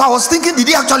 So I was thinking, did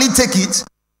he actually take it?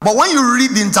 But when you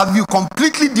read the interview,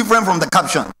 completely different from the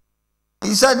caption.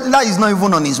 He said that is not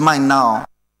even on his mind now.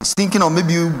 He's thinking of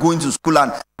maybe going to school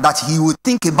and that he will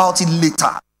think about it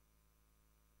later.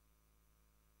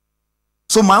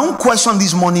 So my own question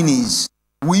this morning is,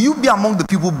 will you be among the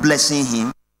people blessing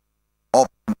him, or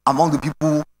among the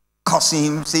people cursing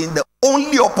him, saying the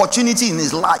only opportunity in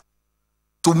his life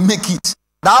to make it?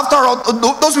 That after all,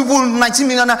 those people, 19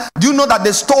 million, do you know that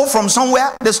they stole from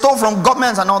somewhere? They stole from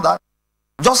governments and all that.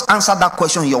 Just answer that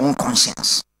question in your own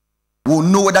conscience. We'll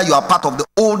know whether you are part of the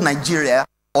old Nigeria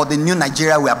or the new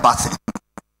Nigeria we are bathing.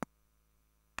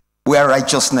 Where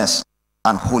righteousness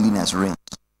and holiness reigns.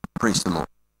 Praise the Lord.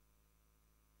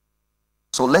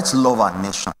 So let's love our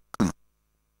nation, please.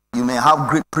 You may have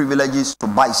great privileges to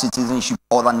buy citizenship,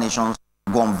 other nations,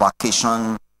 go on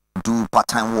vacation, do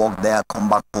part-time work there, come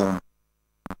back home.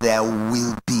 There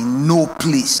will be no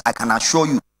place, I can assure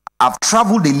you. I've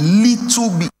traveled a little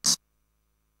bit.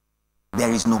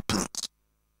 There is no place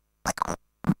like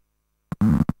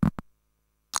home.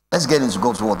 Let's get into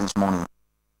God's word this morning.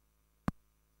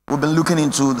 We've been looking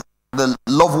into the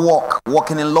love walk,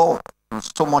 walking in love.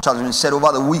 So much has been said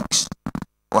over the weeks.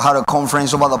 We had a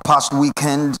conference over the past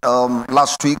weekend,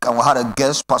 last week, and we had a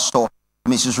guest, Pastor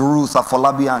Mrs. Ruth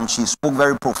Afolabi, and she spoke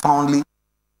very profoundly,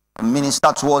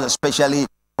 ministered to us, especially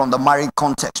from the married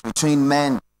context between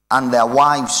men and their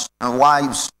wives, and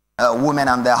women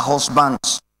and their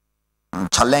husbands,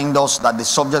 and challenged us that the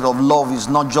subject of love is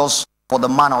not just for the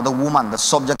man or the woman. The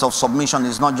subject of submission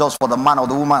is not just for the man or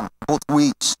the woman. Both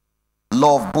ways.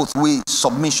 Love both ways.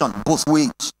 Submission both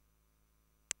ways.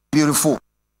 Beautiful.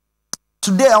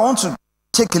 Today I want to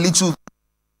take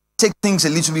things a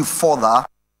little bit further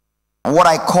on what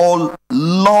I call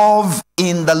love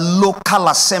in the local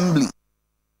assembly.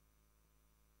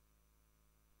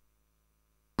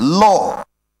 Love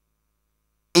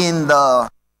in the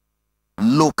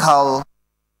local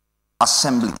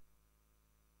assembly.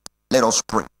 Let us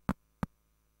pray.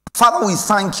 Father, we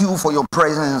thank you for your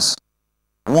presence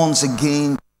once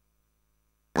again.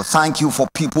 We thank you for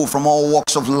people from all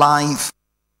walks of life,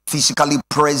 physically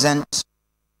present,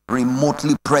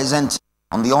 remotely present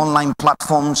on the online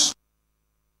platforms.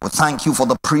 We thank you for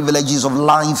the privileges of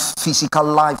life, physical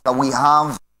life that we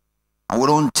have. And we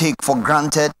don't take for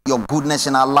granted your goodness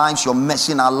in our lives, your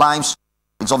mercy in our lives.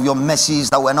 It's of your mercies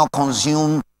that we're not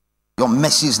consumed. Your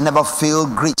mercies never fail.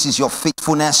 Great is your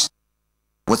faithfulness.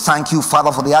 We thank you,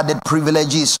 Father, for the added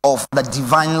privileges of the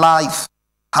divine life,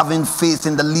 having faith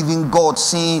in the living God,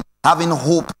 having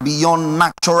hope beyond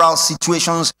natural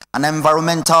situations and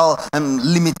environmental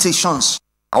limitations.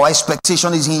 Our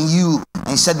expectation is in you. And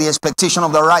he said the expectation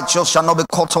of the righteous shall not be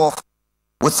cut off.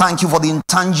 We thank you for the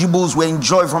intangibles we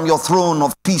enjoy from your throne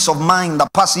of peace of mind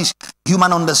that passes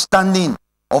human understanding.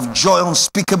 of joy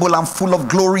unspeakable and full of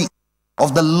glory,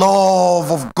 of the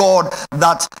love of God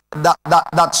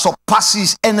that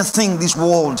surpasses anything this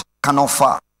world can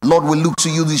offer. Lord, we look to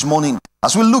you this morning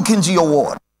as we look into your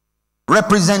word,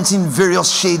 representing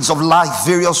various shades of life,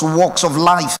 various walks of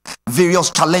life, various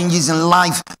challenges in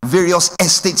life, various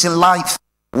estates in life.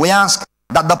 We ask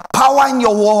that the power in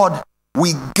your word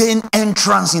will gain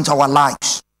entrance into our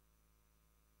lives,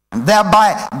 and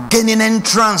thereby gaining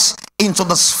entrance into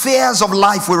the spheres of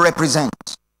life we represent.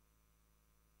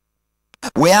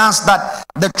 We ask that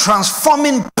the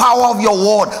transforming power of your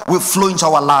word will flow into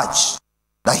our lives.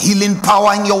 The healing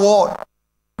power in your word,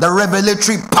 the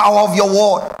revelatory power of your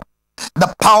word,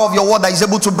 the power of your word that is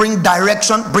able to bring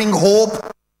direction, bring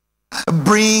hope,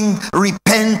 bring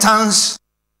repentance,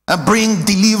 bring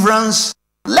deliverance.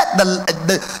 Let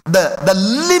the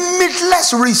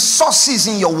limitless resources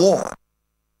in your word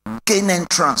gain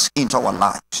entrance into our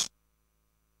lives.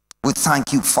 We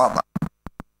thank you, Father,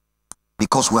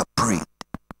 because we are praying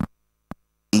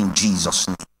in Jesus'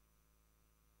 name.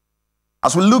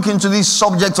 As we look into this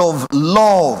subject of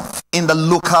love in the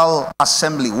local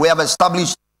assembly, we have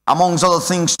established, amongst other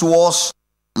things to us,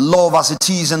 love as it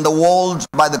is in the world,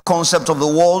 by the concept of the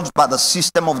world, by the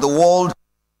system of the world.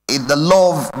 The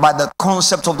love by the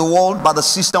concept of the world, by the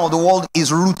system of the world,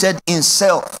 is rooted in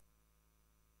self.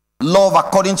 Love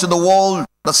according to the world,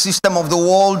 the system of the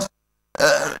world,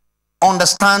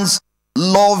 understands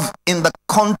love in the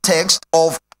context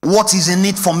of what is in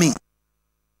it for me.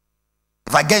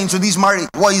 If I get into this marriage,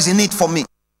 what is in it for me?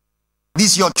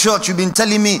 This your church you've been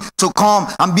telling me to come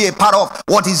and be a part of,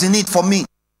 what is in it for me?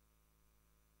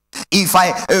 If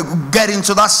I get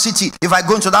into that city, if I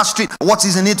go into that street, what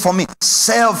is in it for me?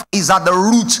 Self is at the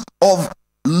root of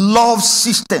love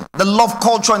system, the love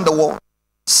culture in the world.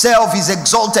 Self is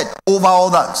exalted over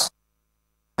others,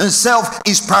 and self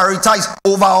is prioritized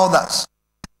over others.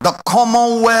 The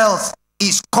commonwealth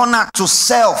is cornered to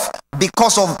self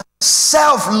because of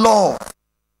self-love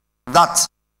that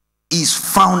is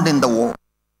found in the world.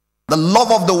 The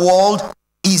love of the world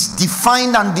is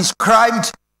defined and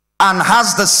described and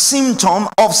has the symptom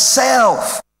of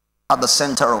self at the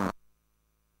center of it.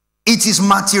 It is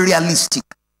materialistic.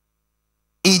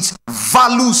 It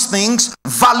values things,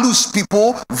 values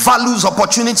people, values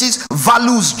opportunities,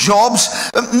 values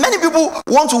jobs. Many people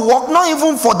want to work not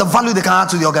even for the value they can add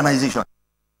to the organization.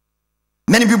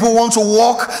 Many people want to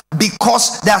work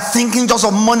because they are thinking just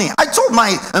of money. I told my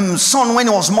son when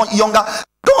he was much younger,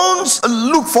 don't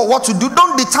look for what to do.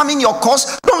 Don't determine your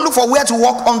course. Don't look for where to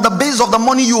work on the basis of the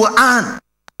money you will earn.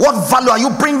 What value are you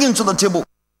bringing to the table?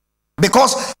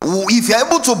 Because if you're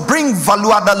able to bring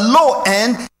value at the low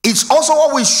end, it's also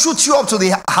what will shoot you up to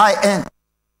the high end.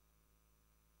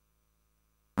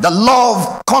 The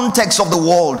love context of the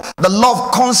world, the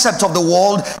love concept of the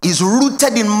world is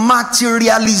rooted in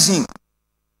materialism.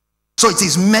 So it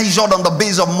is measured on the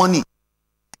basis of money.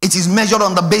 It is measured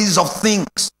on the basis of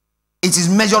things. It is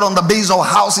measured on the basis of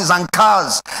houses and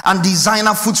cars and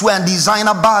designer footwear and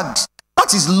designer bags.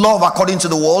 That is love according to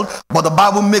the world. But the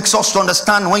Bible makes us to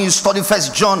understand, when you study 1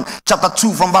 John chapter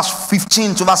 2 from verse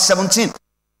 15 to verse 17,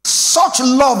 such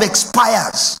love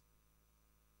expires.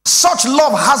 Such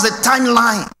love has a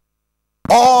timeline.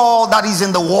 All that is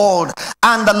in the world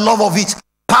and the love of it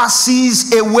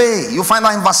passes away. You find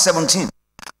that in verse 17.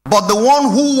 But the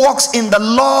one who walks in the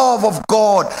love of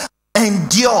God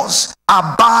endures,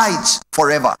 abides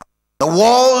forever. The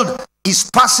world is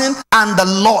passing, and the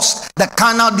lust, the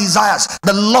carnal desires,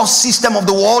 the lust system of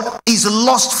the world is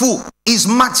lustful, is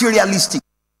materialistic.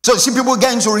 So you see people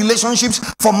get into relationships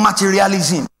for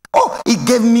materialism. Oh, it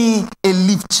gave me a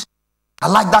lift. I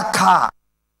like that car.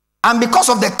 And because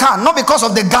of the car, not because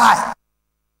of the guy,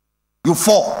 you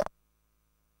fall.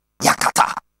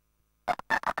 Yakata.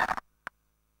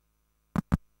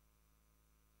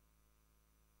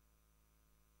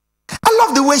 I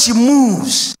love the way she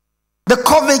moves. The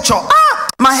curvature.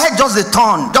 My head just the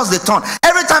turn, just the turn.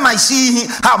 Every time I see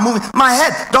her moving, my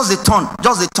head just the turn,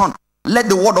 just the turn. Let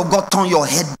the word of God turn your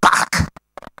head back.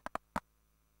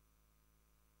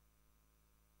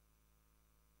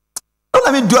 Don't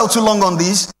let me dwell too long on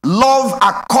this. Love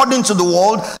according to the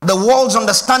world's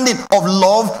understanding of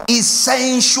love is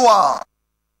sensual,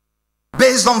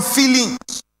 based on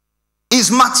feelings, is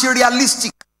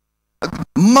materialistic.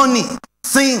 Money,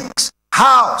 things,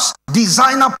 house,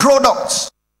 designer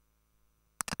products.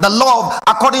 The love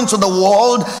according to the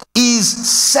world is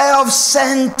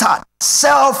self-centered,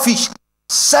 selfish,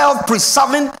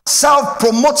 self-preserving,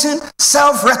 self-promoting,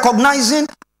 self-recognizing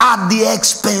at the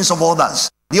expense of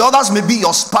others. The others may be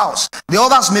your spouse. The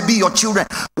others may be your children.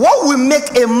 What will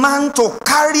make a man to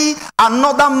carry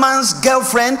another man's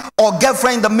girlfriend or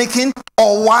girlfriend in the making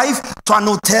or wife to an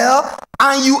hotel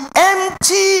and you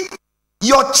empty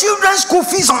your children's school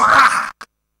fees on her?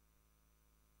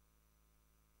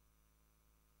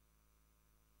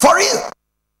 For real.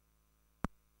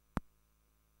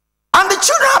 And the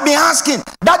children have been asking,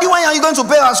 Daddy, when are you going to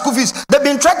pay our school fees? They've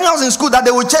been threatening us in school that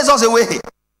they will chase us away.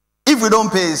 If we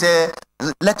don't pay, say,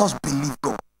 let us believe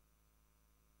God.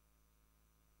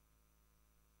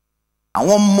 And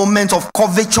one moment of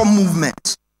covetous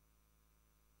movement,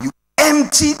 you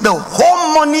empty the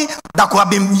whole money that could have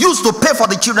been used to pay for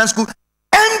the children's school,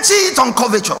 empty it on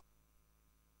covetous.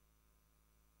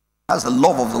 That's the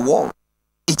love of the world.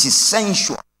 It is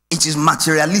sensual. It is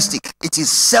materialistic. It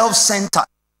is self-centered.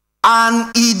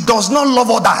 And it does not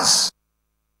love others.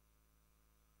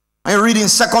 I read in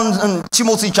 2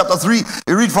 Timothy chapter 3,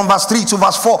 you read from verse 3 to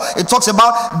verse 4, it talks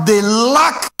about they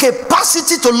lack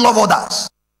capacity to love others.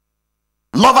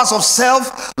 Lovers of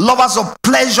self, lovers of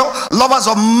pleasure, lovers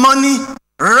of money,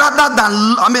 rather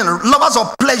than, lovers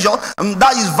of pleasure, and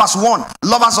that is verse 1.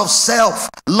 Lovers of self,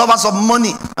 lovers of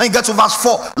money. And you get to verse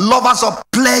 4, lovers of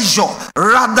pleasure,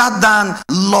 rather than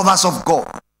lovers of God.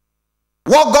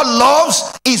 What God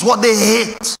loves is what they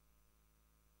hate.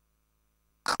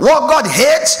 What God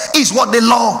hates is what they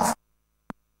love.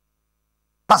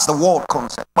 That's the world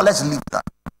concept. But let's leave that.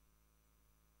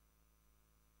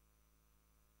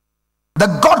 The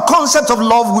God concept of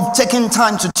love we've taken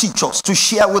time to teach us, to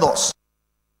share with us.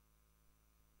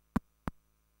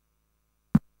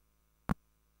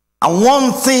 And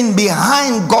one thing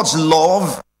behind God's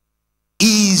love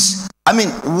is,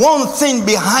 one thing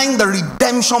behind the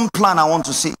redemption plan, I want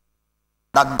to say,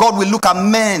 that God will look at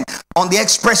men on the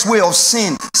expressway of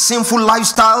sin, sinful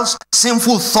lifestyles,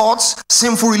 sinful thoughts,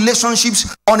 sinful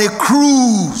relationships, on a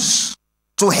cruise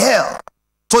to hell,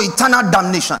 to eternal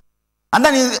damnation. And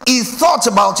then he thought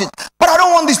about it. But I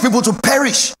don't want these people to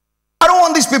perish. I don't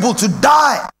want these people to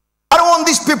die. I don't want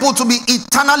these people to be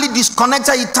eternally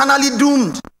disconnected, eternally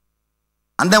doomed.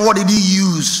 And then what did he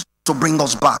use to bring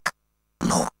us back?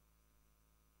 Love.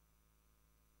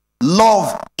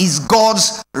 Love is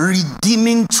God's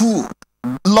redeeming tool.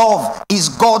 Love is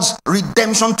God's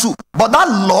redemption tool. But that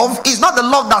love is not the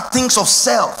love that thinks of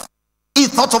self. He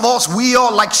thought of us, we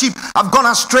all like sheep have gone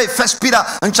astray. 1 Peter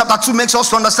and chapter 2 makes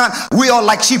us to understand we all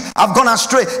like sheep have gone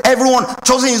astray. Everyone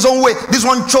chosen his own way. This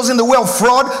one chosen the way of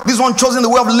fraud. This one chosen the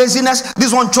way of laziness.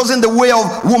 This one chosen the way of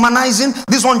womanizing.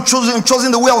 This one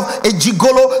chosen the way of a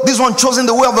gigolo. This one chosen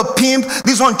the way of a pimp.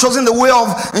 This one chosen the way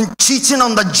of cheating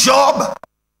on the job.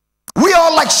 We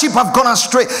all like sheep have gone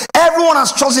astray. Everyone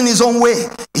has chosen his own way.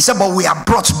 He said, but we are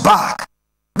brought back.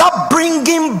 That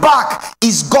bringing back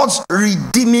is God's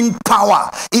redeeming power.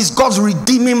 Is God's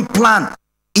redeeming plan.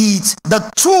 It's the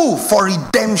tool for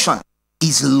redemption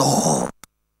is love.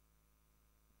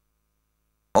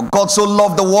 For God so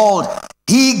loved the world,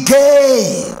 he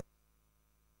gave.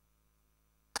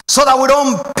 So that we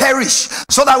don't perish.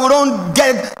 So that we don't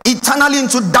get eternally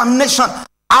into damnation.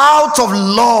 Out of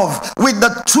love, with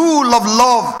the tool of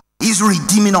love, he's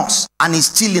redeeming us, and he's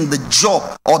still in the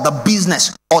job or the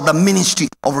business or the ministry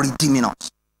of redeeming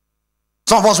us.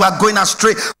 Some of us were going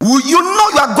astray. You know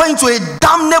you are going to a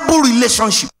damnable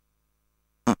relationship.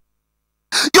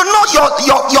 You know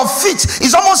your feet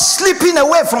is almost slipping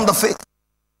away from the faith.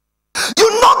 You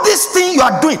know this thing you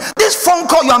are doing, this phone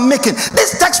call you are making,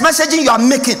 this text messaging you are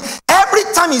making. Every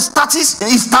time it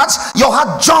starts, your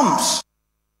heart jumps.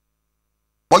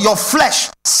 But your flesh,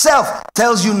 self,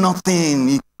 tells you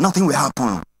nothing. Nothing will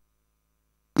happen.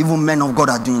 Even men of God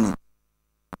are doing it.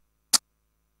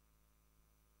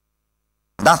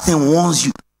 That thing warns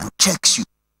you and checks you.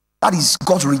 That is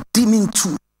God's redeeming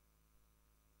tool.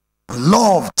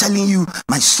 Love telling you,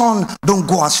 my son, don't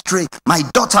go astray. My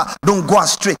daughter, don't go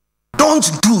astray. Don't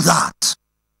do that.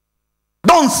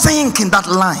 Don't think in that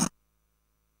line.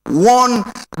 1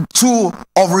 tool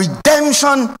of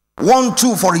redemption, 1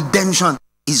 tool for redemption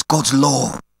is God's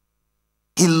love.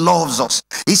 He loves us.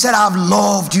 He said, I have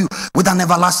loved you with an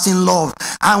everlasting love,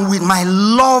 and with my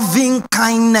loving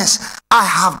kindness I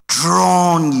have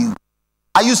drawn you.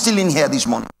 Are you still in here this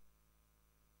morning?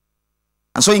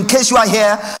 And so in case you are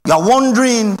here, you are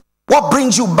wondering what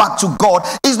brings you back to God.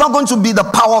 It's not going to be the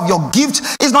power of your gift.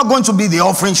 It's not going to be the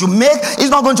offerings you make. It's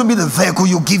not going to be the vehicle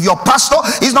you give your pastor.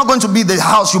 It's not going to be the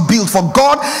house you build for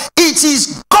God. It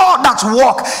is God that's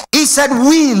work. He said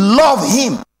we love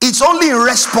him. It's only in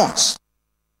response.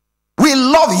 We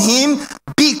love him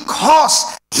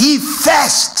because he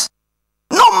first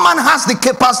No man has the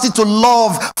capacity to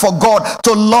love for God,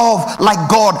 to love like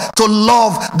God, to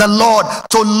love the Lord,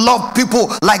 to love people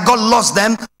like God loves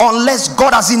them, unless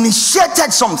God has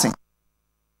initiated something.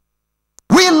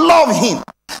 We love him.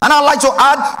 And I'd like to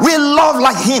add, we love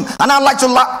like him. And I'd like to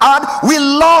add, we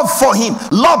love for him,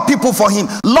 love people for him,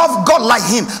 love God like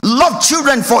him, love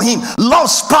children for him, love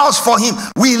spouse for him.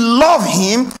 We love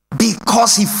him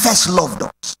because he first loved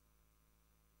us.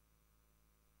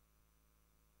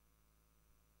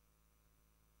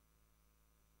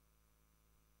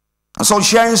 And so,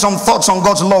 sharing some thoughts on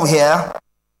God's love here.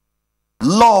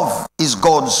 Love is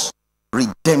God's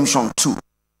redemption too.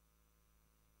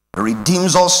 He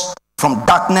redeems us from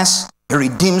darkness. He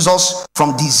redeems us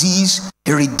from disease.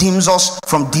 He redeems us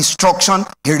from destruction.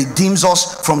 He redeems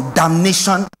us from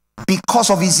damnation because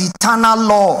of his eternal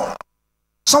love.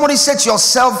 Somebody set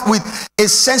yourself with a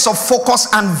sense of focus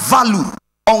and value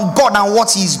on God and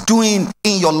what he's doing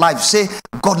in your life. Say,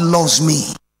 God loves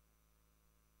me.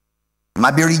 You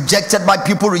might be rejected by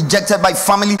people, rejected by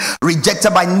family,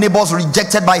 rejected by neighbors,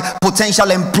 rejected by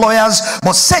potential employers.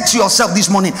 But say to yourself this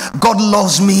morning, God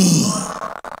loves me.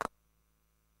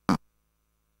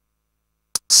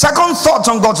 Second thought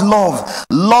on God's love.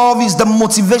 Love is the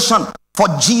motivation for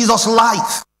Jesus'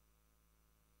 life,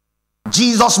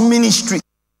 Jesus' ministry,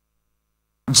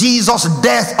 Jesus'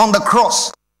 death on the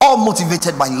cross, all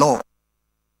motivated by love.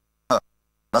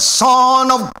 The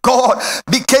Son of God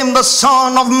became the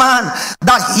Son of Man,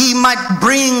 that he might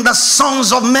bring the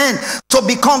sons of men to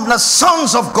become the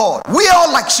sons of God. We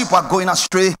all like sheep are going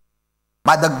astray.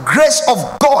 By the grace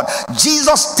of God,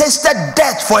 Jesus tasted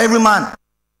death for every man.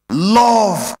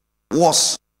 Love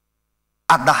was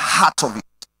at the heart of it.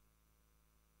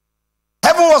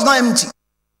 Heaven was not empty.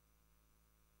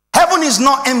 Heaven is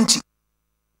not empty.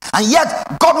 And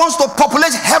yet, God wants to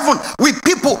populate heaven with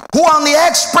people who are on the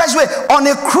expressway, on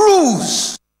a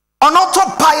cruise, on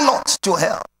autopilot to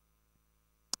hell.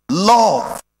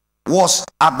 Love was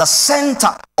at the center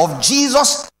of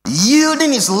Jesus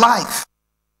yielding his life,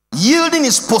 yielding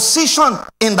his position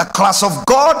in the class of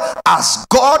God as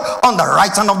God on the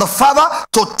right hand of the Father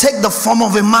to take the form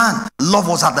of a man. Love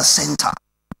was at the center.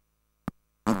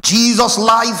 Jesus'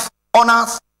 life on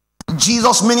earth,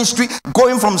 Jesus' ministry,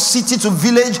 going from city to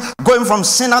village, going from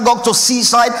synagogue to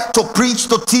seaside, to preach,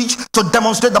 to teach, to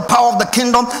demonstrate the power of the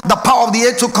kingdom, the power of the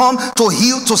age to come, to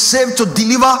heal, to save, to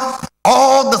deliver.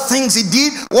 All the things he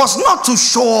did was not to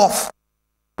show off.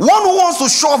 One who wants to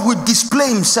show off will display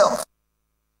himself.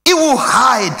 It will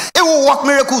hide. It will work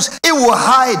miracles. It will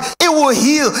hide. It will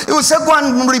heal. It will say, go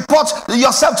and report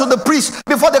yourself to the priest.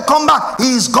 Before they come back,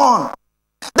 he is gone.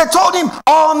 They told him,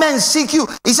 all men seek you.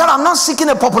 He said, I'm not seeking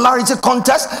a popularity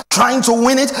contest, trying to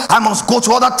win it. I must go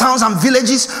to other towns and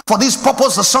villages. For this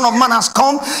purpose, the Son of Man has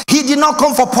come. He did not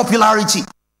come for popularity.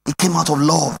 He came out of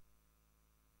love.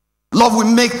 Love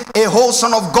will make a whole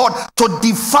son of God to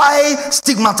defy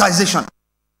stigmatization,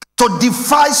 to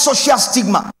defy social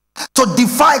stigma, to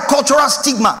defy cultural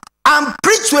stigma, and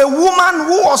preach to a woman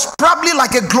who was probably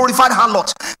like a glorified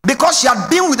harlot because she had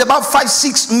been with about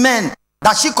 5-6 men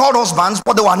that she called husbands,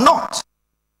 but they were not.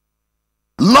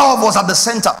 Love was at the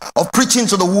center of preaching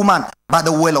to the woman by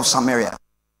the well of Samaria.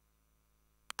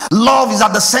 Love is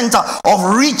at the center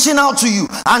of reaching out to you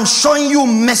and showing you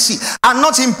mercy and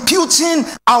not imputing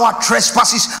our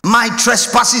trespasses, my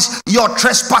trespasses, your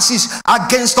trespasses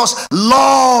against us.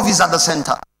 Love is at the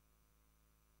center.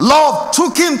 Love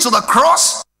took him to the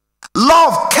cross.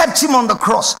 Love kept him on the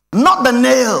cross. Not the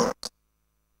nails,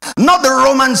 not the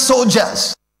Roman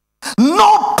soldiers.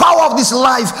 No power of this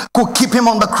life could keep him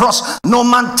on the cross. No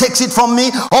man takes it from me.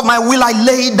 Of my will I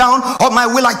lay it down. Of my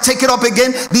will I take it up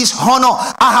again. This honor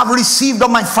I have received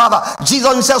of my Father.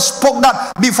 Jesus himself spoke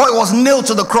that before he was nailed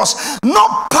to the cross. No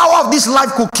power of this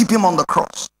life could keep him on the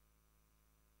cross.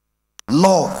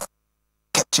 Love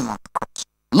kept him on the cross.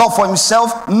 Love for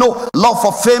himself? No. Love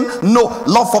for fame? No.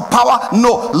 Love for power?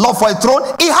 No. Love for a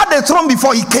throne? He had a throne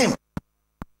before he came.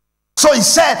 So he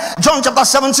said, John chapter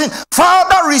 17,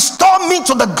 Father, restore me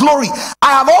to the glory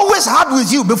I have always had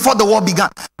with you before the world began.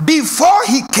 Before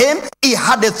he came, he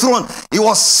had a throne. He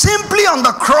was simply on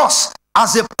the cross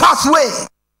as a pathway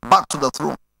back to the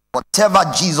throne. Whatever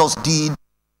Jesus did,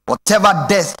 whatever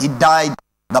death he died,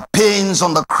 the pains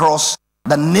on the cross,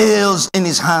 the nails in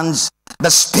his hands, the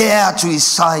spear to his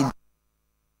side,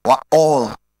 were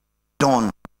all done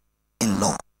in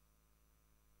love.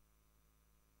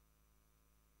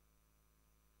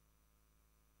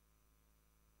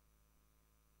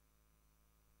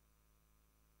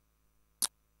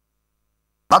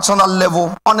 That's on a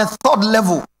level. On a third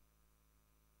level,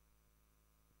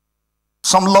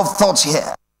 some love thoughts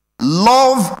here.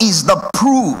 Love is the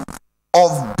proof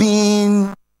of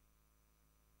being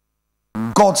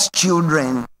God's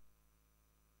children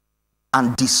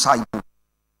and disciples.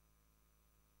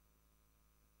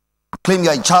 Claim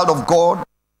you're a child of God,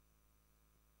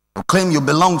 you claim you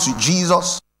belong to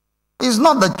Jesus. It's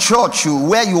not the church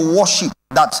where you worship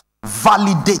that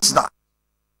validates that.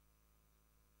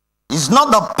 It's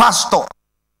not the pastor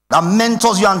that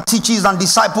mentors you and teaches and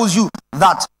disciples you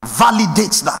that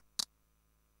validates that.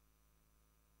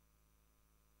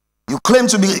 You claim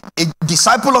to be a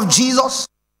disciple of Jesus.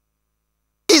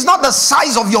 It's not the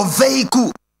size of your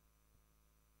vehicle.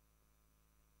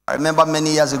 I remember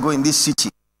many years ago in this city,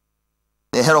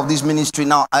 the head of this ministry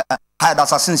now had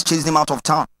assassins chased him out of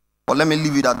town. But let me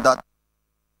leave it at that.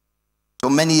 So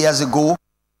many years ago,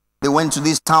 they went to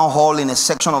this town hall in a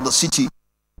section of the city,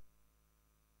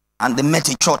 and they met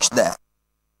a church there,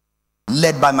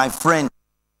 led by my friend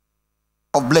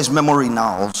of blessed memory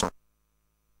now also.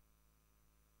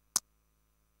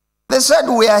 They said,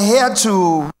 we are here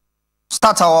to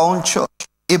start our own church,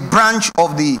 a branch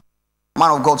of the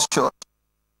man of God's church.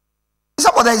 He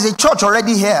said, but there is a church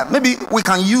already here. Maybe we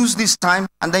can use this time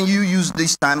and then you use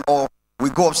this time, or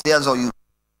we go upstairs or you.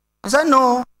 He said,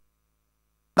 no.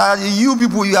 That you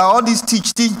people, you are all these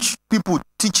teach people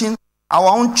teaching.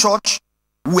 Our own church,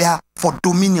 we are for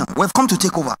dominion. We've come to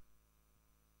take over.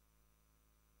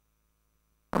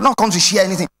 We've not come to share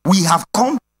anything. We have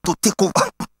come to take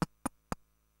over.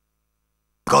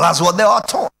 Because that's what they are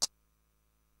taught.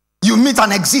 You meet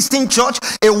an existing church,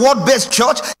 a word-based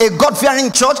church, a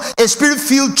God-fearing church, a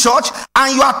spirit-filled church,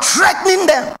 and you are threatening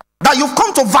them that you've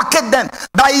come to vacate them.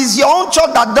 That is your own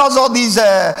church that does all these,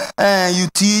 you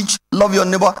teach, love your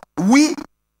neighbor. We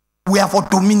are for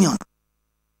dominion.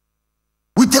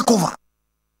 We take over.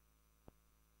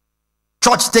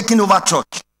 Church taking over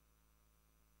church.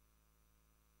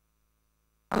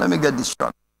 Let me get this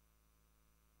straight.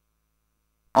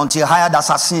 Until hired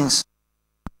assassins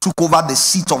took over the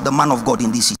seat of the man of God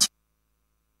in this city.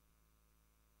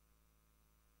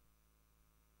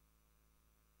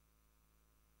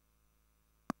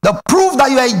 The proof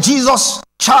that you are a Jesus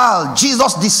child,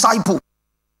 Jesus disciple,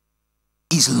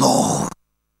 is love.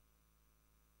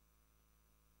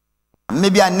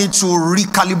 Maybe I need to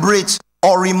recalibrate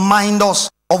or remind us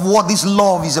of what this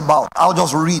love is about. I'll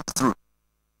just read through.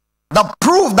 The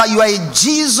proof that you are a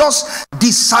Jesus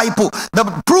disciple, the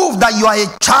proof that you are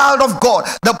a child of God,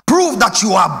 the proof that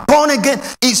you are born again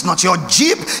is not your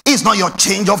Jeep, is not your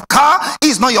change of car,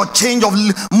 is not your change of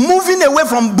moving away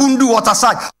from Bundu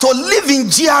Waterside to live in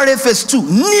GRA Phase 2,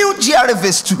 new GRA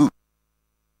Phase 2.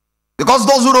 Because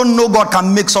those who don't know God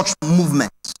can make such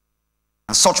movements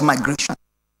and such migration.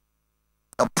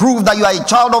 The proof that you are a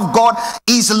child of God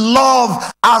is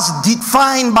love as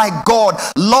defined by God,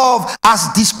 love as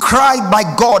described by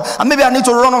God. And maybe I need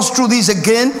to run us through this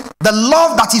again. The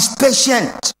love that is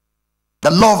patient,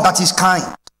 the love that is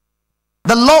kind,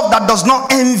 the love that does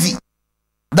not envy,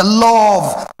 the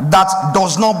love that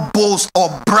does not boast or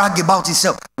brag about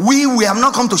itself. We have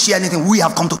not come to share anything. We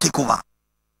have come to take over.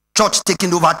 Church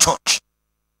taking over church.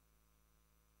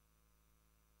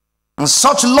 And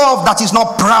such love that is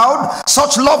not proud,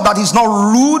 such love that is not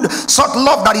rude, such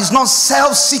love that is not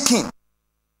self-seeking,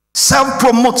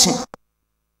 self-promoting,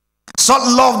 such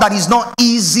love that is not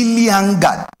easily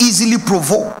angered, easily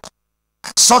provoked,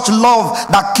 such love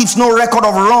that keeps no record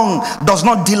of wrong, does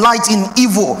not delight in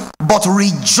evil, but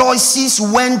rejoices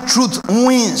when truth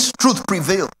wins, truth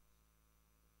prevails.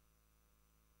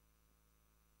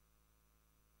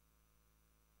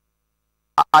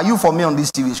 Are you for me on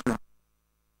this TV screen?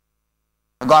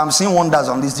 God, I'm seeing wonders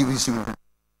on this TV screen.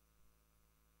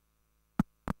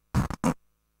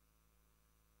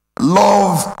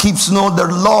 Love keeps the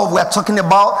love we're talking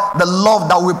about, the love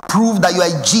that will prove that you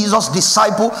are a Jesus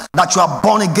disciple, that you are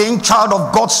born again, child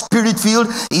of God, spirit filled,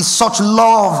 is such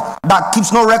love that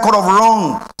keeps no record of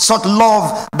wrong, such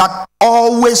love that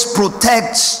always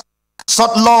protects,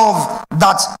 such love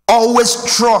that always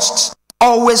trusts,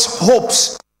 always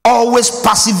hopes, always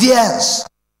perseveres.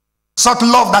 Such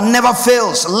love that never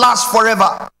fails, lasts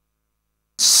forever.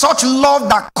 Such love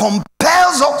that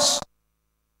compels us.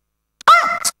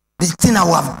 The thing I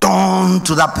would have done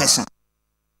to that person,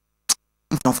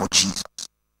 if not for Jesus.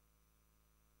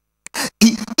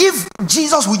 If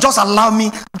Jesus will just allow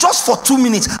me, just for 2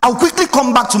 minutes, I'll quickly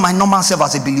come back to my normal self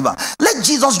as a believer. Let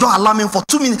Jesus just allow me for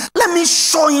 2 minutes. Let me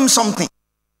show him something.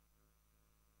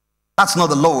 That's not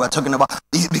the love we're talking about.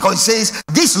 Because it says,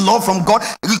 this love from God,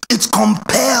 it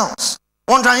compels.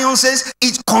 One translation says,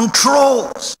 it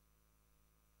controls.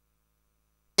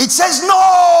 It says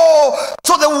no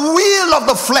to the will of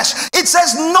the flesh. It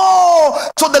says no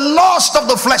to the lust of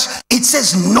the flesh. It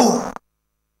says no.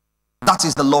 That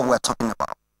is the love we're talking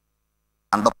about.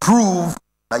 And the proof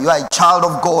that you are a child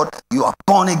of God, you are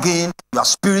born again, you are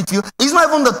spirit-filled. It's not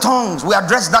even the tongues. We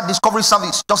addressed that discovery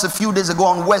service just a few days ago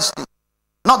on Wednesday.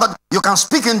 Not that you can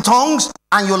speak in tongues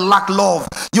and you lack love.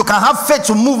 You can have faith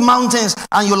to move mountains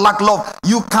and you lack love.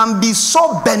 You can be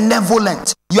so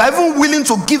benevolent. You are even willing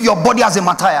to give your body as a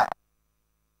martyr.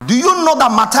 Do you know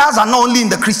that martyrs are not only in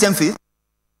the Christian faith?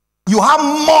 You have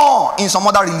more in some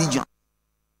other religions.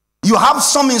 You have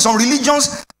some in some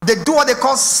religions, they do what they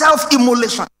call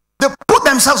self-immolation. They put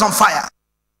themselves on fire.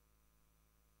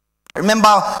 I remember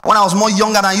when I was more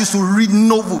younger and I used to read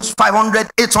novels, 500,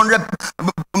 800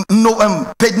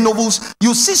 paid novels.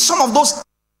 You see some of those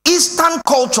Eastern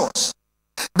cultures,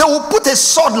 they will put a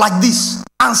sword like this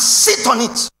and sit on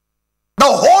it. The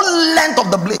whole length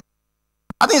of the blade.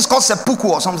 I think it's called seppuku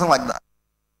or something like that.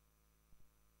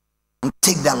 And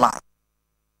take their life.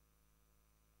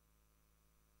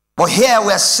 But here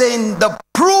we are saying the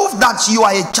proof that you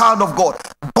are a child of God,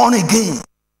 born again,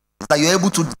 is that you're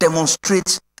able to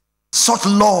demonstrate such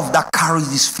love that carries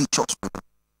these features.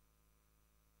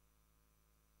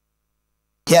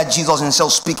 Here Jesus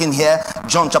himself speaking here,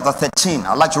 John chapter 13.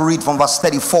 I'd like to read from verse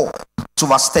 34 to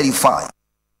verse 35.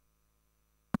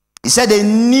 He said, a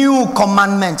new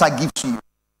commandment I give to you.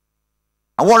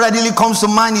 And what readily comes to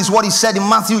mind is what he said in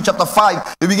Matthew chapter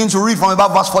 5. We begin to read from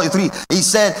about verse 43. He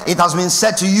said, it has been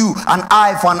said to you, an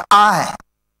eye for an eye,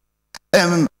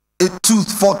 a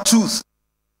tooth for tooth.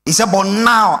 He said, but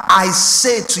now I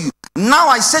say to you. Now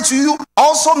I say to you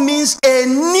also means a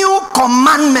new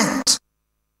commandment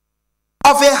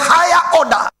of a higher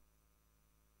order.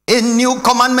 A new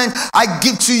commandment I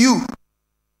give to you,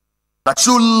 that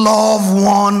you love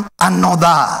one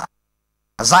another.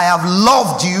 As I have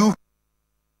loved you,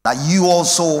 that you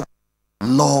also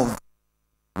love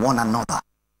one another.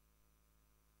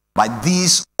 By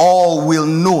this all will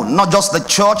know, not just the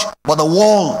church, but the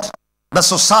world, the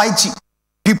society,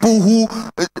 people who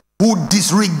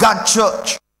disregard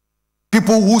church,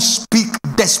 people who speak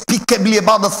despicably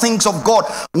about the things of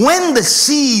God. When they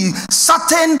see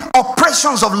certain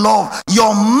oppressions of love,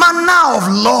 your manner of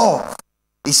love,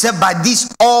 he said, by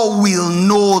this all will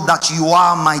know that you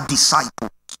are my disciples.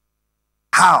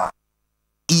 How?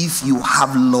 If you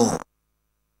have love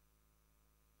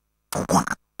for one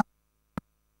another.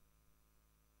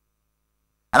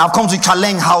 And I've come to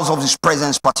challenge House of His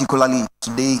Presence particularly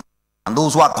today, and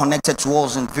those who are connected to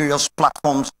us in various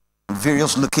platforms, in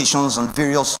various locations, and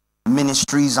various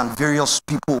ministries, and various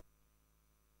people.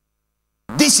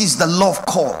 This is the love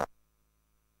call.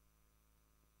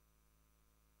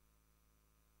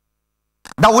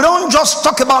 That we don't just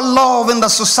talk about love in the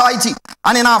society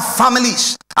and in our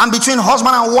families and between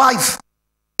husband and wife.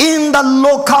 In the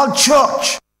local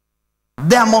church,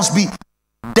 there must be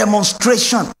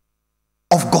demonstration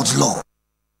of God's love.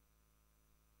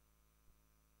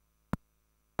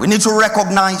 We need to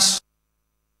recognize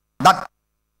that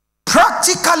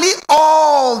practically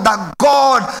all that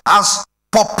God has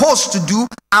proposed to do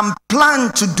and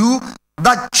planned to do,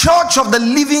 the church of the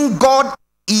living God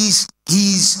is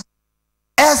his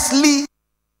earthly,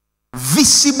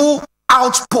 visible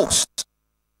outpost.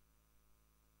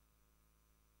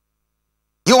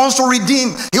 He wants to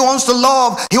redeem, he wants to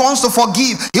love, he wants to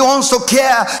forgive, he wants to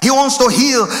care, he wants to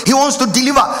heal, he wants to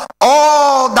deliver.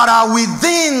 All that are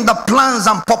within the plans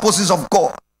and purposes of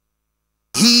God.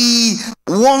 He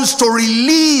wants to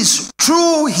release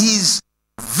through his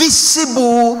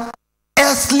visible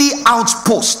earthly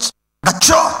outpost, the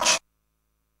church.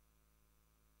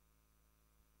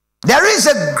 There is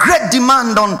a great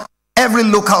demand on every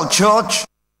local church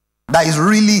that is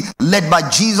really led by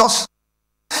Jesus.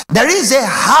 There is a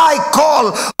high call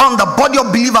on the body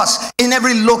of believers in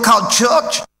every local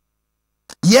church.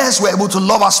 Yes, we're able to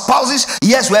love our spouses.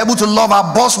 Yes, we're able to love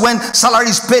our boss when salary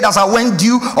is paid as I went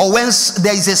due, or when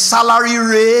there is a salary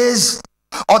raise,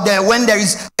 or when there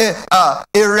is a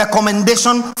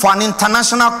recommendation for an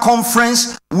international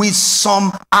conference with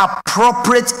some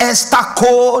appropriate ESTA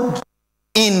code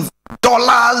in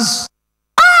dollars.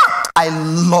 I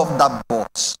love that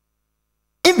boss.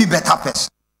 He'll be better person.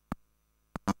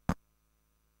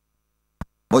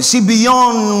 But you see,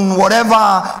 beyond whatever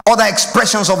other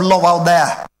expressions of love out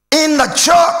there, in the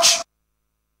church,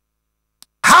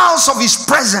 house of his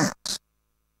presence,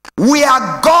 we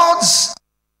are God's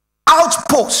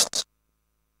outpost.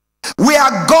 We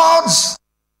are God's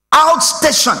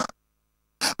outstation.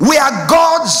 We are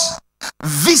God's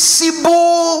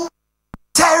visible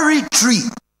territory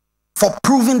for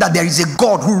proving that there is a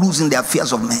God who rules in the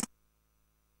affairs of men.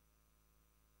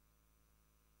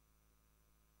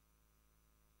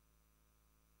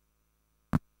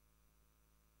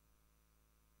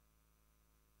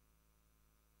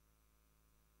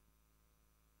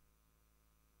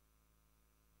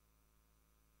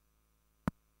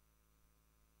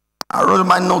 I wrote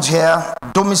my notes here.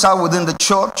 Domicile within the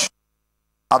church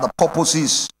are the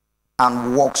purposes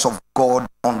and works of God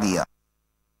on the earth.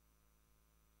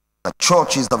 The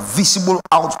church is the visible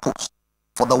outpost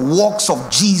for the works of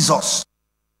Jesus,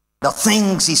 the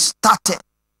things he started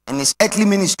in his earthly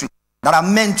ministry that are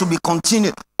meant to be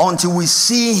continued until we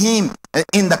see him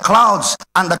in the clouds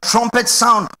and the trumpet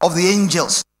sound of the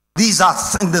angels. These are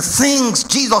the things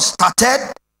Jesus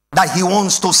started that he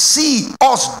wants to see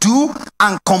us do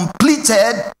and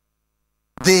completed.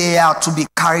 They are to be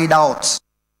carried out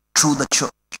through the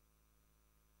church.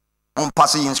 One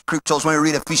passage in scriptures, when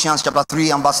we read Ephesians chapter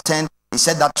 3 and verse 10, he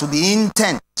said that to the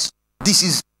intent, this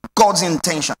is God's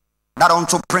intention, that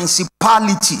unto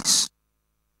principalities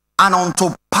and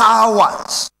unto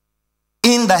powers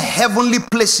in the heavenly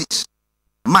places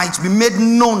might be made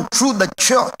known through the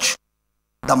church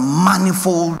the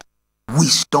manifold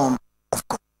wisdom of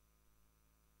God.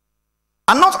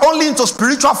 And not only into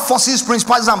spiritual forces,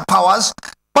 principalities, and powers,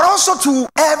 but also to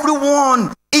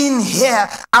everyone in here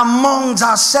amongst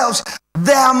ourselves.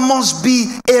 There must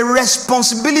be a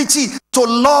responsibility to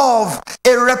love,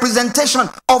 a representation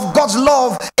of God's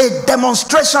love, a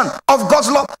demonstration of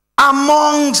God's love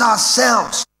amongst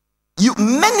ourselves.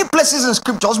 Many places in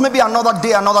scriptures, maybe another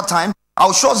day, another time,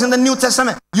 I'll show us in the New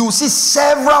Testament, you will see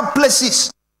several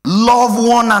places. Love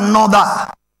one another.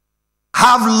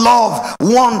 Have love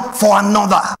one for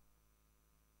another.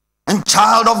 And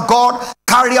child of God,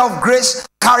 carrier of grace,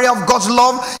 carrier of God's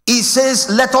love, he says,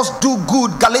 let us do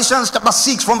good. Galatians chapter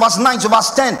 6 from verse 9 to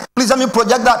verse 10. Please let me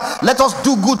project that. Let us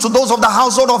do good to those of the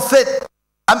household of faith.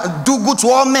 Do good to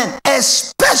all men,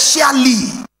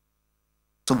 especially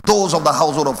to those of the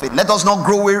household of faith. Let us not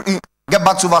grow weary. Get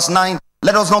back to verse 9.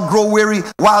 Let us not grow weary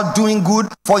while doing good,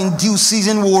 for in due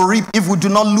season we will reap if we do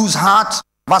not lose heart.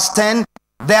 Verse 10.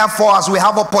 Therefore, as we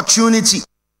have opportunity,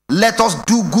 let us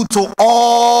do good to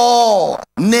all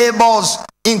neighbors,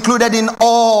 included in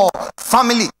all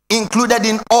family, included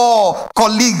in all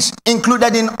colleagues,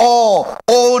 included in all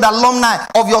old alumni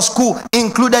of your school,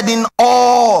 included in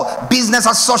all business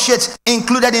associates,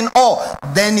 included in all.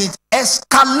 Then it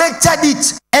escalated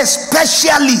it,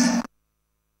 especially.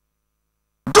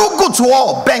 Do good to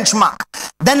all, benchmark.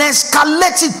 Then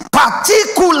escalate it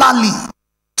particularly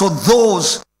to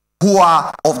those who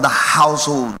are of the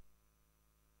household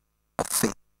of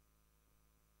faith.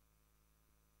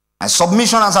 My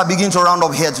submission as I begin to round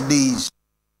up here today is,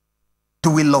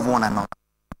 do we love one another?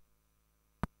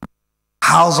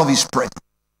 House of his presence.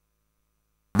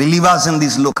 Believers in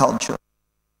this local church,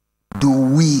 do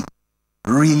we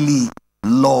really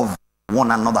love one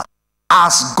another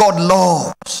as God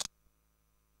loves?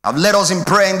 I've led us in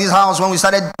prayer in this house when we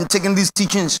started taking these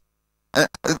teachings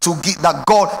to give that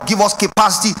God give us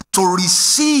capacity to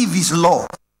receive his love.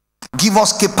 Give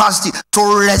us capacity to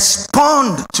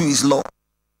respond to his love.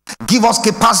 Give us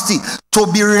capacity to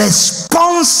be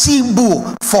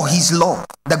responsible for his love,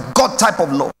 the God type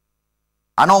of love.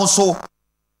 And also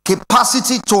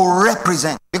capacity to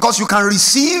represent, because you can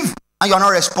receive and you're not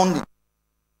responding.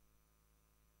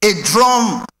 A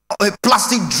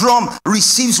plastic drum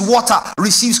receives water,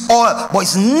 receives oil, but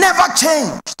it's never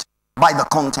changed by the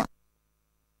content.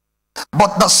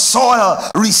 But the soil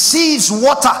receives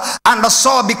water and the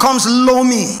soil becomes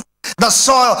loamy. The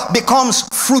soil becomes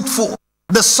fruitful.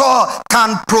 The soil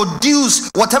can produce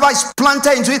whatever is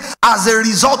planted into it as a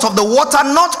result of the water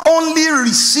not only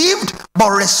received but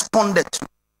responded to.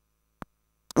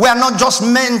 We are not just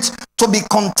meant to be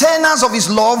containers of his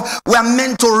love, we are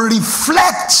meant to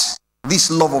reflect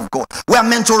this love of God. We are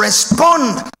meant to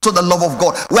respond to the love of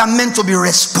God. We are meant to be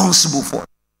responsible for it.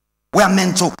 We are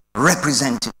meant to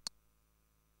represent it.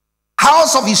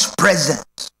 House of his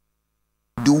presence,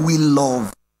 do we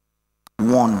love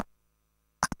one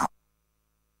another?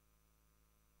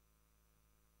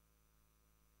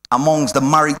 Amongst the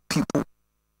married people,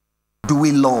 do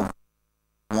we love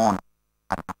one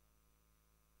another?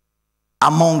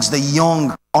 Amongst the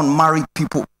young unmarried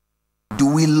people, do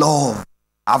we love?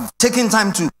 I've taken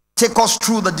time to take us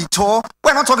through the detour.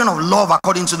 We're not talking of love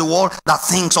according to the world that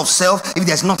thinks of self. If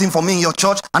there's nothing for me in your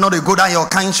church, I know they go down your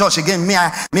kind church again.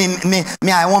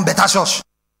 I want better church.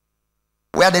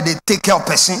 Where they take care of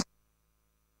person.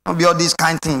 Don't be all this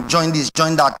kind thing. Join this,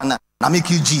 join that, and I make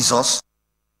you Jesus.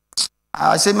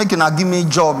 I say, make you now give me a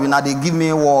job, they give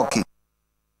me work.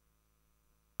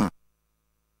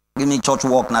 Give me church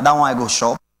work. Now that one I go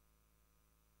shop.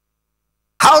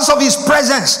 House of his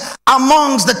presence,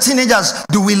 amongst the teenagers,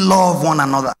 do we love one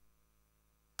another?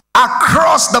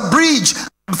 Across the bridge,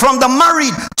 from the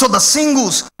married to the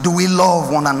singles, do we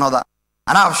love one another?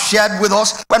 And I've shared with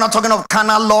us, we're not talking of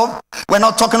carnal love. We're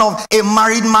not talking of a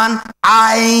married man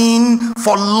eyeing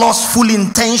for lustful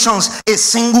intentions a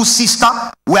single sister.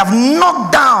 We have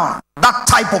knocked down that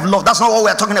type of love. That's not what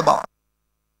we're talking about.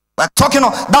 We're talking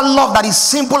of that love that is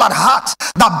simple at heart,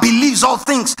 that believes all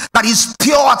things, that is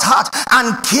pure at heart,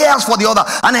 and cares for the other,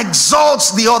 and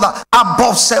exalts the other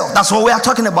above self. That's what we are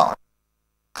talking about.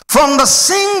 From the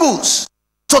singles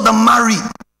to the married,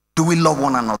 do we love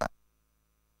one another?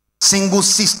 Single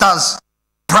sisters,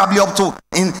 probably up to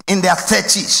in their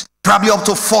 30s, probably up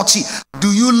to 40.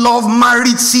 Do you love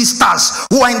married sisters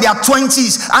who are in their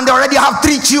 20s and they already have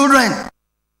 3 children?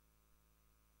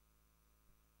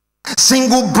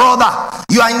 Single brother,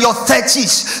 you are in your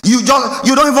 30s, you don't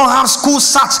even have school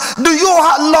sats. Do you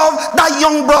love that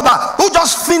young brother who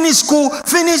just finished school,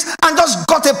 and just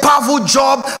got a powerful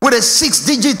job with a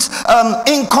 6-digit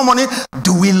income on it?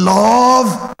 Do we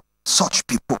love such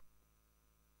people?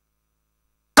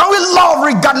 Can we love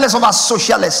regardless of our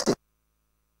social estate?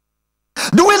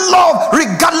 Do we love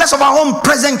regardless of our own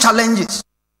present challenges?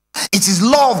 It is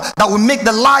love that will make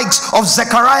the likes of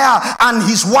Zechariah and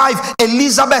his wife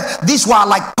Elizabeth. These were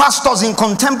like pastors in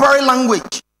contemporary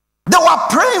language. They were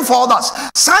praying for others.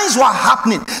 Signs were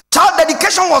happening. Child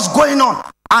dedication was going on.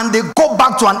 And they go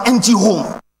back to an empty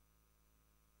home.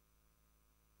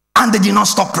 And they did not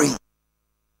stop praying.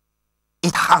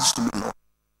 It has to be love.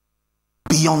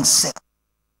 Beyond self.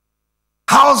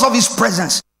 House of his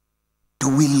presence,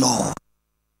 do we love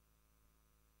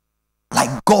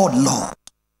like God loves?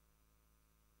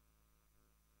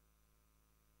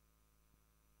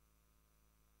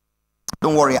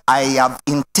 Don't worry, I have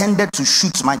intended to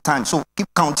shoot my time, so keep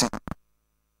counting.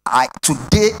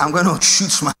 Today I'm going to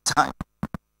shoot my time.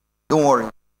 Don't worry.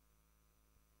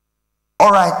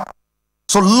 All right.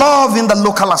 So love in the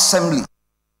local assembly.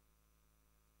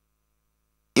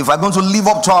 If we're going to live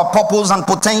up to our purpose and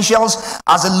potentials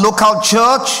as a local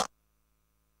church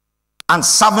and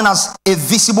serving as a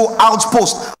visible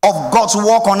outpost of God's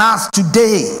work on earth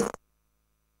today,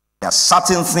 there are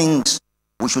certain things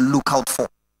we should look out for.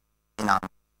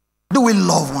 Do we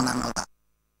love one another?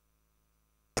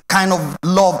 The kind of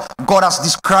love God has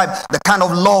described, the kind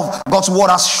of love God's word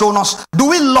has shown us. Do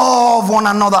we love one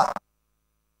another?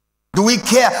 Do we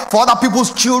care for other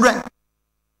people's children?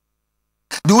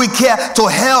 Do we care to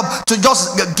help, to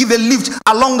just give a lift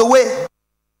along the way?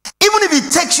 Even if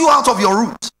it takes you out of your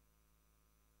route.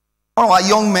 One of our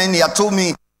young men, he had told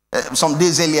me some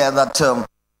days earlier that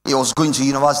he was going to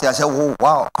university. I said, oh,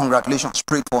 wow, congratulations,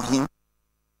 prayed for him.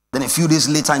 Then a few days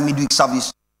later in midweek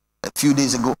service, a few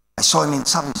days ago, I saw him in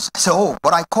service. I said, oh,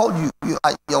 but I called you.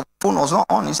 Your phone was not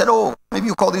on. He said, oh, maybe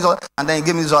you called this other. And then he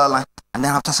gave me this other line. And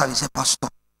then after service, he said, Pastor,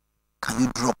 can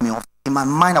you drop me off? In my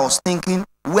mind, I was thinking,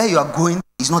 where you are going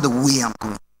is not the way I'm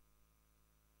going.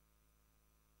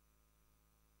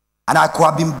 And I could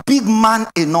have been big man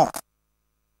enough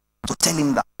to tell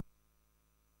him that.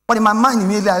 But in my mind,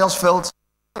 immediately, I just felt,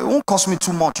 it won't cost me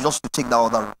too much just to take that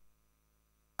other route.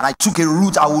 And I took a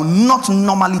route I will not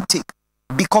normally take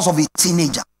because of a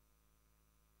teenager.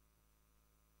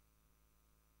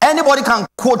 Anybody can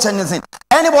quote anything.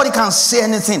 Anybody can say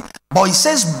anything. But he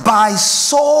says, by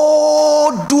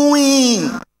so doing,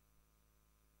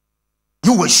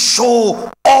 you will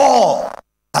show all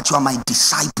that you are my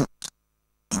disciples.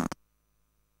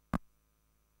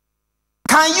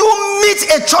 Can you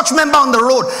meet a church member on the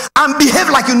road and behave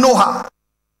like you know her?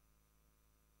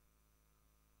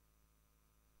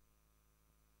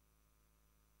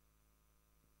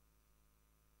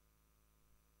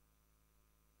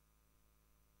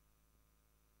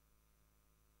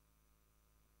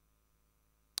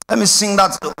 Let me sing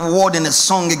that word in a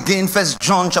song again. 1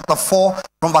 John chapter 4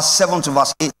 from verse 7 to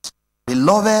verse 8.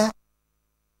 Beloved,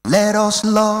 let us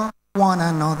love one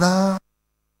another.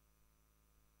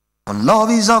 For love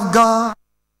is of God,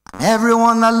 and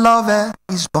everyone that loveth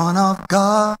is born of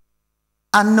God,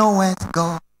 and knoweth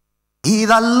God. He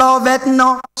that loveth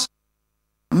not,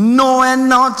 knoweth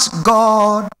not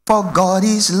God, for God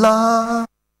is love.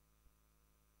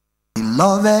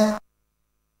 Beloved,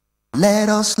 let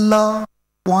us love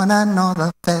one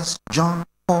another. 1 John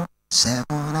 4, 7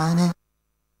 and 8.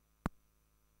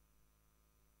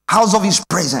 House of his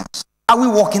presence. Are we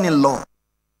walking in love?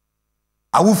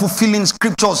 Are we fulfilling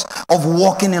scriptures of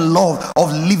walking in love,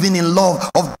 of living in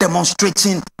love, of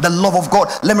demonstrating the love of God?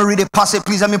 Let me read a passage,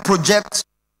 please. Let me project.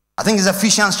 I think it's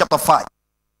Ephesians chapter 5,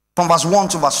 from verse 1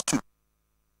 to verse 2.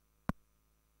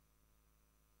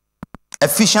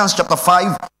 Ephesians chapter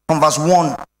 5, from verse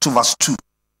 1 to verse 2.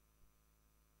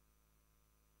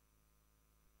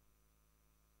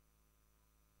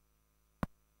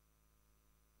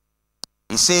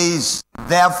 It says,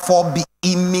 therefore be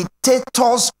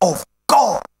imitators of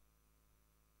God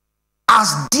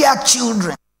as dear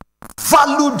children,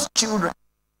 valued children.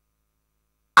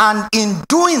 And in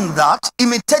doing that,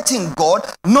 imitating God,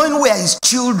 knowing we are his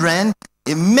children,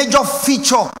 a major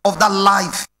feature of that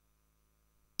life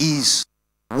is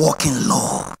walk in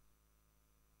love.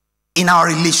 In our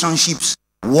relationships,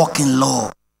 walk in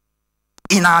love.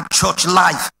 In our church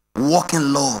life, walk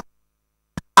in love.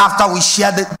 After we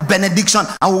share the benediction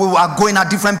and we are going at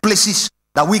different places,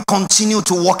 that we continue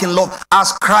to walk in love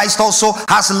as Christ also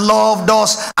has loved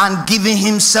us and given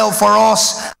himself for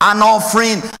us, an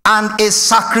offering and a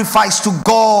sacrifice to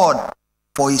God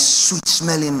for a sweet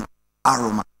smelling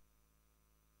aroma.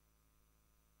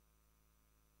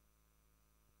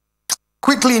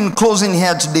 Quickly in closing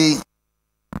here today,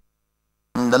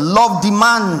 the love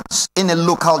demands in a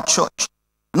local church.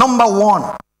 Number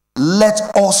one, let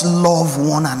us love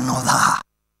one another.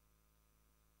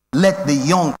 Let the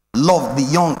young love the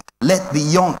young. Let the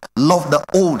young love the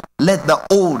old. Let the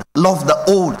old love the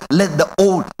old. Let the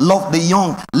old love the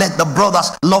young. Let the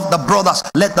brothers love the brothers.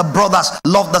 Let the brothers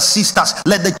love the sisters.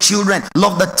 Let the children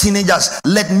love the teenagers.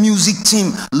 Let music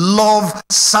team love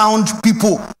sound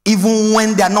people even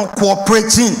when they are not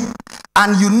cooperating.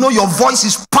 And you know your voice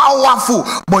is powerful,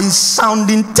 but it's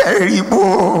sounding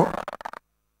terrible.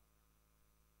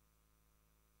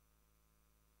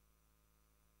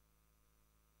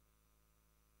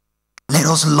 Let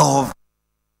us love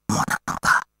one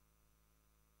another.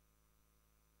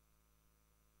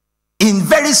 In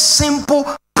very simple,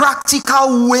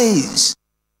 practical ways.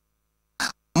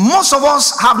 Most of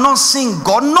us have not seen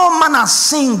God. No man has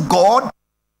seen God.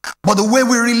 But the way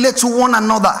we relate to one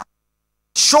another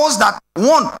shows that,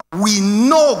 one, we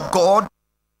know God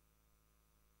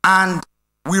and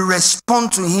we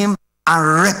respond to him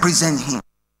and represent him.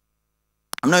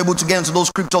 I'm not able to get into those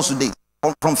scriptures today.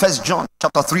 From 1 John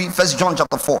chapter 3, 1 John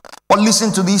chapter 4. But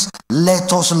listen to this.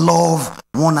 Let us love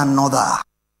one another.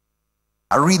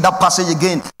 I read that passage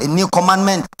again. A new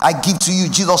commandment I give to you.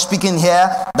 Jesus speaking here,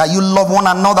 that you love one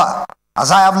another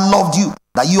as I have loved you,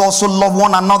 that you also love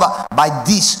one another. By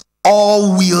this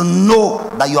all will know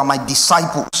that you are my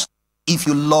disciples, if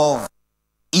you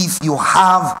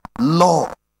have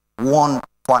love one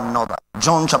for another.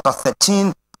 John chapter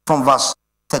 13 from verse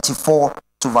 34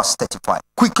 to verse 35.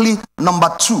 Quickly, number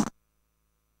 2.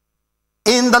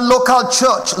 In the local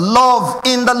church, love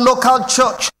in the local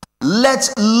church.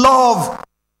 Let love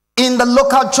in the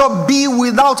local church be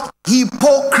without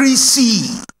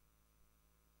hypocrisy.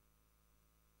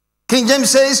 King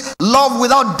James says, love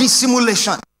without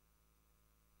dissimulation.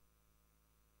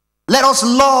 Let us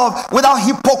love without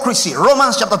hypocrisy.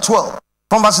 Romans chapter 12,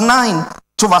 from verse 9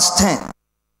 to verse 10.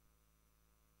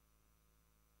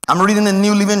 I'm reading the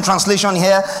New Living Translation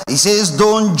here. It says,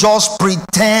 don't just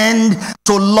pretend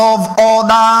to love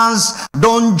others.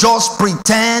 Don't just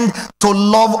pretend to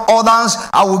love others.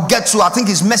 I will get to, I think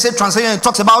his Message translation, it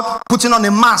talks about putting on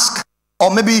a mask.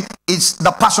 Or maybe it's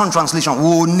the Passion Translation. We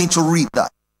will need to read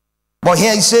that. But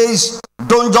here it says,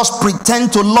 don't just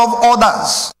pretend to love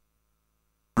others.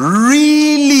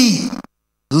 Really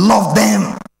love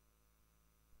them.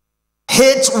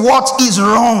 Hate what is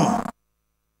wrong.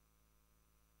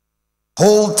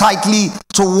 Hold tightly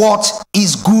to what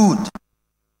is good.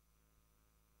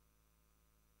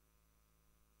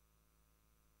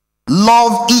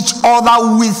 Love each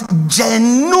other with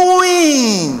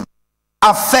genuine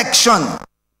affection.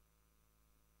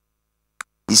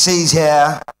 He says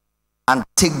here, and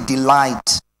take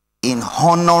delight in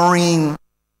honoring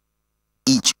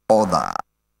each other.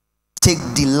 Take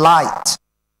delight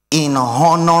in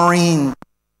honoring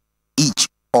each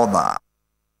other.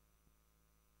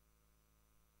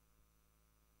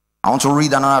 I want to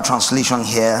read another translation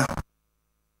here.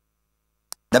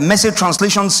 The Message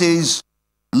translation says,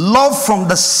 love from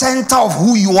the center of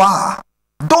who you are.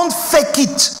 Don't fake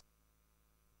it.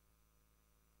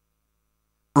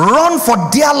 Run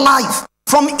for dear life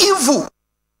from evil.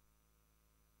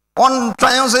 One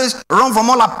translation says, run from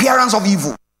all appearance of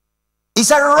evil. He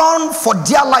said, run for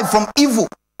dear life from evil.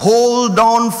 Hold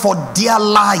on for dear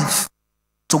life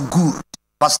to good.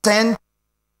 Verse 10.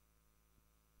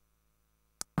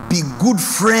 Be good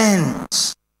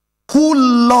friends who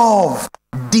love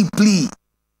deeply.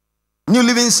 New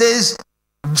Living says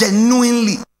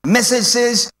genuinely. Message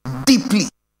says deeply.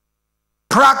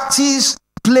 Practice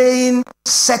playing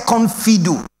second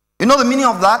fiddle. You know the meaning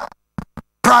of that?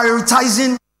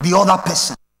 Prioritizing the other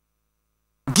person.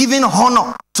 Giving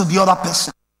honor to the other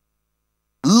person.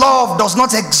 Love does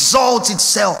not exalt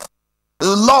itself.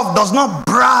 Love does not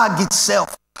brag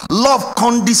itself. Love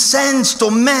condescends to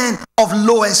men of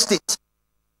low estate.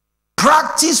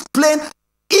 Practice playing.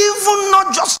 Even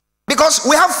not just because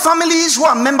we have families who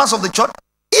are members of the church,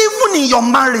 even in your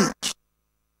marriage,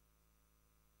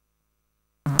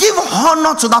 give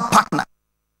honor to that partner.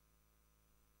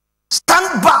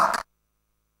 Stand back,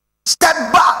 step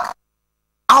back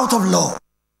out of love.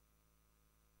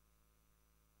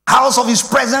 House of his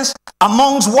presence,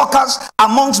 amongst workers,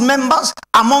 amongst members,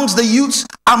 amongst the youths,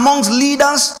 amongst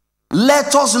leaders.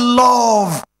 Let us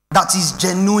love that is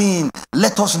genuine.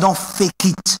 Let us not fake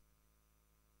it.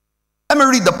 Let me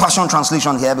read the Passion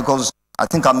Translation here, because I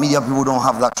think our media people don't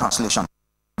have that translation.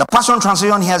 The Passion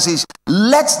Translation here says,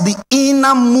 let the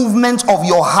inner movement of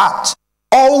your heart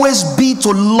always be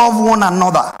to love one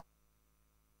another,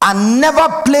 and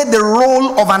never play the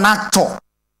role of an actor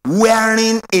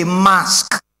wearing a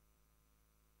mask.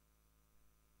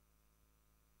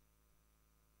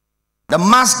 The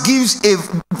mask gives a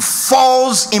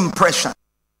false impression.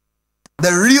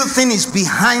 The real thing is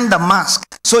behind the mask.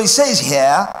 So it says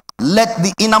here, let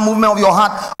the inner movement of your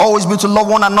heart always be to love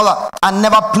one another, and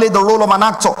never play the role of an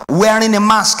actor wearing a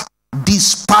mask.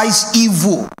 Despise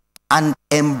evil and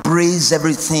embrace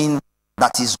everything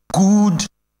that is good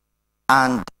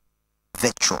and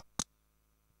virtuous.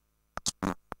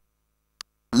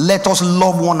 Let us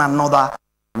love one another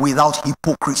without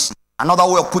hypocrisy. Another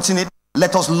way of putting it,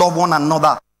 let us love one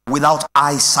another without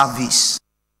eye service.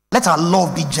 Let our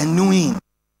love be genuine.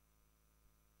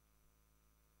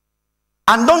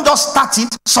 And don't just start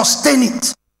it, sustain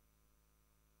it.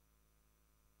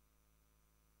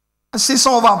 I see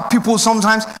some of our people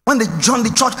sometimes, when they join the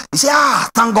church, they say,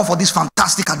 thank God for this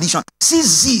fantastic addition. See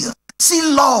zeal, see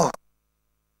love.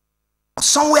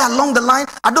 Somewhere along the line,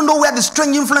 I don't know where the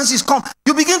strange influences come.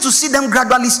 You begin to see them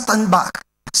gradually stand back,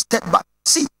 step back.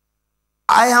 See,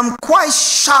 I am quite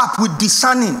sharp with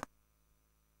discerning.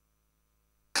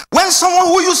 When someone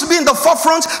who used to be in the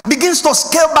forefront begins to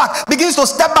scale back, begins to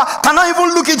step back, cannot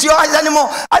even look into your eyes anymore,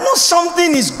 I know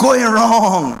something is going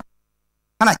wrong.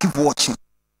 And I keep watching.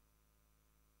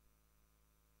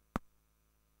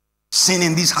 Sin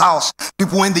in this house,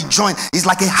 people when they join, it's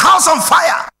like a house on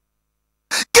fire.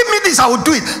 Give me this, I will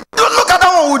do it. Look at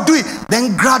that one, will do it.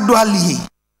 Then gradually,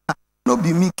 no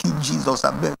be me kill Jesus,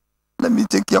 I beg. Let me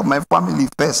take care of my family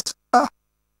first.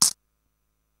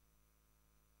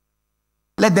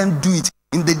 Let them do it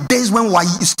in the days when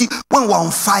we're on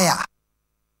fire.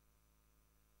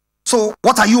 So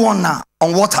what are you on now?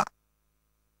 On water.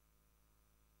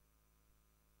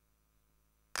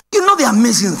 You know the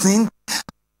amazing thing?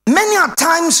 Many a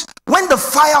times when the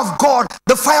fire of God,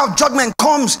 the fire of judgment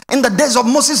comes in the days of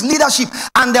Moses' leadership,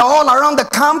 and they're all around the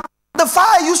camp, the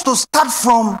fire used to start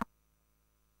from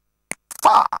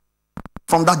far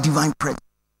from that divine presence.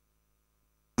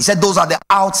 He said those are the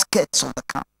outskirts of the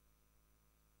camp.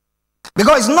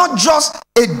 Because it's not just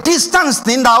a distance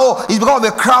thing that, it's because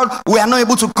of a crowd, we are not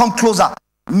able to come closer.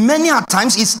 Many a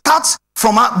times it starts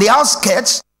from the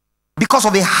outskirts because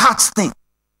of a heart thing.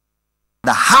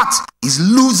 The heart is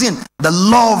losing the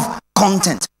love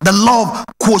content, the love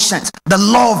quotient, the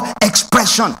love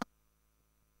expression.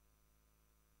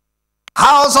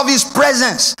 House of his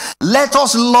presence, let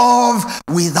us love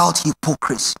without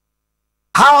hypocrisy.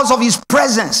 House of his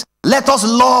presence, let us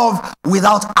love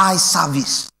without eye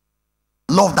service.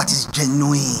 Love that is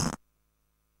genuine.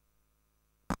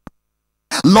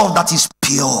 Love that is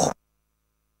pure.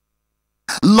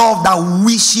 Love that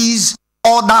wishes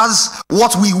others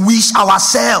what we wish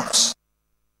ourselves.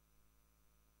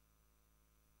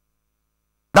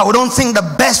 That we don't think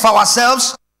the best for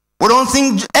ourselves. We don't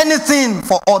think anything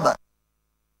for others.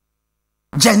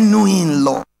 Genuine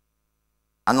love.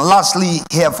 And lastly,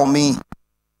 here for me,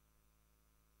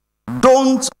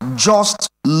 don't just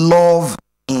love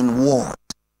in word.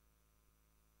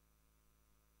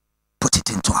 Put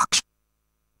it into action.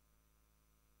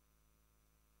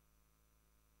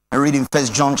 I read in 1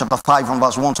 John chapter 5 from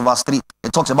verse 1 to verse 3.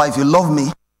 It talks about, if you love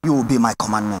me, you will obey my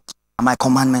commandments. And my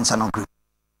commandments are not great.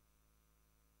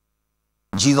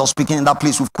 Jesus speaking in that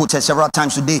place, we've quoted several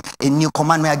times today, a new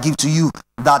commandment I give to you,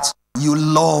 that you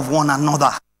love one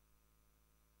another.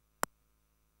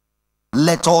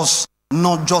 Let us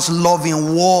not just love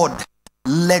in word.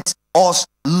 Let us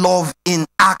love in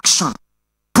action.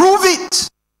 Prove it.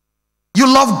 You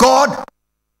love God.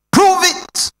 Prove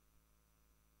it.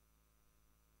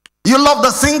 You love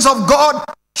the things of God.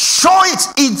 Show it.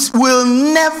 It will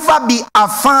never be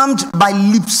affirmed by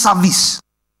lip service,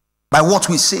 by what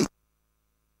we say.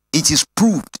 It is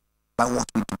proved by what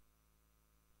we do.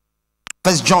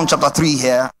 1 John chapter 3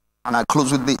 here, and I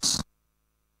close with this.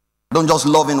 Don't just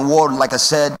love in word, like I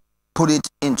said, put it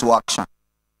into action.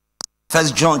 1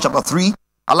 John chapter 3,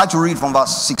 I'd like to read from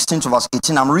verse 16 to verse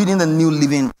 18. I'm reading the New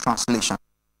Living Translation.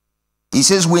 He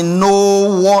says we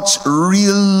know what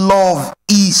real love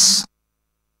is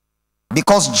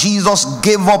because Jesus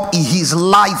gave up his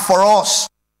life for us.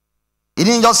 He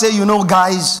didn't just say, you know,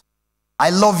 guys, I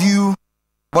love you,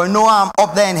 but you know, I'm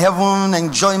up there in heaven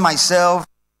enjoying myself.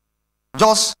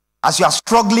 Just as you are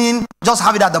struggling, just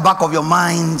have it at the back of your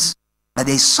minds that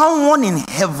there is someone in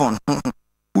heaven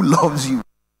who loves you.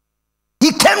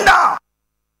 He came down.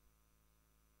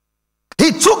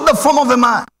 He took the form of a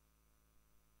man.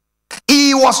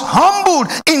 He was humbled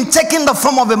in taking the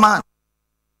form of a man.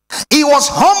 He was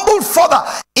humbled further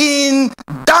in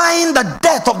dying the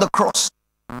death of the cross.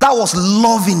 That was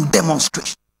love in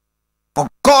demonstration. For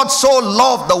God so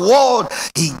loved the world,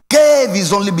 he gave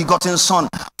his only begotten son.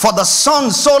 For the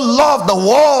son so loved the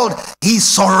world, he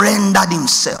surrendered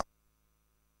himself.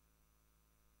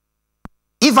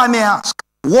 If I may ask,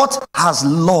 what has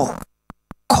love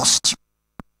cost you?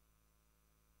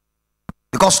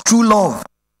 Because true love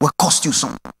will cost you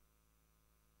something.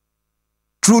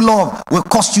 True love will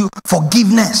cost you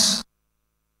forgiveness.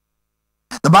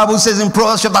 The Bible says in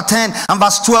Proverbs chapter 10 and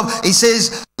verse 12, it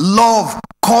says, love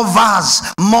covers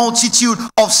multitude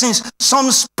of sins. Some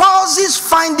spouses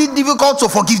find it difficult to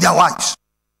forgive their wives.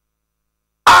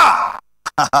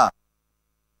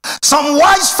 Some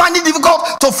wives find it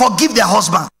difficult to forgive their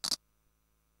husbands.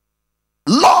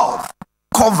 Love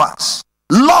covers.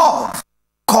 Love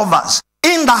covers.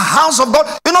 In the house of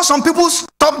God, you know, some people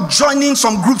stop joining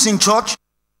some groups in church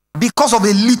because of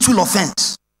a little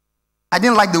offense. I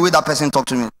didn't like the way that person talked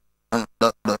to me.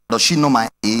 Does she know my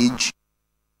age?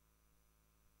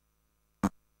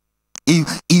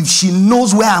 If she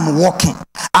knows where I'm walking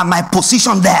and my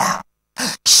position there,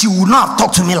 she would not have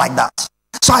talked to me like that.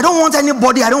 So I don't want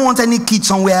anybody, I don't want any kid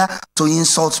somewhere to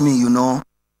insult me, you know.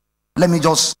 Let me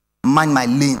just mind my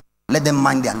lane. Let them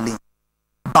mind their lane.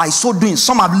 By so doing,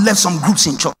 some have left some groups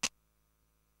in church.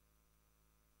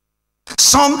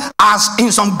 Some, as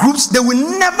in some groups, they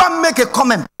will never make a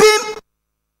comment. Bim!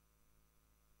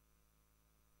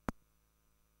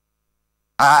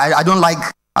 I don't like,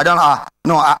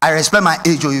 no, I respect my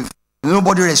age. Or if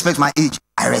nobody respects my age,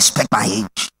 I respect my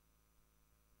age.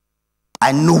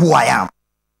 I know who I am.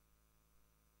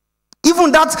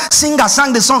 Even that singer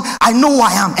sang the song, I know who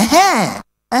I am.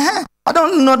 I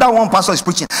don't know that one pastor is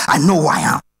preaching. I know who I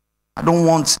am. I don't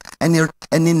want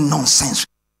any nonsense.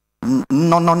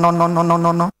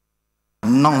 No.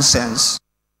 Nonsense.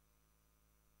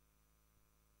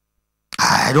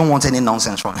 I don't want any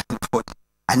nonsense from anybody.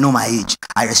 I know my age.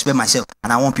 I respect myself.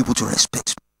 And I want people to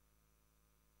respect me.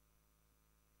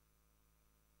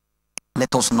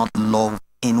 Let us not love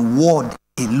in word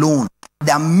alone.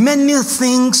 There are many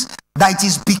things that it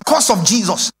is because of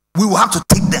Jesus we will have to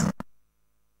take them.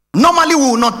 Normally we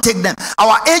will not take them.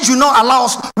 Our age will not allow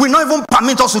us, will not even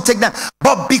permit us to take them.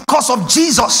 But because of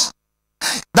Jesus,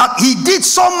 that he did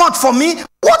so much for me,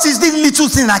 what is this little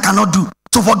thing I cannot do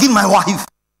to forgive my wife?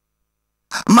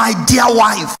 My dear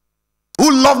wife,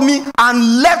 who loved me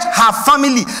and left her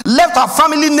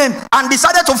family name and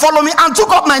decided to follow me and took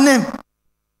up my name.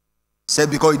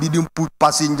 Said because he didn't put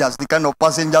passengers, the kind of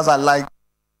passengers I like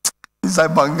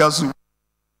inside Bangasu.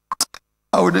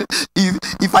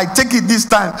 If I take it this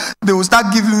time, they will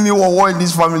start giving me war in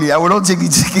this family. I will not take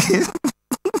it again.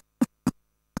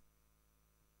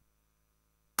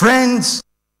 Friends,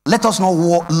 let us not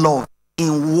love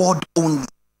in word only.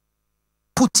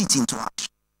 Put it into action.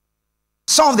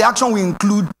 Some of the action will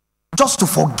include just to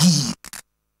forgive.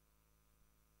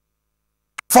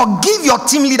 Forgive your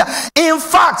team leader. In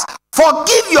fact,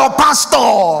 forgive your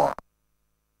pastor.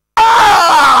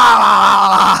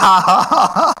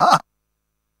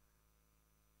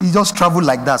 He just traveled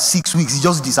like that 6 weeks. He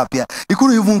just disappeared. He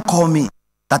couldn't even call me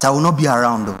that I will not be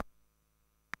around though.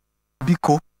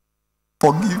 Biko,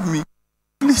 forgive me,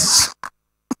 please.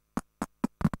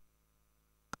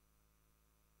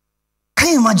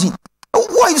 Can you imagine?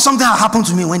 What if something happened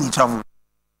to me when he traveled?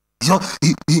 He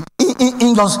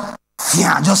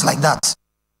just like that.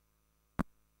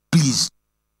 Please.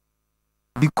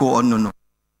 Biko, oh no.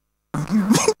 Forgive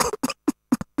me.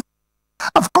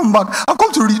 I've come back. I've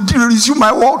come to resume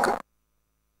my work.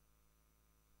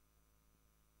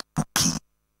 Okay.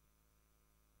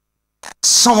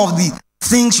 Some of the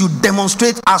things you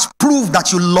demonstrate as proof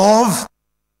that you love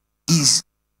is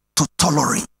to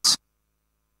tolerate.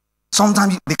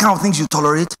 Sometimes the kind of things you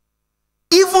tolerate,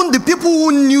 even the people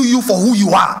who knew you for who you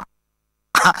are,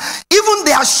 even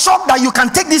they are shocked that you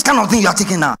can take this kind of thing you are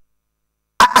taking now.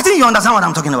 I think you understand what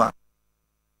I'm talking about.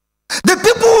 The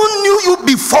people who knew you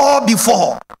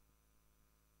before,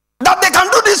 that they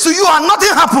can do this to you and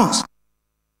nothing happens.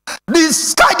 The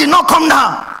sky did not come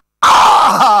down.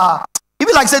 If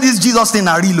you like say this Jesus thing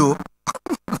are real,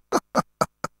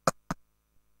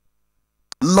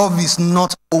 Love is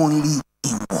not only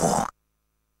in word.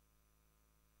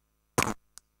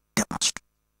 Demonstrate.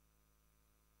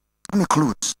 Let me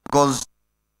close, because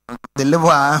the level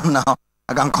I am now,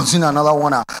 I can consider another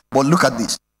one. But look at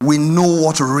this. We know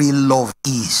what real love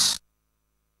is,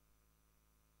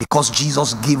 because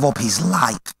Jesus gave up his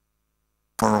life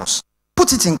for us.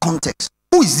 Put it in context.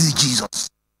 Who is this Jesus?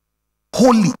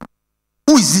 Holy.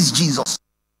 Who is this Jesus?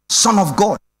 Son of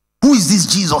God. Who is this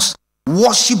Jesus?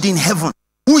 Worshipped in heaven.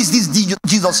 Who is this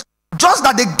Jesus? Just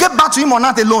that they gave back to him on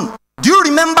earth alone. Do you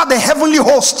remember the heavenly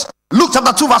host? Luke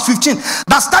chapter 2 verse 15.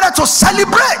 That started to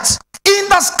celebrate in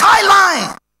the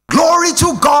skyline. Glory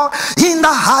to God in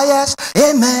the highest.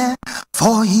 Amen.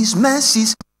 For his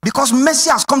mercies. Because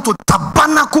mercy has come to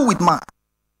tabernacle with man.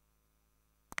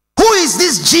 Who is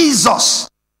this Jesus?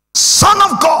 Son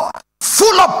of God.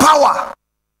 Full of power.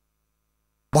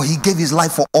 But he gave his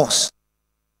life for us.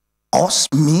 Us?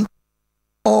 Me?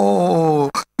 Oh,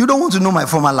 you don't want to know my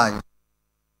former life.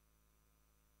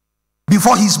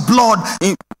 Before his blood,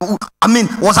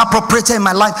 was appropriated in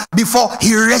my life, before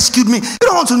he rescued me. You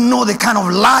don't want to know the kind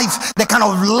of life, the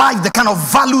kind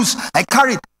of values I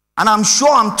carried. And I'm sure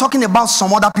I'm talking about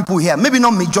some other people here. Maybe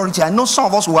not majority. I know some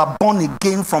of us who are born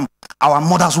again from our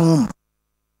mother's womb.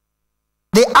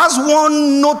 They asked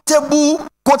one notable,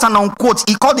 quote and unquote,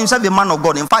 he called himself a man of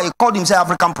God. In fact, he called himself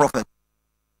African prophet.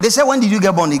 They said, when did you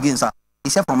get born again, sir? He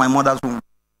said, from my mother's womb.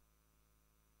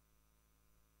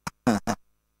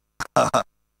 But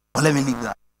let me leave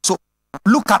that. So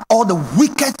look at all the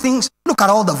wicked things, look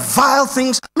at all the vile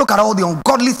things, look at all the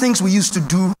ungodly things we used to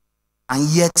do, and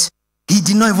yet he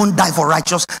did not even die for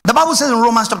righteous. The Bible says in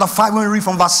Romans chapter 5, when we read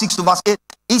from verse 6 to verse 8,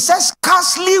 it says,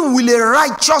 scarcely will a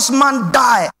righteous man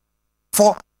die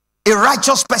for a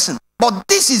righteous person. But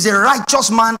this is a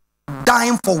righteous man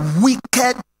dying for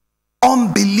wicked,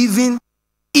 unbelieving,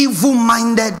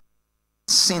 evil-minded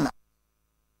sinner.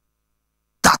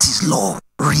 That is love,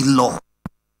 real love.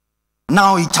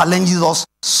 Now he challenges us,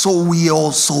 so we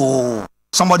also,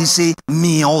 somebody say,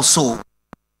 me also,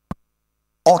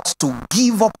 ought to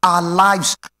give up our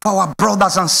lives for our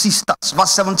brothers and sisters.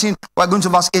 Verse 17, we're going to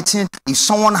verse 18. If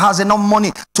someone has enough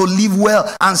money to live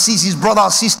well and sees his brother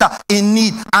or sister in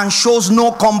need and shows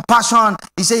no compassion,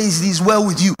 he says it is well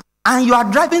with you. And you are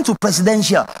driving to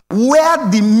Presidential, where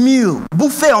the meal,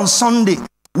 buffet on Sunday,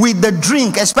 with the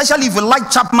drink, especially if you like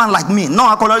Chapman like me, no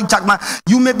alcoholic Chapman,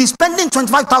 you may be spending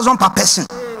 25,000 per person.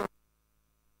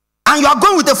 And you are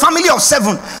going with a family of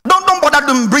 7. Don't bother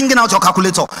them bringing out your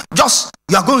calculator. Just,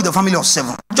 you are going with a family of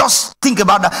 7. Just think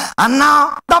about that. And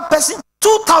now, that person,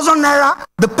 2,000 naira,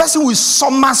 the person will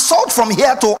somersault from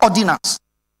here to ordinance,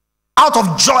 out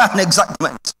of joy and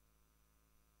excitement.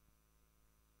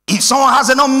 If someone has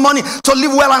enough money to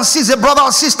live well and sees a brother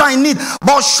or sister in need,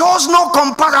 but shows no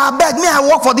compassion, I beg me, I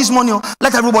work for this money.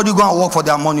 Let everybody go and work for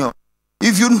their money.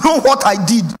 If you know what I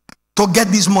did to get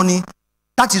this money,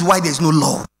 that is why there's no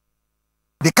love.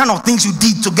 The kind of things you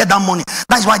did to get that money,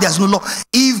 that's why there's no love.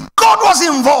 If God was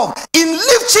involved in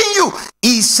lifting you,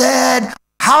 he said,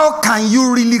 how can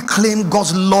you really claim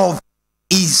God's love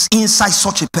is inside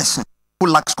such a person who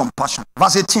lacks compassion?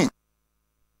 Verse 18.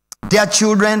 Dear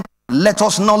children, let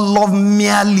us not love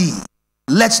merely.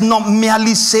 Let's not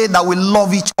merely say that we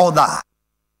love each other.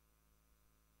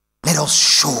 Let us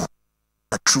show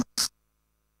the truth.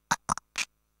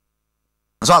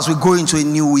 So as we go into a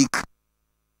new week,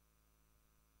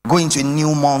 go into a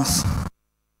new month,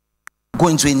 go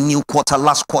into a new quarter,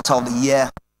 last quarter of the year,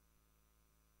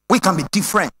 we can be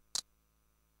different.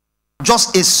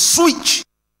 Just a switch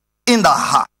in the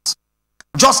heart.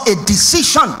 Just a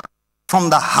decision from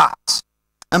the heart.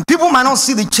 And people might not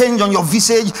see the change on your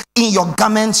visage, in your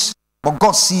garments, but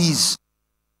God sees,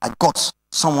 I got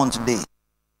someone today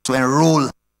to enroll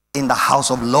in the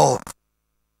house of love,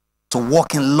 to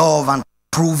walk in love and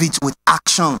prove it with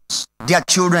actions. Dear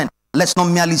children, let's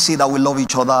not merely say that we love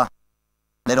each other.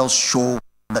 Let us show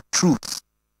the truth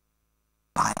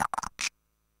by our action.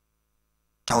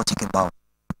 Shall we take a bow?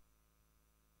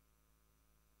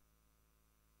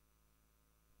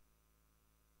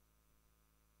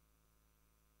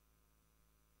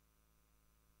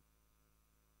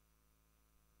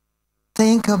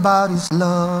 Think about his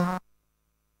love.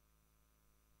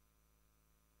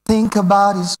 Think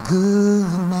about his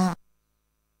goodness.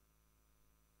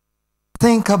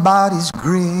 Think about his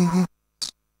grace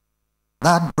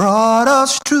that brought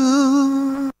us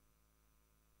through.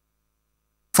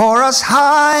 For as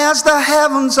high as the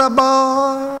heavens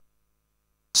above,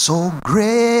 so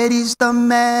great is the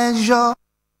measure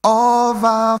of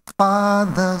our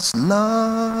Father's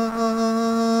love.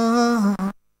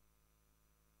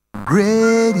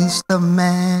 Great is the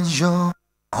measure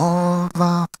of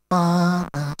our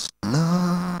Father's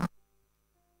love.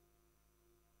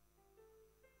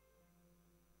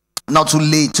 Not too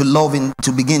late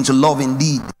to begin to love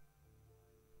indeed.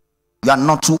 You are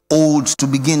not too old to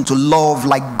begin to love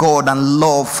like God and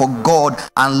love for God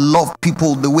and love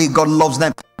people the way God loves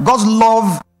them. God's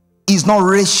love is not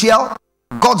racial.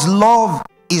 God's love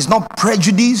is not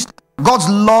prejudiced. God's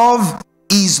love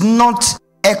is not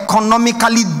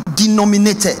economically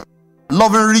denominated.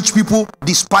 Loving rich people,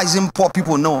 despising poor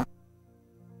people. No.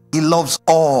 He loves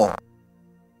all.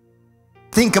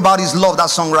 Think about his love that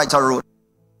songwriter wrote.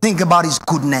 Think about his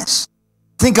goodness.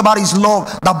 Think about his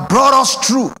love that brought us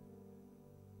through.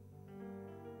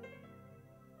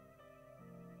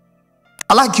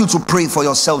 I'd like you to pray for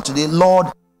yourself today. Lord,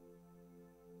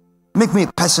 make me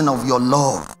a person of your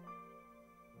love.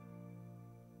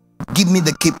 Give me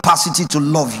the capacity to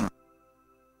love you.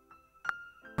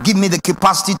 Give me the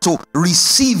capacity to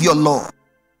receive your love.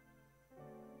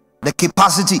 The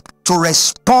capacity to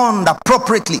respond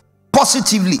appropriately,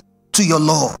 positively to your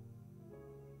love.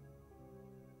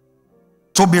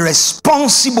 To be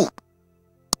responsible.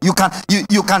 You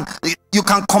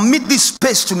can commit this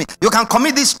space to me. You can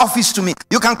commit this office to me.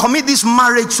 You can commit this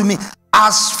marriage to me.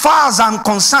 As far as I'm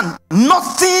concerned,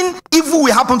 nothing evil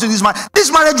will happen to this marriage.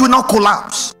 This marriage will not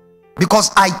collapse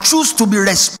because I choose to be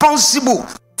responsible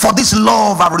for this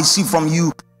love I've received from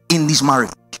you in this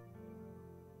marriage.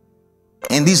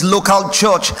 In this local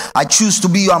church, I choose to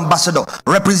be your ambassador,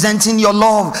 representing your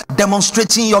love,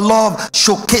 demonstrating your love,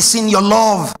 showcasing your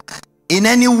love. In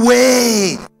any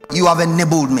way you have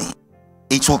enabled me.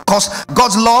 It will cost.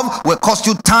 God's love will cost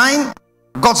you time.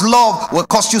 God's love will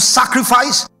cost you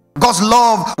sacrifice. God's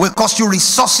love will cost you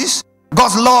resources.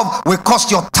 God's love will cost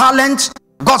your talent.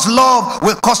 God's love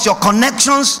will cost your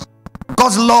connections.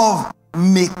 God's love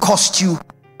may cost you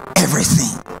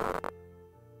everything.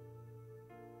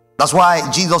 That's why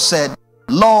Jesus said,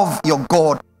 love your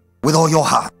God with all your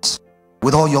heart,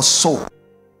 with all your soul,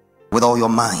 with all your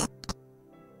mind.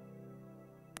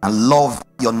 And love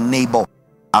your neighbor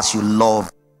as you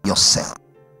love yourself.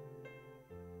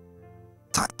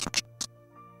 Thank you, Jesus.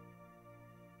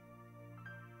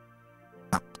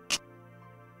 Thank you, Jesus.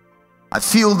 I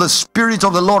feel the Spirit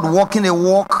of the Lord walking a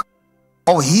walk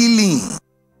of healing,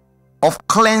 of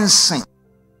cleansing,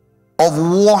 of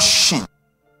washing,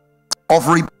 of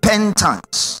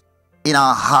repentance in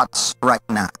our hearts right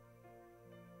now.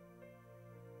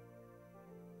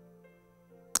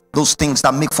 Those things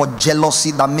that make for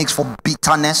jealousy, that makes for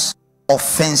bitterness,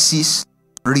 offenses,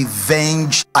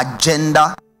 revenge,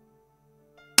 agenda,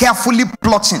 carefully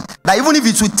plotting, that even if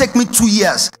it will take me 2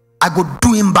 years, I go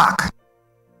do him back.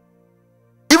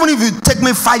 Even if it take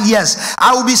me 5 years,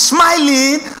 I will be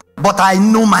smiling, but I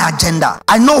know my agenda.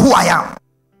 I know who I am.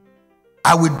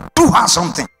 I will do her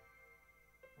something.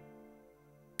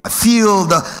 I feel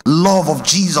the love of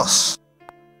Jesus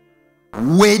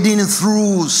wading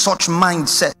through such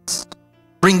mindsets,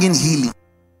 bringing healing,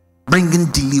 bringing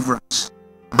deliverance,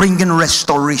 bringing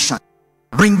restoration,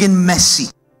 bringing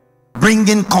mercy,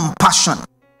 bringing compassion,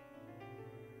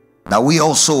 that we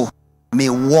also may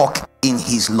walk in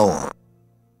his love.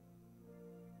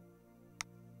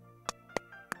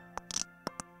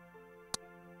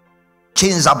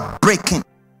 Chains are breaking,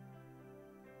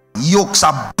 yokes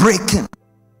are breaking,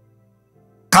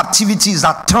 captivities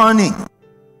are turning.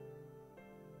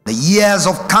 The years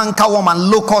of cankerworm and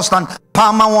locust and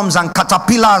palmer worms and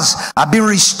caterpillars are being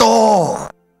restored.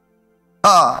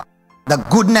 The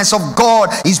goodness of God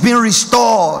is being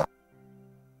restored.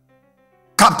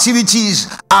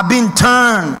 Captivities are being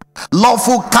turned.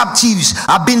 Lawful captives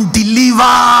are being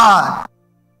delivered.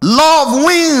 Love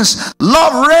wins.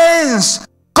 Love reigns.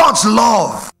 God's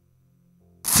love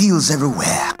fills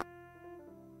everywhere.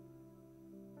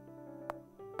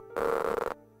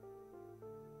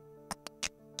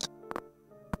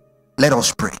 Let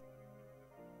us pray.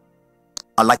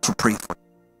 I'd like to pray for you.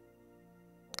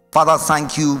 Father,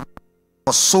 thank you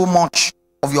for so much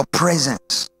of your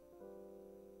presence,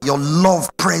 your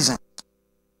love presence,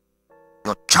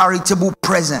 your charitable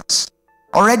presence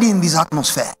already in this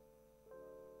atmosphere,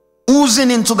 oozing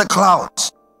into the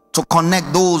clouds to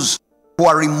connect those who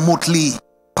are remotely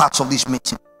parts of this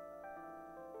meeting.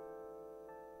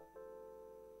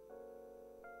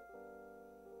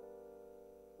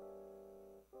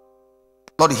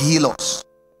 Lord, heal us.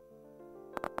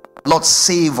 Lord,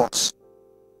 save us.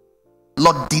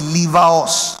 Lord, deliver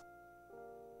us.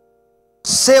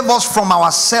 Save us from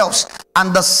ourselves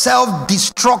and the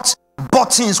self-destruct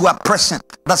buttons we are pressing,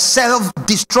 the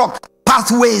self-destruct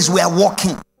pathways we are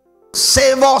walking.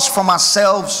 Save us from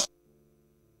ourselves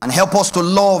and help us to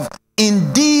love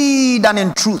in deed and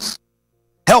in truth.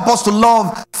 Help us to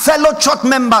love fellow church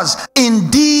members in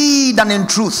deed and in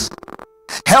truth.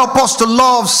 Help us to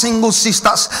love single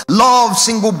sisters, love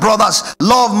single brothers,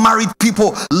 love married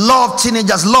people, love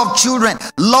teenagers, love children,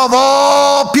 love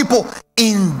all people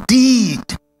in deed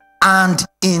and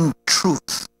in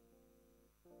truth.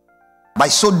 By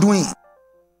so doing,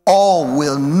 all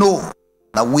will know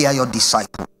that we are your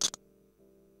disciples.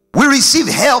 We receive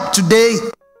help today,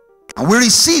 and we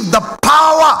receive the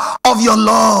power of your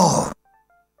love.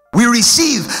 We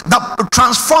receive the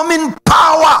transforming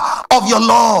power of your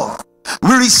love.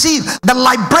 We receive the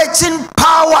liberating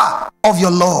power of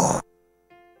your love.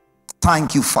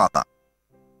 Thank you, Father.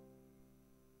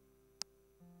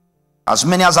 As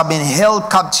many as have been held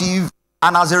captive,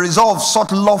 and as a result of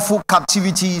such lawful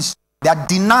captivities, they are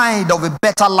denied of a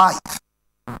better life,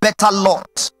 better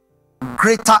lot,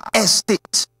 greater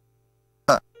estate,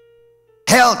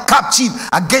 held captive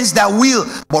against their will,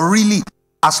 but really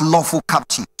as lawful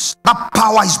captives. That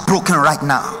power is broken right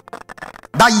now.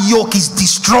 That yoke is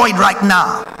destroyed right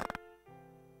now.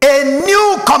 A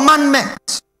new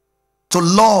commandment to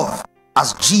love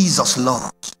as Jesus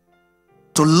loved,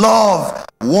 to love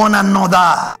one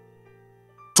another,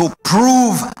 to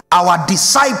prove our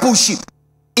discipleship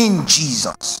in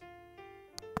Jesus.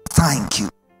 Thank you,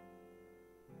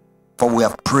 for we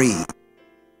have prayed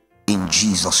in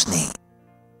Jesus' name.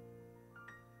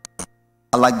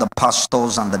 I'd like the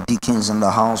pastors and the deacons in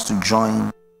the house to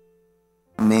join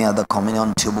me at the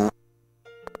communion table.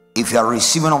 If you are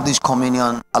receiving of this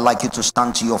communion, I'd like you to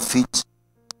stand to your feet.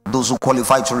 Those who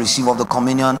qualify to receive of the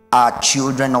communion are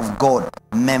children of God,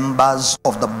 members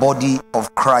of the body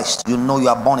of Christ. You know you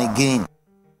are born again.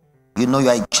 You know you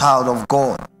are a child of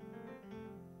God.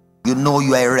 You know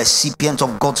you are a recipient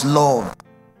of God's love.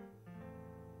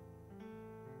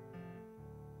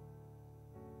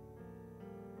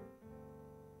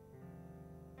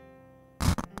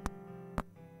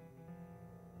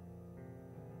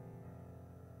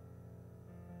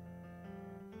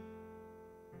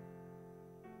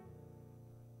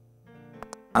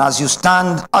 And as you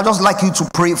stand, I'd just like you to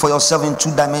pray for yourself in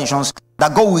two dimensions,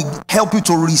 that God will help you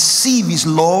to receive his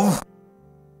love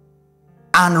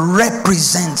and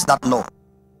represent that love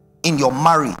in your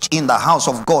marriage, in the house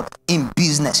of God, in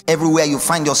business, everywhere you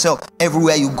find yourself,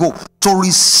 everywhere you go, to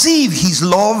receive his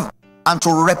love and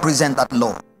to represent that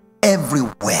love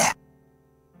everywhere.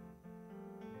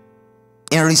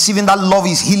 In receiving that love,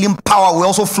 his healing power will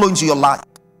also flow into your life.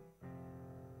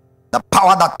 The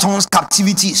power that turns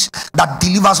captivities, that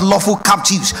delivers lawful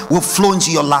captives, will flow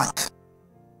into your life.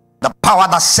 The power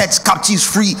that sets captives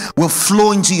free will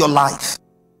flow into your life.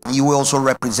 And you will also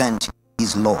represent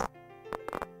his law.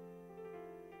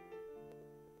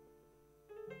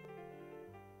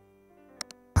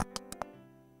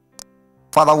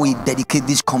 Father, we dedicate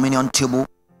this communion table.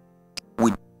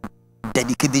 We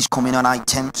dedicate these communion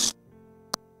items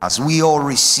as we all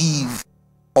receive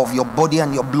of your body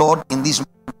and your blood in this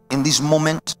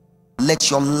moment.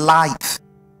 Let your life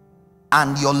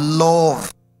and your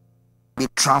love be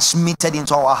transmitted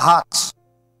into our hearts.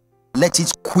 Let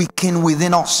it quicken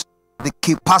within us the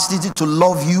capacity to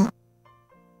love you,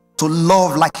 to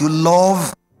love like you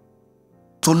love,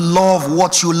 to love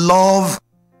what you love,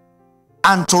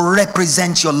 and to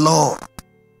represent your love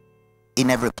in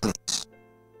every place.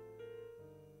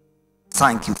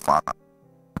 Thank you, Father,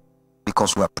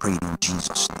 because we are praying in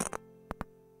Jesus' name.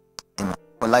 Amen.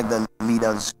 We'd like the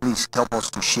leaders, please help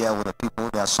us to share with the people.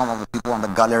 There are some of the people on the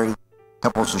gallery.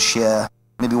 Help us to share.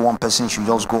 Maybe one person should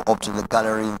just go up to the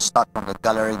gallery and start from the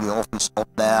gallery, the office up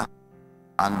there,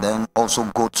 and then also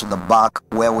go to the back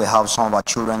where we have some of our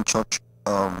children church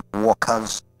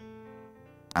workers.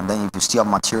 And then if you still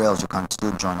have materials, you can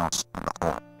still join us in the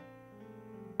hall.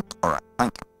 All right,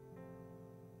 thank you.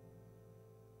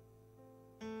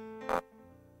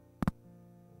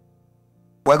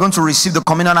 We're going to receive the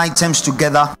communion items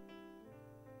together.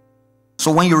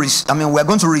 So when you we're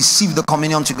going to receive the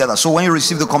communion together. So when you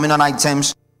receive the communion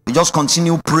items, you just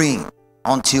continue praying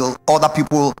until other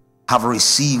people have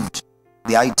received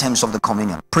the items of the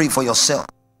communion. Pray for yourself.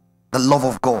 The love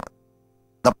of God,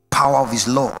 the power of his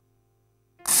love,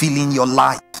 filling your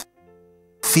life,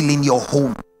 filling your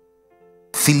home,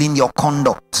 filling your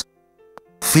conduct,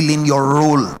 filling your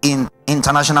role in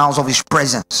International House of his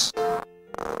presence,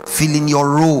 filling your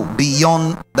role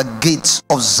beyond the gates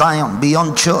of Zion,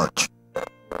 beyond church.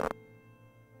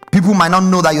 People might not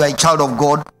know that you are a child of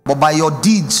God, but by your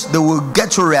deeds, they will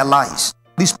get to realize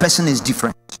this person is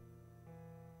different,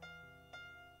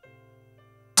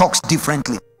 talks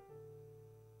differently,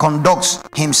 conducts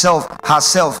himself,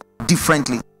 herself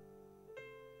differently,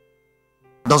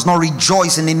 does not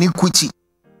rejoice in iniquity,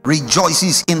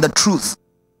 rejoices in the truth,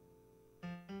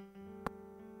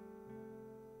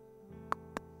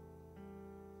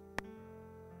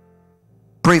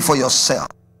 Pray for yourself.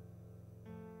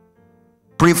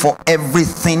 Pray for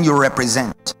everything you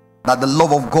represent, that the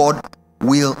love of God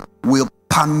will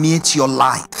permeate your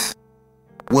life,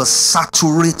 will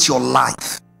saturate your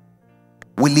life,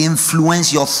 will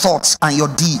influence your thoughts and your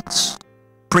deeds.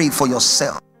 Pray for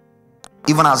yourself,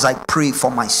 even as I pray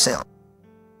for myself.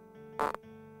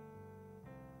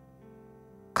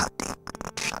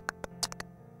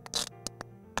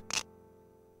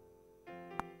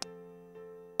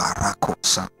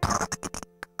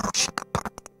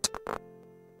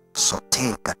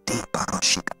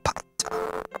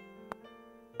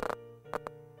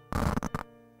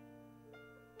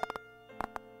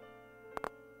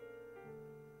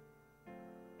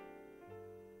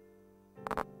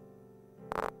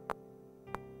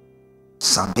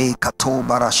 Sabe kato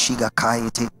barashiga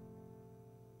kaite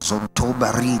zonto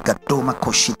bariga doma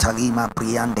koshitalima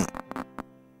briande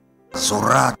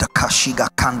zorada kashiga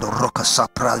kando roka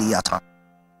sapraliata.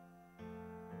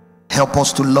 Help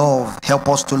us to love, help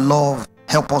us to love,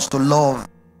 help us to love,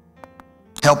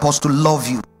 help us to love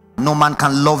you. No man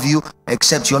can love you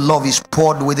except your love is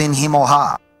poured within him or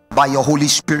her by your Holy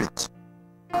Spirit.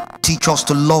 Teach us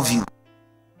to love you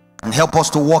and help us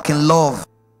to walk in love.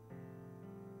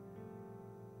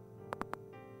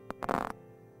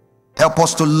 Help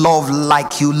us to love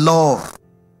like you love.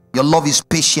 Your love is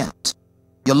patient.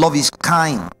 Your love is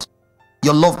kind.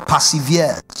 Your love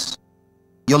perseveres.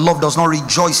 Your love does not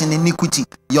rejoice in iniquity.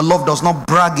 Your love does not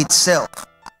brag itself.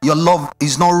 Your love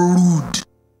is not rude.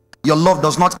 Your love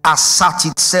does not assert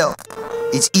itself.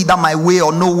 It's either my way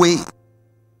or no way.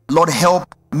 Lord,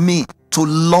 help me to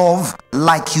love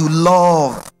like you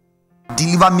love.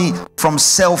 Deliver me from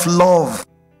self-love.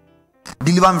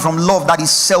 Deliver me from love that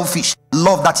is selfish,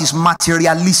 love that is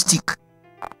materialistic,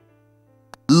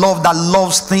 love that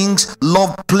loves things,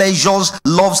 loves pleasures,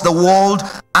 loves the world,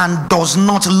 and does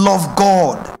not love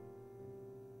God.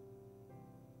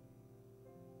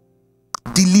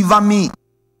 Deliver me.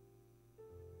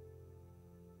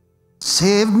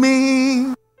 Save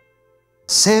me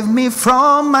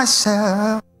from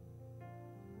myself.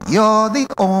 You're the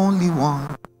only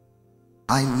one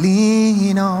I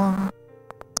lean on.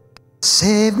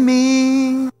 Save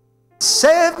me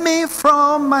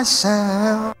from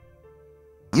myself.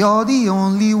 You're the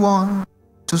only one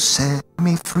to set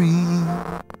me free.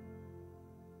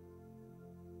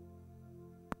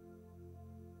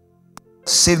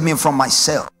 Save me from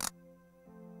myself.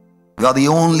 You're the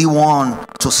only one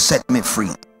to set me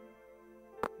free.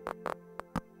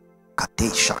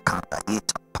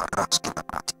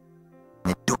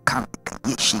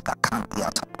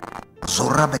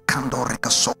 Zorabe kandore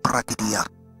kasopra gidia.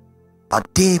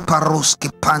 Ade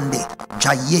paroski pande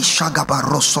jayesha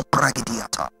gabaroso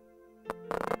pragidiata.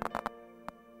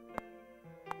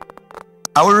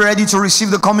 Are we ready to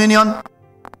receive the communion?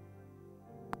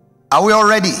 Are we all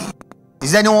ready?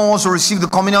 Is there anyone who wants to receive the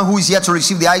communion? Who is here to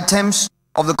receive the items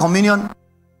of the communion?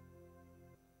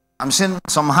 I'm seeing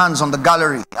some hands on the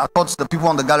gallery. I thought the people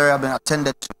on the gallery have been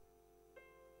attended to.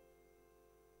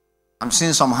 I'm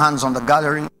seeing some hands on the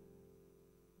gallery.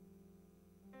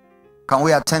 Can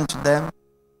we attend to them?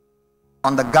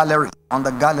 On the gallery, on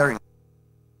the gallery.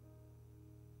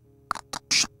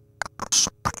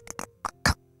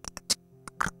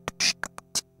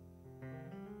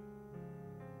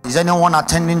 Is anyone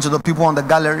attending to the people on the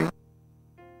gallery?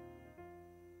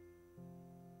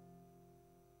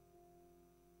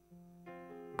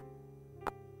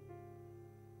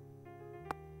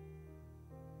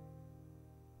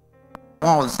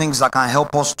 One of the things that can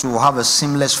help us to have a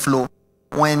seamless flow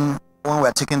when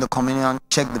we're taking the communion,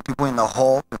 check the people in the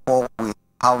hall before we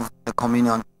have the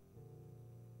communion,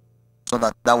 so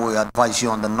that will advise you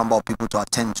on the number of people to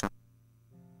attend to.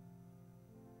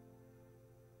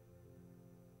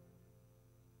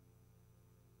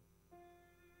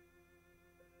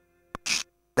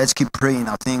 Let's keep praying.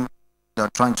 I think they're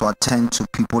trying to attend to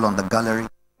people on the gallery.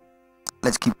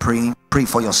 Let's keep praying. Pray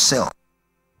for yourself.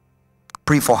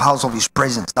 Pray for house of his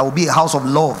presence. That will be a house of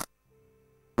love.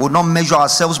 We will not measure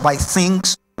ourselves by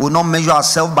things. We will not measure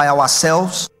ourselves by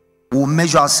ourselves. We will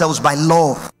measure ourselves by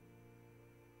love.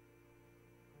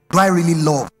 Do I really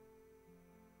love?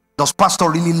 Does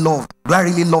pastor really love? Do I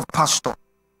really love pastor?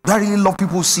 Do I really love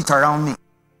people who sit around me?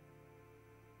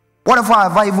 What if I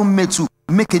have even made to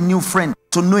make a new friend,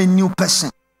 to know a new person?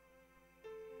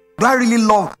 Do I really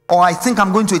love, or I think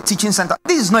I'm going to a teaching center?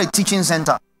 This is not a teaching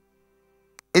center.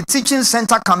 A teaching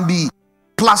center can be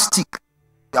plastic.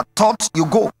 You are taught, you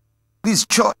go. This is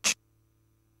church.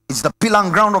 It's the pillar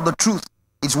and ground of the truth.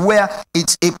 It's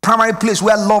a primary place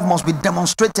where love must be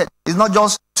demonstrated. It's not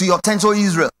just to your tent, O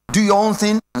Israel, do your own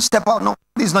thing and step out. No,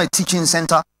 this is not a teaching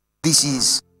center. This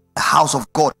is the house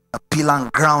of God, a pillar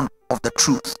and ground of the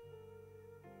truth,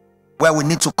 where we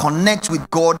need to connect with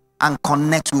God and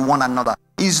connect with one another.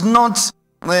 It's not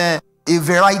a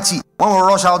variety. When we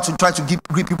rush out to try to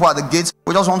greet people at the gates,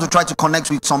 we just want to try to connect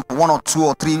with some 1 or 2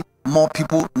 or 3 more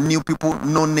people, new people,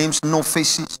 no names, no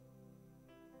faces.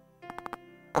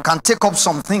 We can take up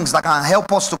some things that can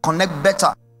help us to connect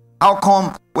better. How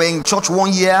come we're in church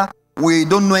 1 year, we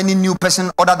don't know any new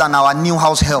person other than our new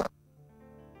house help?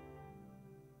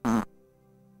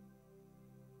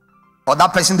 Or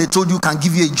that person they told you can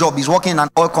give you a job, is working in an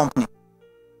oil company.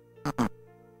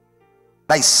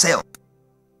 That is self.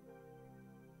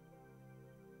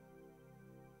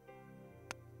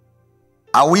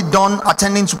 Are we done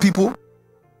attending to people?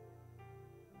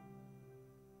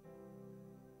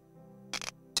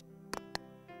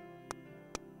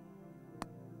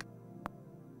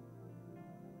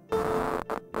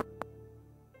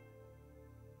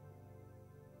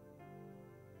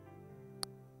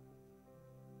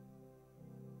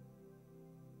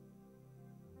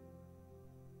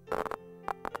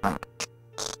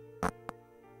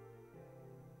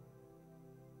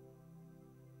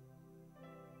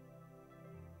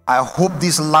 I hope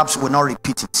this lapse will not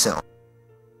repeat itself.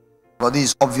 But this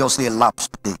is obviously a lapse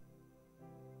today.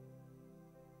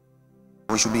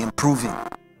 We should be improving.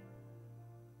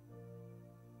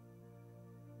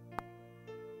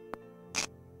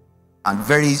 And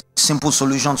very simple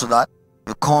solution to that.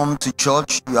 You come to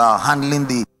church, you are handling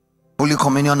the Holy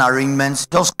Communion arrangements.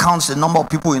 Just count the number of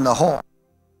people in the hall.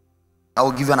 That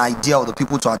will give you an idea of the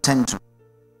people to attend to.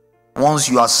 Once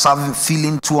you are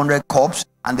filling 200 cups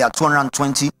and there are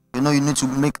 220, you know you need to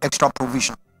make extra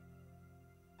provision.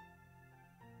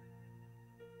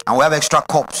 And we have extra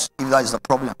cups, if that is the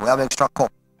problem. We have extra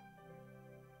cups.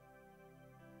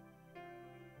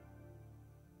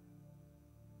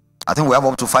 I think we have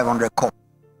up to 500 cups.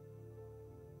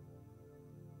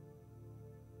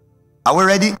 Are we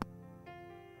ready?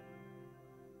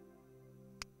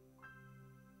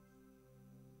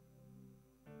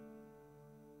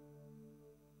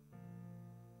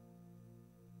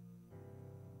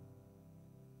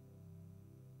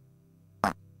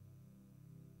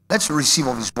 Let's receive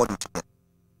of his body together.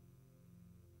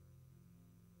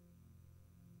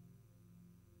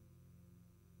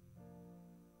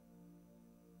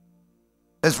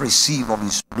 Let's receive of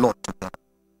his blood together.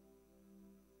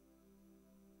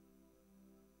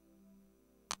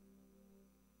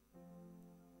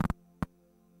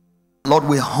 Lord,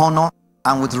 with honor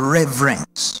and with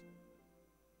reverence,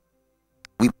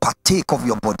 we partake of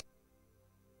your body.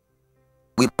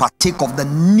 We partake of the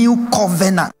new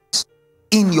covenant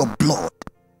in your blood.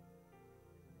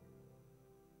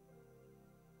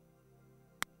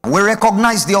 We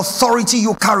recognize the authority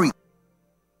you carry.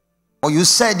 For you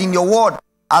said in your word,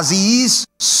 as he is,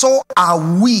 so are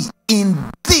we in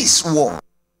this world.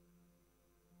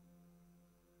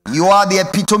 You are the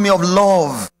epitome of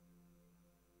love.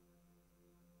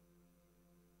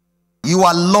 You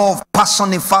are love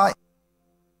personified.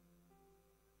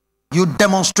 You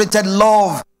demonstrated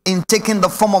love in taking the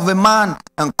form of a man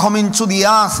and coming to the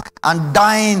earth and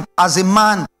dying as a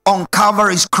man on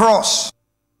Calvary's cross.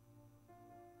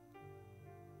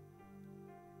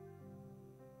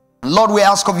 Lord, we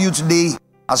ask of you today,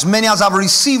 as many as have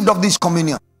received of this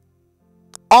communion,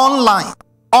 online,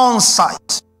 on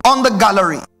site, on the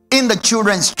gallery, in the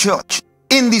children's church,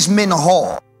 in this main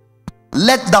hall,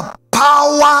 let the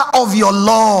power of your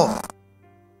love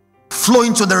flow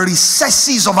into the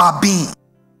recesses of our being.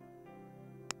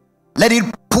 Let it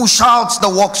push out the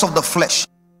works of the flesh.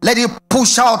 Let it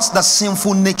push out the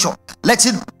sinful nature. Let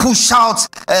it push out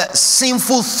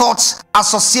sinful thoughts,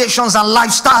 associations, and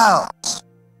lifestyles.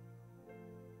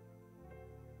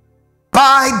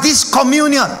 By this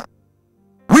communion,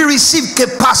 we receive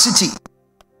capacity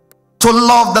to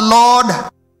love the Lord,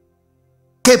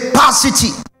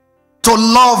 capacity to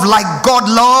love like God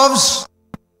loves,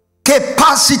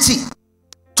 capacity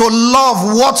to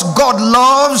love what God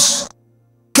loves,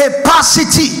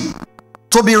 capacity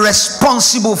to be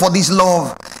responsible for this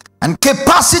love, and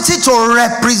capacity to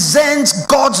represent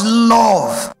God's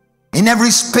love in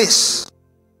every space,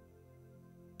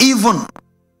 even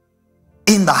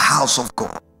in the house of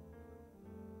God.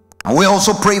 And we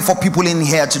also pray for people in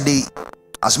here today,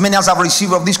 as many as have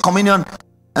received of this communion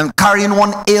and carrying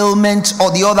one ailment or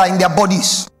the other in their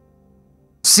bodies,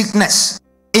 sickness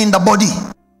in the body,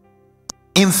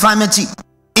 infirmity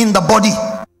in the body.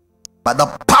 By the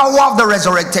power of the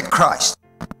resurrected Christ,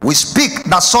 we speak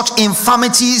that such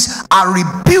infirmities are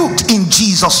rebuked in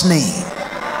Jesus' name.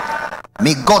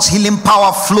 May God's healing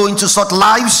power flow into such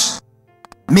lives.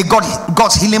 May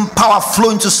God's healing power flow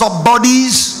into such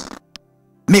bodies.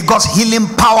 May God's healing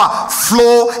power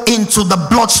flow into the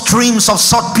bloodstreams of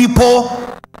such people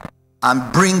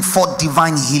and bring forth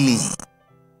divine healing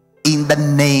in the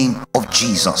name of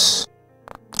Jesus.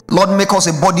 Lord, make us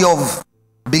a body of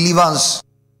believers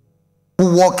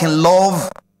who walk in love,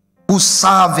 who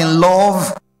serve in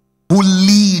love, who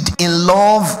lead in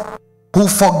love, who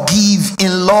forgive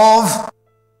in love,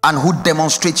 and who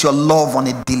demonstrate your love on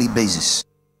a daily basis.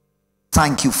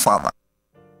 Thank you, Father,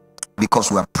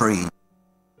 because we are praying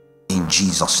in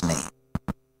Jesus' name.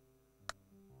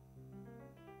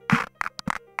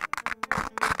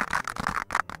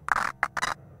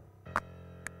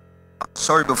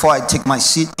 Sorry, before I take my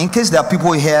seat, in case there are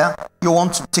people here, you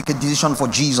want to take a decision for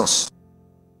Jesus.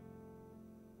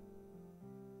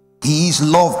 He is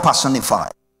love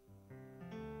personified.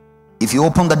 If you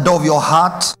open the door of your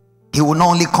heart, he will not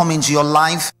only come into your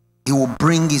life, he will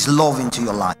bring his love into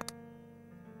your life.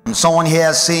 And someone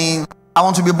here saying, I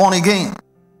want to be born again.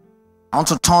 I want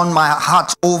to turn my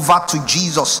heart over to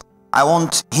Jesus. I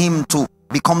want him to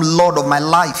become Lord of my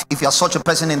life. If you are such a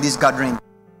person in this gathering,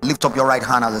 lift up your right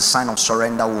hand as a sign of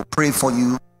surrender. We'll pray for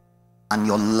you and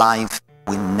your life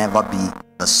will never be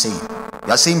the same.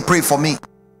 You are saying, pray for me.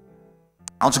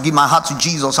 I want to give my heart to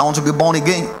Jesus. I want to be born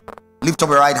again. Lift up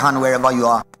your right hand wherever you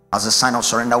are as a sign of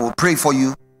surrender. We'll pray for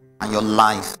you and your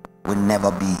life will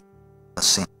never be the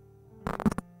same.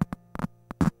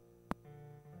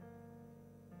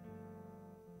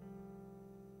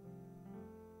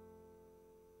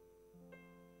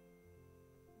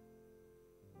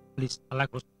 Please, I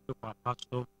like us to pray for our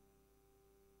pastor.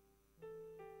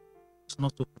 It's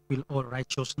not to fulfill all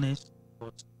righteousness,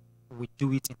 but we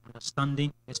do it in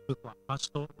understanding. Let's pray for our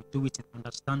pastor. We do it in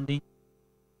understanding.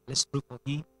 Let's pray for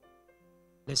him.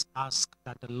 Let's ask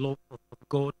that the love of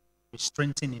God be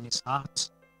strengthened in his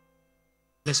heart.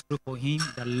 Let's pray for him.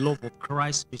 The love of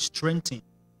Christ be strengthened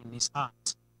in his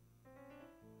heart.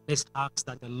 Let's ask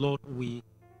that the Lord will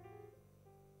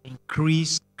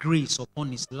increase grace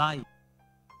upon his life.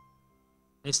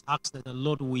 Let's ask that the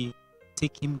Lord will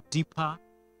take him deeper.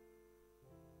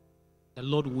 The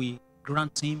Lord will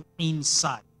grant him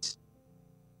insight.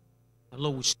 The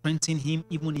Lord will strengthen him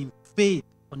even in faith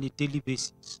on a daily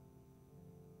basis.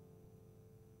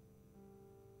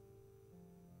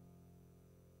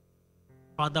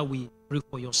 Father, we pray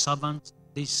for your servant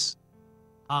this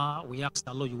hour. We ask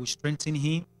that, Lord, you will strengthen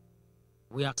him.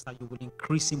 We ask that you will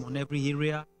increase him on every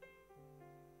area.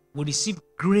 We receive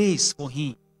grace for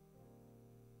him.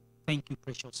 Thank you,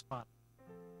 precious Father.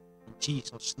 In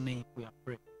Jesus' name we are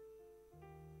praying.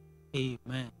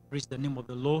 Amen. Praise the name of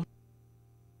the Lord.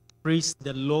 Praise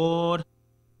the Lord.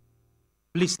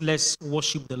 Please, let's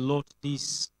worship the Lord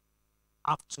this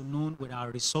afternoon with our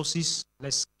resources.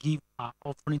 Let's give our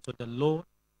offering to the Lord.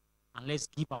 And let's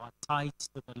give our tithes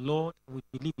to the Lord. We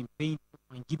believe in paying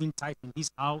and giving tithe in this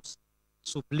house.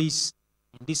 So please,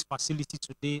 in this facility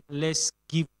today, let's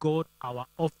give God our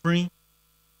offering.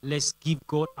 Let's give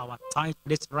God our tithe.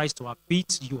 Let's rise to our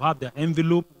feet. You have the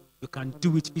envelope. You can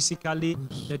do it physically.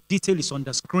 The detail is on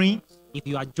the screen. If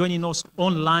you are joining us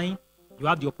online, you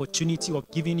have the opportunity of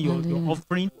giving your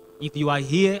offering. If you are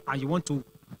here and you want to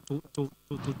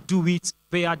do it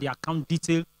via the account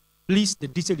detail, please, the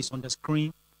detail is on the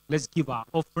screen. Let's give our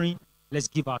offering. Let's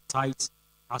give our tithe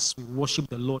as we worship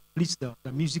the Lord. Please, the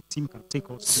music team can take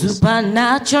us. Please.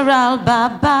 Supernatural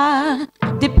Baba,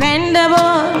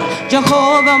 dependable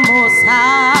Jehovah Most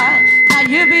High. Now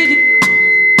you be the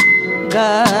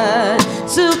God,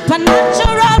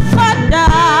 supernatural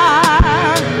Father.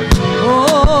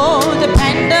 Oh,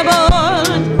 dependable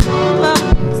Jehovah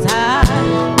Most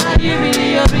High. Now you be the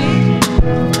original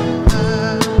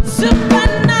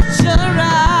supernatural.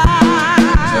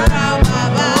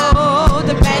 Oh,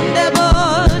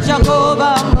 dependable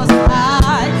Jehovah Most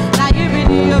High. Now you be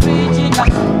the original.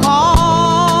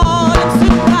 Call it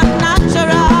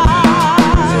supernatural.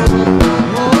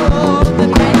 Oh,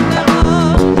 dependable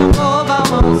Jehovah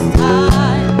Most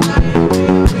High.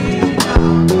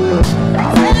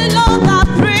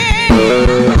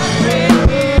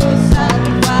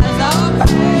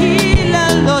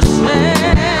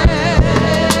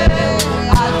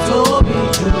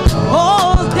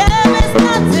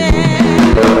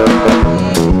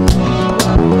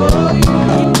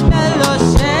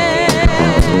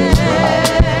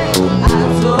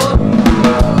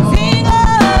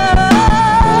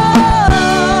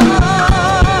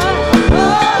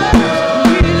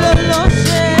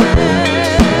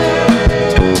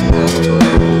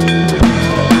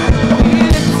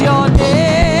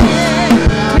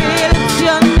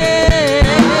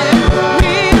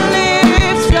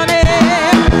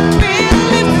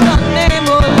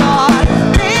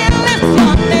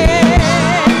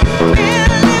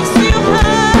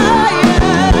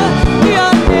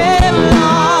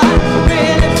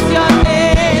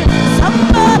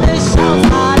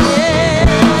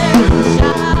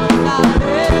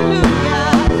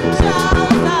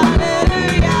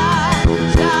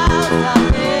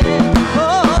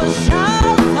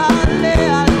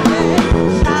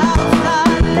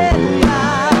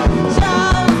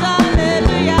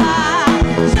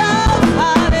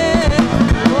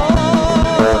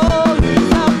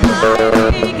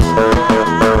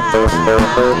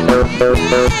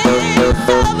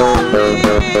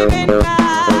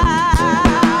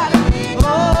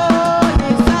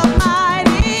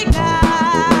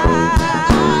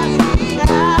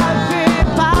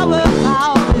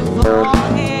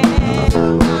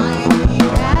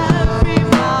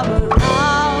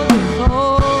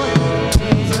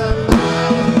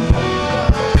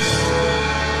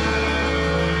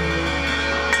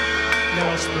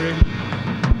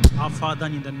 Father,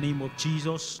 in the name of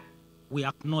Jesus, we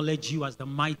acknowledge you as the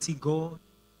mighty God.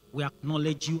 We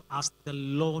acknowledge you as the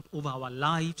Lord over our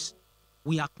lives.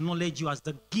 We acknowledge you as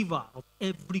the giver of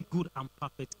every good and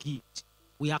perfect gift.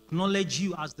 We acknowledge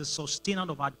you as the sustainer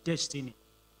of our destiny.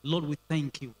 Lord, we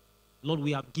thank you. Lord,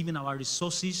 we have given our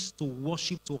resources to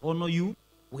worship, to honor you.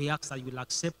 We ask that you will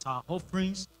accept our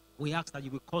offerings. We ask that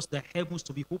you will cause the heavens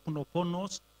to be opened upon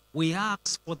us. We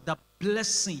ask for the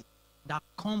blessing that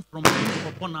come from you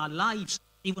upon our lives,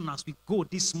 even as we go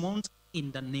this month, in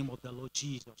the name of the Lord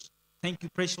Jesus. Thank you,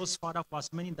 precious Father, for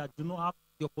as many that do not have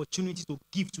the opportunity to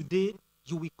give today.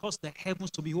 You will cause the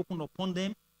heavens to be opened upon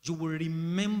them. You will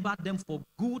remember them for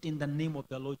good in the name of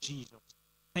the Lord Jesus.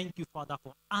 Thank you, Father,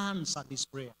 for answer this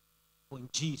prayer. For in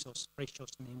Jesus'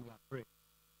 precious name we are praying.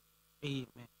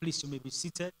 Amen. Please, you may be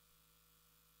seated.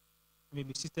 You may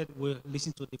be seated. We'll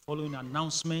listen to the following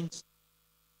announcements.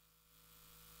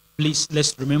 Please,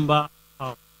 let's remember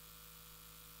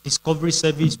Discovery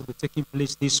Service will be taking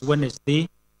place this Wednesday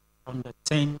on the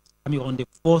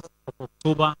 4th of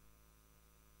October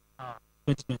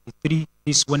 2023.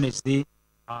 This Wednesday,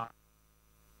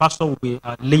 Pastor will be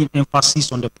laying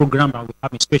emphasis on the program that we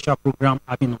have, a special program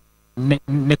having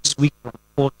next week from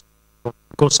 4th.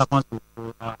 God's servants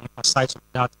will emphasize on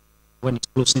that when it's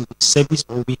closing the service.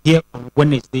 We'll be here on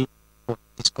Wednesday for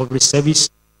Discovery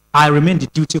Service. I remain the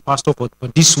duty pastor for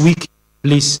this week.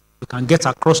 Please, you can get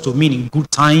across to me in good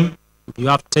time. If you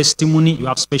have testimony, you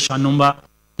have special number,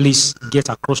 please get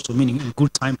across to me in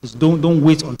good time. Please don't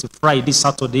wait until Friday,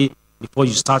 Saturday before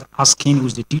you start asking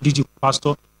who's the duty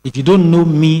pastor. If you don't know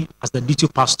me as the duty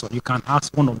pastor, you can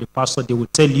ask one of the pastors. They will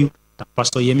tell you that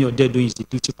Pastor Yemi Odedo is the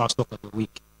duty pastor for the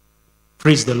week.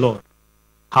 Praise the Lord.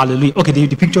 Hallelujah. Okay,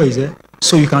 the picture is there.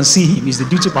 So you can see him. He's the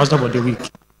duty pastor for the week.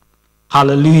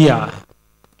 Hallelujah.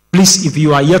 Please, if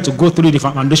you are here to go through the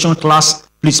foundation class,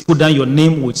 please put down your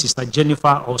name with Sister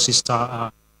Jennifer or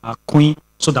Sister Queen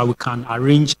so that we can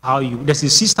arrange how you... There's a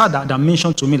sister that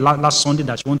mentioned to me last Sunday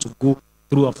that she wants to go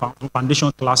through a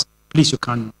foundation class. Please, you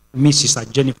can meet Sister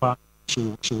Jennifer. She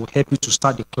will help you to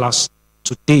start the class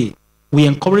today. We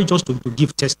encourage us to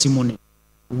give testimony.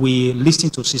 We listen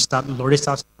to Sister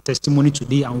Loretta's testimony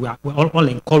today, and we're all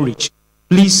encouraged.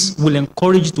 Please, we'll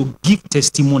encourage you to give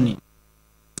testimony.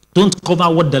 Don't cover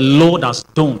what the Lord has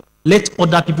done. Let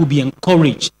other people be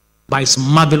encouraged by his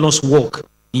marvelous work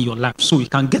in your life. So you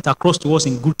can get across to us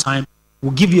in good time.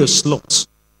 We'll give you a slot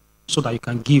so that you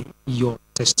can give your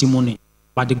testimony.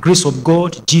 By the grace of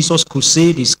God, Jesus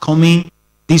Crusade is coming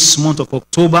this month of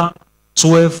October,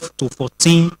 12 to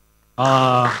 14.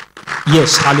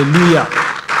 Yes, hallelujah.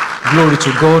 Glory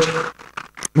to God.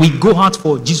 We go out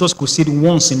for Jesus Crusade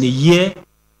once in a year,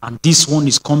 and this one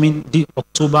is coming this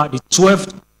October the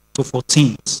 12th to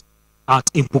 14th at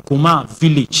Ebokoma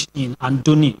village in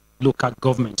Andoni local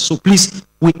government. So please,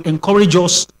 we encourage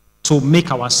us to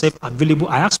make ourselves available.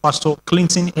 I asked Pastor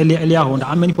Clinton earlier on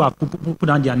how many people have put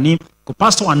down their name. The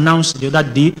pastor announced the other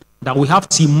day that we have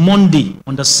till Monday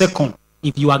on the 2nd.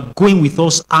 If you are going with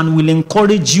us, and we'll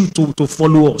encourage you to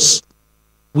follow us.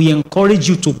 We encourage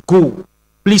you to go.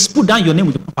 Please put down your name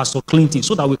with Pastor Clinton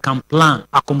so that we can plan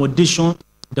accommodation,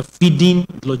 the feeding,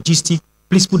 logistics.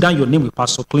 Please put down your name with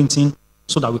Pastor Clinton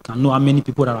so that we can know how many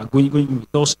people that are going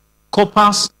with us.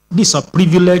 Coppers, this is a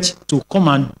privilege to come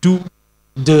and do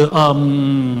the,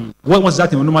 what was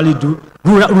that we normally do?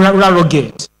 Rural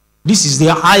rugged. This is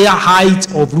the higher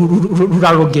height of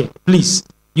rural rugged. Please,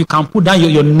 you can put down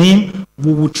your name.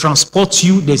 We will transport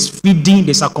you. There's feeding,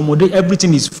 there's accommodation,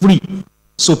 everything is free.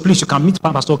 So please, you can meet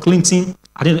Pastor Clinton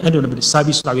at the end of the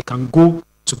service so that we can go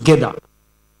together.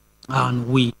 And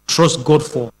we trust God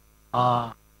for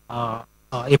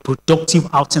a productive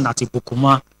outing at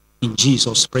Ibukuma in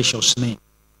Jesus' precious name.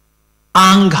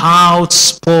 Hang Out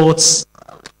Sports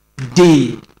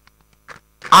Day.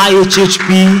 IHHP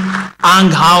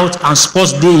Hang Out and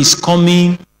Sports Day is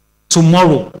coming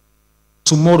tomorrow.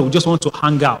 Tomorrow, we just want to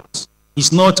hang out.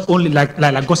 It's not only like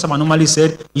Gosama normally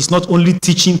said, it's not only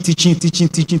teaching.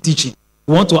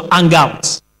 We want to hang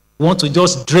out. We want to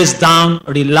just dress down,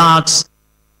 relax,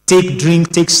 take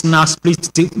drink, take snacks, play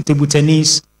table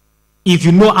tennis. If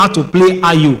you know how to play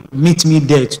Ayo, meet me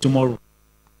there tomorrow.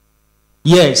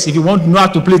 Yes, if you want to know how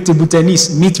to play table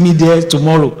tennis, meet me there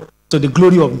tomorrow. to the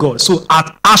glory of God. So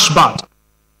at Ashbad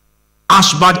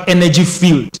Energy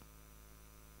Field,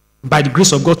 by the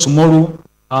grace of God, tomorrow,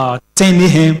 10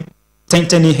 a.m.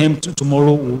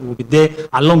 tomorrow, we'll be there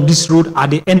along this road. At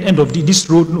the end of this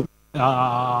road,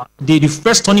 the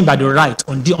first turning by the right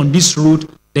on this road,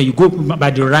 then you go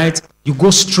by the right, you go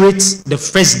straight the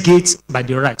first gate by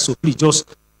the right. So please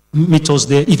just meet us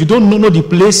there. If you don't know the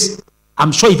place,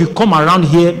 I'm sure if you come around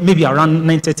here, maybe around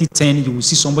 9:30, 10, you will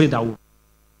see somebody that will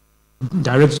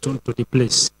direct you to the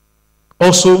place.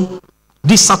 Also,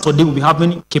 this Saturday we'll be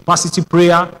having capacity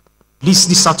prayer. This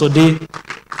Saturday,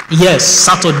 yes,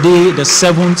 Saturday the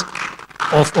 7th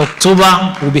of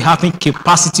October, we'll be having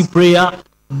capacity prayer.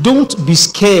 Don't be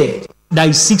scared. That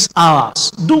is 6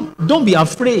 hours. Don't be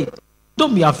afraid.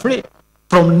 Don't be afraid.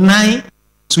 From 9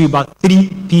 to about 3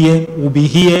 p.m. we'll be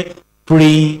here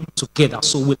praying together.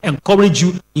 So we'll encourage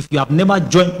you, if you have never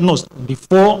joined us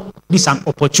before, this is an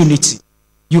opportunity.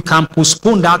 You can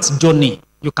postpone that journey.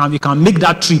 You can make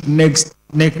that trip next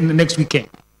weekend.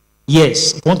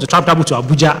 Yes, if you want to travel to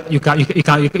Abuja, you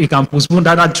can postpone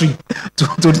that trip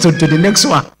to the next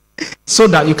one, so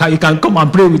that you can come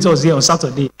and pray with us here on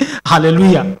Saturday.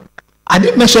 Hallelujah. I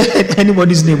didn't mention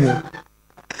anybody's name.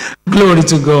 Glory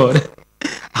to God.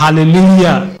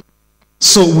 Hallelujah.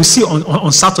 So we see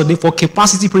on Saturday for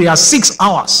capacity prayer, 6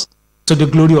 hours to the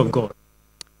glory of God.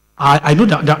 I know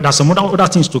that there's some other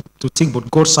things to take, but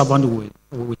God's servant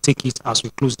will take it as we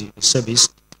close the service.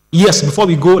 Yes, before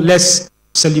we go, let's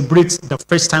celebrate the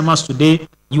first timers today.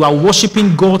 You are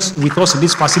worshiping God with us in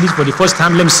this facility for the first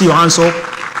time. Let me see your hands up.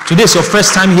 Today is your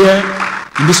first time here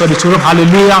in this auditorium.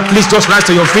 Hallelujah. Please just rise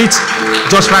to your feet.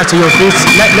 Just rise to your feet.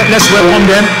 Let's welcome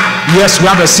them. Yes, we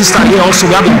have a sister here also.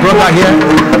 We have a brother here.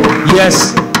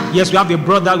 Yes, we have a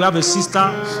brother. We have a sister.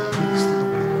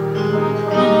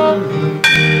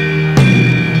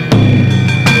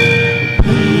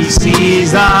 This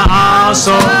is the house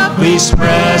of His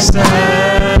presence,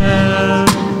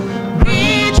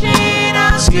 reaching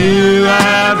us to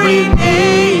every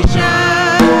nation,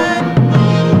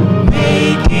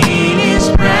 making His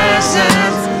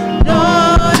presence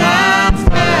known and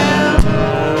felt,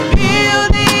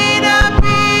 building a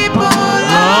people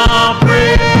of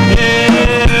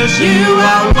praise. You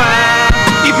are well.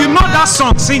 If you know that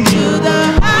song, sing it.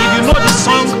 If you know the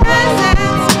song,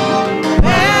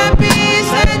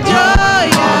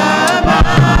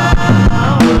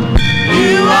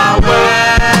 you are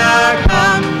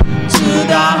welcome to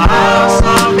the house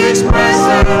of His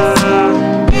presence,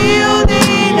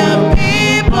 building a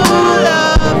people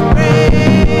of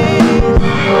praise,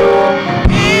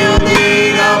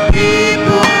 building a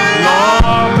people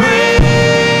of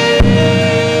praise,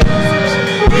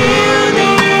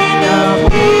 building a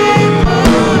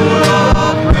people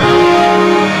of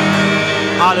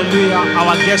praise. Hallelujah.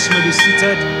 Our guests may be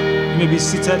seated. You may be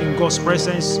seated in God's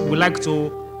presence. We'd like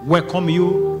to welcome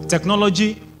you.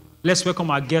 Technology, let's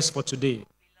welcome our guests for today. Beloved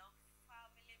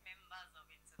family members of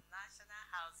International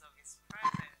House of His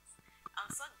Presence,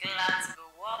 I'm so glad to be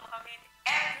welcoming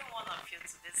every one of you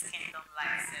to this Kingdom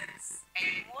Life service.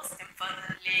 And most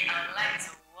importantly, I would like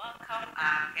to welcome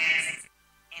our guests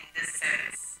in this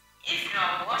service. If you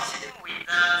are worshiping with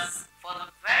us for the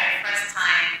very first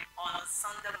time on a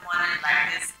Sunday morning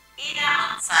like this, either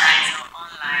on site or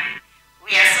online,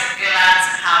 we are so glad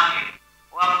to have you.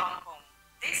 Welcome home.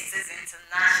 This is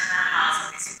International House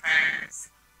of His Presence.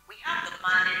 We have the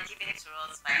mandate given to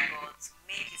us by God to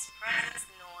make His presence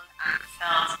known and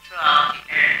felt throughout the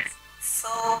earth. So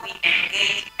we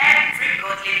engage every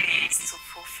godly means to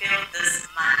fulfill this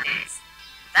mandate.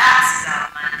 That is our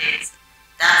mandate,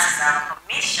 that is our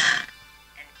commission,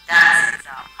 and that is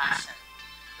our passion.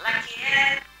 Like you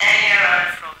heard earlier on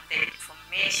from the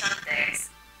information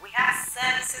text, we have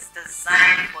services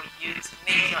designed for you to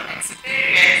make your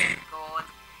experience with God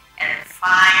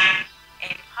edifying,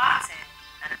 imparting,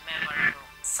 and memorable.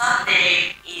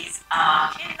 Sunday is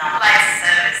our Kingdom Life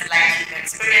service like you've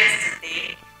experienced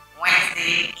today.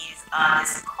 Wednesday is our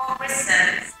discovery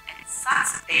service, and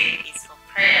Saturday is for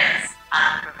prayers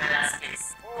and Proveda's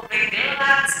place. We'll be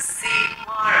glad to see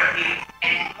more of you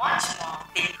and much more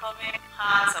becoming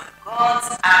part of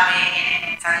God's army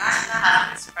in International House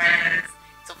of His Presence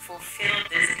to fulfill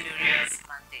this glorious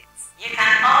mandate. You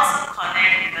can also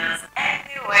connect with us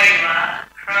anywhere you are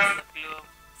across the globe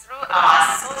through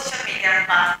our social media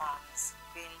platforms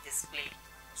being displayed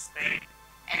on the screen.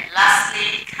 And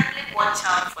lastly, kindly watch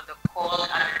out for the call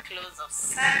at the close of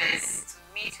service to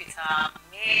meet with our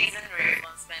amazing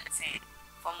reinforcement team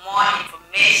for more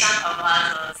information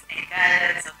about us and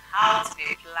guidance on how to be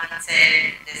planted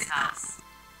in this house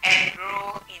and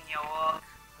grow in your work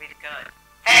with God.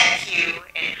 Thank you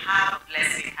and have a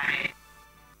blessed time.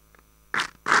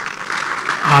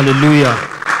 Hallelujah.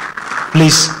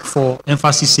 Please, for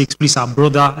emphasis sake, please, our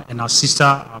brother and our sister,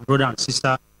 our brother and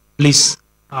sister, please,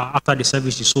 after the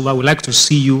service is over, we'd like to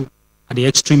see you at the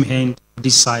extreme end,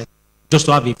 this side, just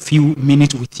to have a few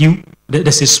minutes with you.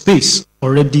 There's a space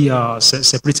already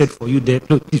separated for you there.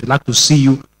 Please, we'd like to see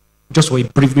you just for a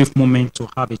brief moment to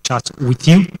have a chat with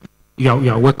you. You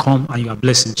are welcome and you are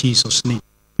blessed in Jesus' name.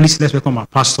 Please, let's welcome our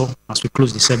pastor as we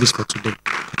close the service for today.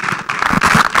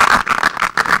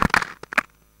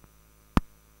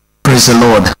 Praise the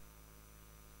Lord.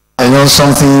 I know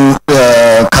something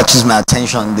catches my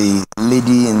attention. The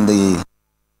lady in the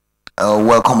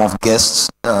welcome of guests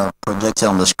projected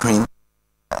on the screen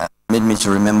made me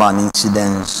to remember an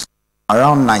incident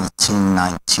around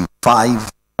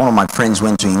 1995. One of my friends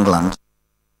went to England.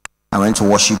 I went to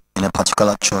worship in a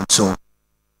particular church. So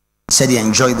he said he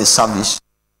enjoyed the service.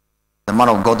 The man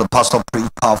of God, the pastor,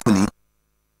 preached powerfully.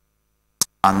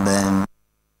 And then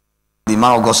the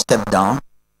man of God stepped down.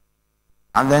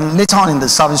 And then later on in the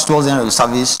service, towards the end of the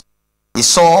service, he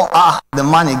saw the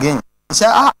man again. He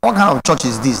said, what kind of church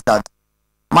is this that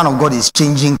man of God is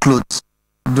changing clothes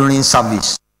during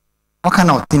service? What kind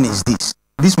of thing is this?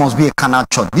 This must be a carnal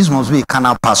church. This must be a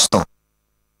carnal pastor.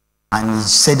 And he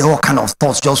said all kind of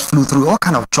thoughts just flew through. What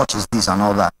kind of church is this and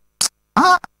all that?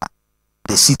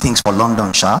 They see things for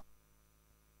London, sha.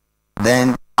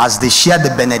 Then as they shared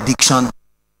the benediction,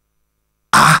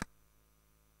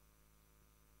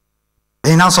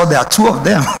 they now saw there are two of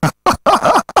them.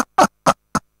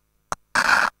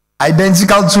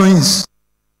 Identical twins.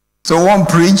 So one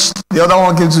preached, the other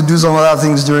one came to do some other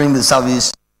things during the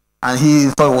service, and he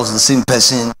thought it was the same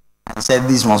person and said,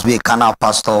 this must be a carnal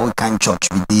pastor. What kind of church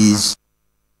with this?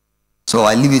 So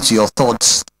I leave it to your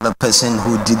thoughts, the person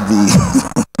who did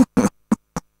the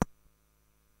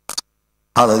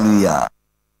hallelujah.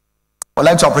 I'd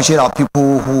like to appreciate our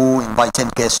people who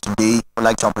invited guests today. I'd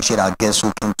like to appreciate our guests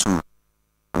who came to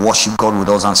worship God with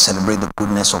us and celebrate the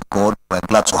goodness of God. We're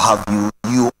glad to have you.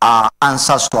 You are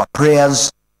answers to our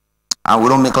prayers, and we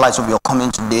don't make light of your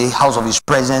coming today. House of His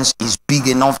presence is big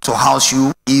enough to house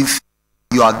you. If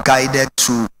you are guided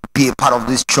to be a part of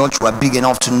this church, we're big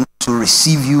enough to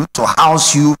receive you, to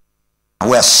house you.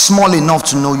 We're small enough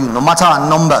to know you. No matter our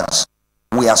numbers,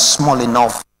 we are small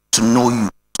enough to know you,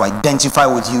 to identify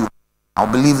with you. I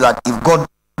believe that if God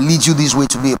leads you this way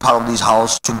to be a part of this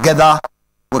house, together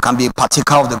we can be a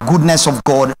partaker of the goodness of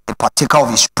God, a partaker of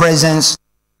His presence,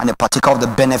 and a partaker of the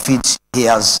benefits He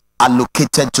has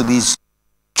allocated to this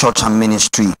church and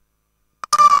ministry.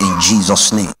 In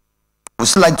Jesus' name. We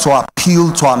still like to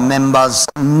appeal to our members.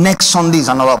 Next Sunday is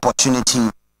another opportunity.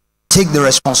 Take the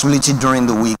responsibility during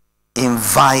the week.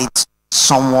 Invite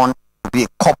someone. Could be a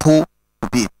couple,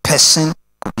 could be a person,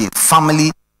 could be a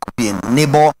family, could be a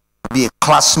neighbor, could be a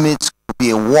classmate, could be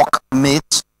a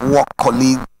workmate, work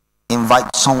colleague.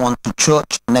 Invite someone to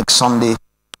church next Sunday,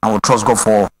 and we'll trust God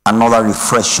for another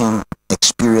refreshing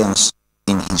experience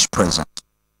in His presence.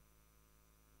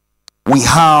 We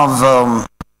have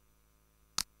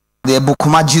the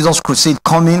Ebukuma Jesus Crusade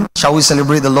coming. Shall we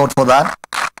celebrate the Lord for that?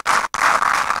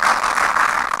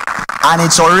 And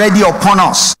it's already upon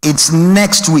us. It's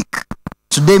next week.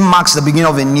 Today marks the beginning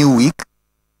of a new week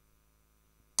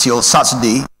till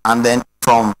Saturday, and then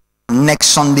from next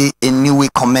Sunday a new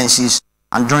week commences.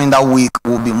 And during that week,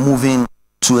 we'll be moving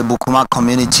to a Ebukuma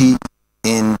community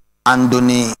in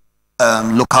Andoni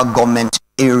local government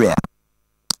area.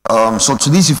 So to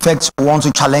this effect, we want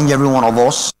to challenge every one of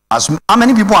us. How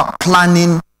many people are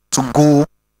planning to go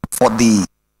for the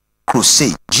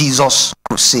crusade, Jesus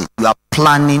Crusade? You are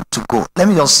planning to go. Let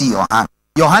me just see your hand.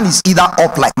 Your hand is either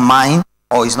up like mine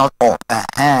or it's not up.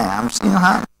 I'm seeing your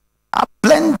hand.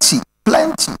 Plenty.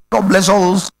 God bless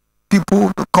all those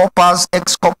people, the coppers,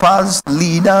 ex-coppers,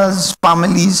 leaders,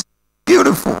 families.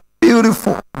 Beautiful.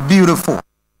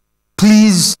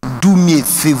 Please do me a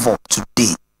favor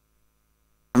today.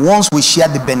 Once we share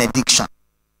the benediction,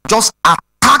 just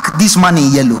attack this man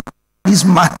in yellow. This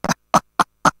man.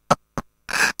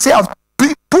 Say,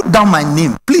 put down my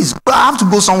name. Please, I have to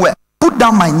go somewhere. Put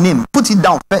down my name. Put it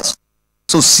down first.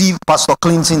 So see Pastor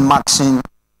Clinton Maxine,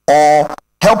 or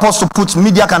help us to put,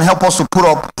 media can help us to put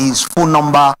up his phone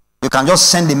number. You can just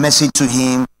send a message to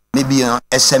him, maybe on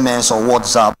SMS or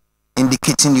WhatsApp,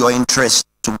 indicating your interest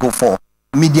to go for.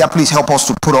 Media, please help us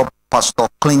to put up Pastor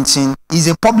Clinton. He's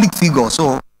a public figure,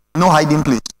 so no hiding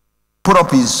place. Put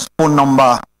up his phone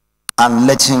number and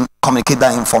let him communicate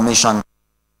that information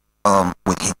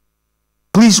with him.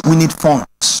 Please, we need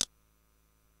funds.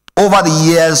 Over the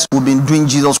years, we've been doing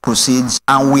Jesus Crusades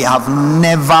and we have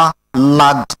never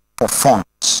lagged for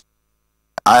funds.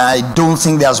 I don't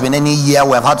think there's been any year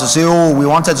we have had to say, oh, we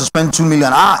wanted to spend 2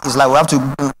 million. It's like we have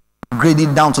to grade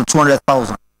it down to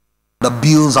 200,000. The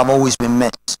bills have always been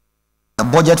met. The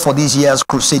budget for this year's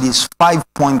crusade is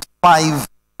 5.5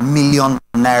 million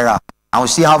naira. And we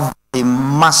still have a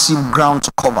massive ground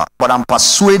to cover. But I'm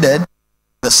persuaded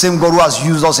the same God who has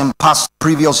used us in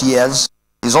previous years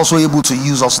is also able to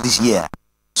use us this year.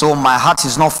 So my heart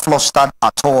is not flustered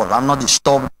at all. I'm not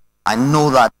disturbed. I know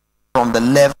that from the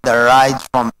left, the right,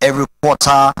 from every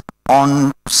quarter,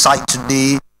 on site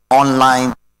today,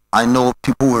 online, I know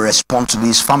people will respond to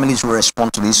this, families will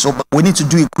respond to this. So but we need to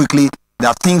do it quickly. There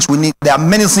are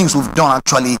many things we've done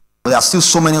actually, but there are still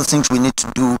so many things we need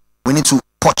to do. We need to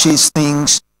purchase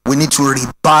things. We need to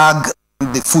rebag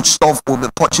the foodstuff we'll be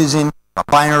purchasing. We're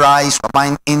buying rice, we're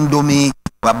buying Indomie,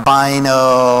 we're buying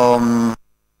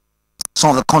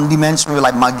some of the condiments, maybe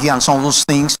like Maggi and some of those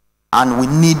things. And we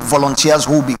need volunteers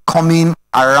who will be coming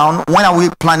around. When are we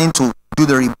planning to do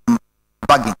the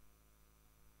rebagging?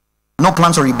 No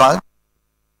plan to rebag?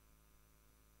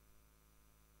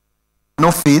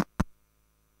 No faith?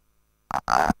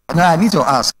 No, I need to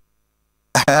ask.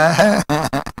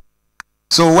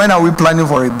 So when are we planning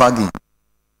for rebagging?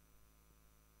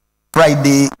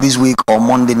 Friday this week or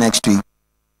Monday next week?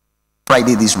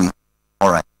 Friday this week.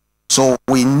 All right. So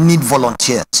we need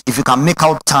volunteers. If you can make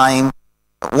out time,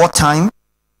 what time?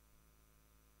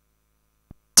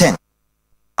 10.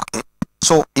 Okay.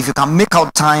 So if you can make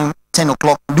out time, 10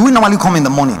 o'clock. Do we normally come in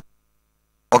the morning?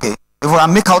 Okay. If we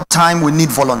can make out time, we need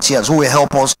volunteers who will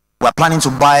help us. We're planning to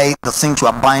buy the things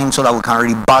we're buying so that we can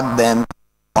rebag them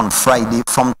on Friday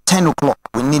from 10 o'clock.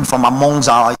 We need from amongst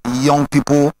our young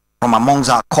people, from amongst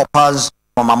our coppers,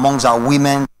 from amongst our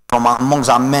women, from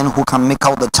amongst our men who can make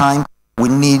out the time. We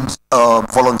need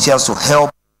volunteers to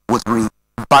help with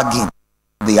rebagging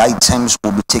the items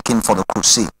will be taken for the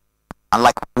crusade. And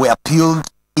like we appealed,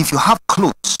 if you have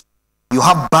clothes, you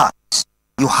have bags,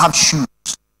 you have shoes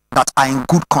that are in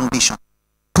good condition,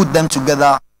 put them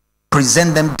together,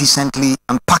 present them decently,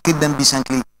 and package them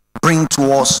decently, bring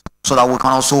to us so that we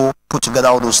can also put together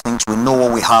all those things. We know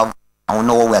what we have and we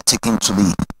know what we are taking to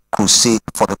the crusade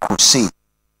for the crusade.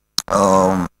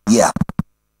 But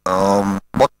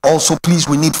also, please,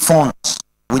 we need funds.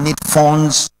 We need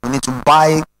funds. We need to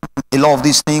buy a lot of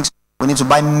these things. We need to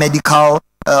buy medical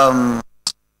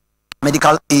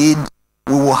aid.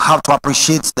 We will have to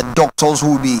appreciate the doctors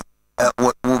who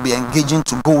will be engaging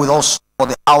to go with us for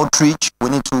the outreach. We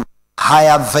need to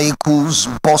hire vehicles,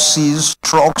 buses,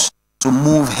 trucks to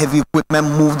move heavy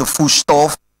equipment, move the food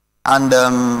stuff,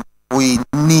 and we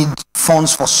need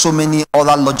funds for so many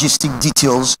other logistic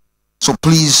details. So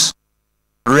please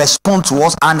respond to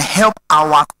us and help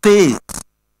our faith.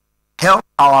 Help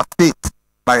our faith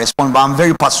by responding. But I'm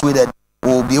very persuaded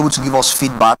we'll be able to give us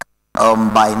feedback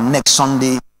by next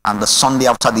Sunday and the Sunday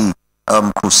after the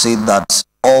crusade that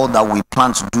all that we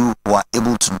plan to do, we are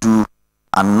able to do,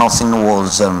 and nothing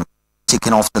was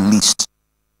taken off the list.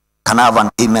 Can I have an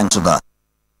amen to that?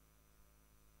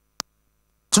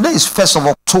 Today is 1st of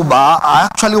October. I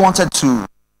actually wanted to,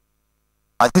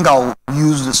 I think I'll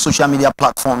use the social media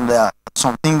platform there.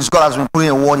 Some things, God has been putting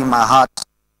a word in my heart.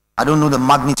 I don't know the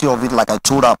magnitude of it, like I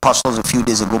told our pastors a few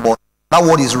days ago, but that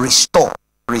word is restore,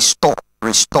 restore,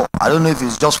 restore. I don't know if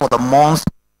it's just for the month.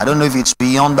 I don't know if it's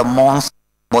beyond the month,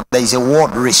 but there is a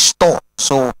word, restore.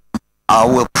 So I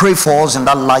will pray for us in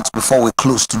that light before we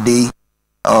close today.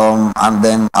 And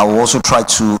then I will also try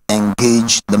to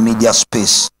engage the media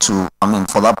space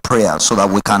for that prayer so that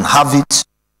we can have it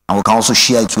and we can also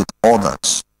share it with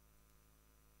others.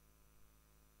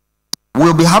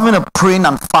 We'll be having a praying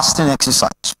and fasting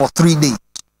exercise for 3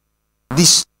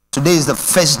 days. Today is the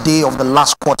first day of the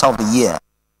last quarter of the year,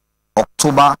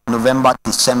 October, November,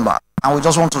 December. And we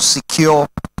just want to secure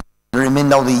the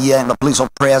remainder of the year in the place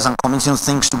of prayers and committing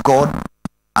things to God.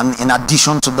 And in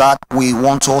addition to that, we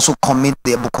want to also commit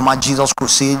the Bukuma Jesus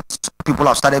Crusade. People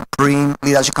have started praying.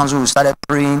 Leadership Council have started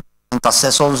praying.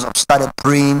 Intercessors have started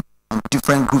praying. And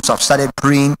different groups have started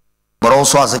praying. But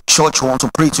also as a church, we want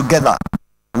to pray together.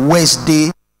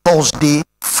 Wednesday, Thursday,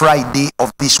 Friday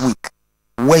of this week.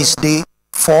 Wednesday,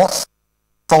 4th,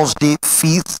 Thursday,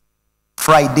 5th,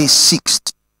 Friday,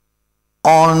 6th.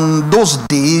 On those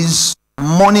days,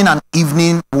 morning and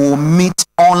evening, we'll meet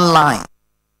online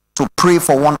to pray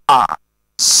for 1 hour,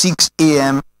 6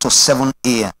 a.m. to 7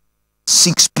 a.m.,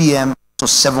 6 p.m. to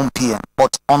 7 p.m.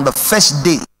 But on the first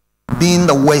day, being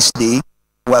the Wednesday,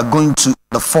 we're going to,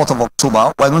 the 4th of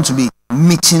October, we're going to be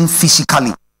meeting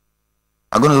physically.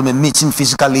 We're going to be meeting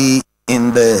physically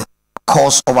in the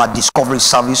course of our discovery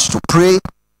service to pray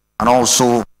and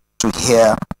also to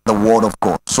hear the word of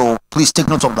God. So please take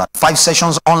note of that. 5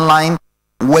 sessions online,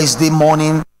 Wednesday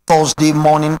morning, Thursday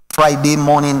morning, Friday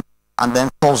morning, and then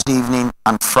Thursday evening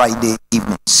and Friday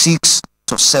evening. 6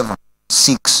 to 7.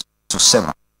 6 to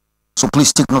 7. So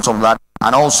please take note of that.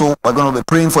 And also, we're going to be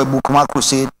praying for a bookmark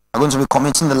crusade. We're going to be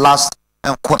committing the last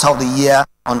quarter of the year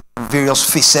on various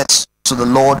facets to the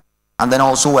Lord. And then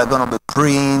also, we're going to be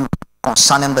praying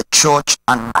concerning the church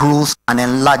and growth and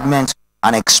enlargement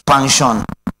and expansion.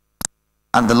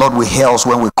 And the Lord will hear us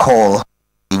when we call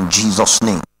in Jesus'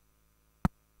 name.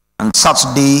 And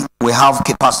Saturday, we have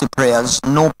capacity prayers.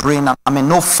 No praying,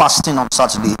 no fasting on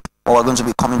Saturday. But we're going to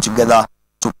be coming together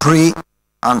to pray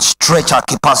and stretch our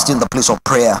capacity in the place of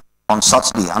prayer on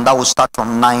Saturday. And that will start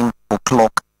from 9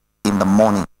 o'clock in the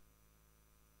morning.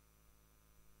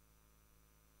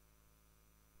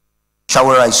 Shall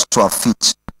we rise to our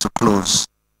feet to close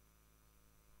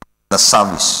the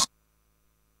service?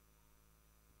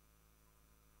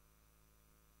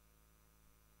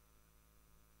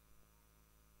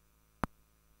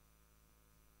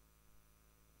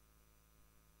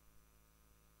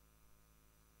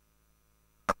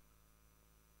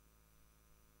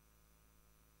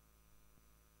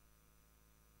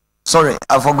 Sorry,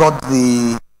 I forgot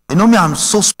the... You know me, I'm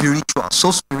so spiritual,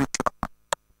 so spiritual.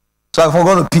 So I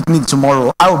forgot a picnic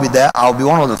tomorrow. I will be there. I'll be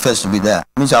one of the first to be there.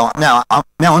 Means I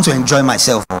want to enjoy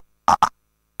myself.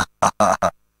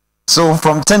 So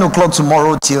from 10 o'clock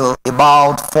tomorrow till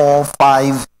about 4,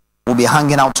 5, we'll be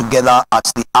hanging out together at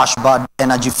the Ashbad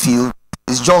Energy Field.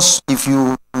 It's just, if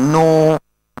you know,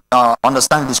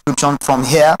 understand the description, from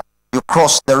here, you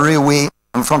cross the railway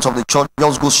in front of the church,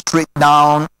 just go straight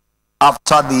down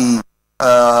after the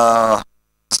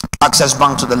Access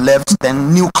Bank to the left,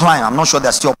 then New Climb. I'm not sure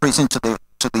they're still operating to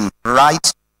the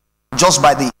right. Just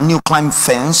by the New Climb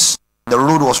fence, the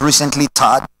road was recently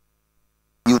tarred.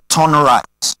 You turn right.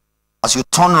 As you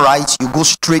turn right, you go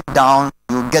straight down,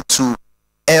 you get to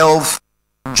Elf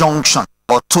Junction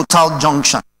or Total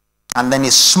Junction, and then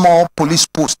a small police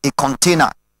post, a container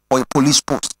for a police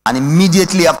post. And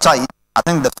immediately after it, I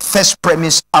think the first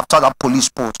premise after that police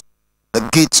post, the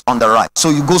gates on the right. So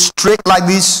you go straight like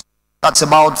this. That's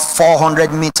about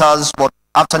 400 meters, but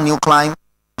after New Climb,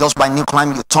 just by New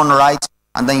Climb, you turn right,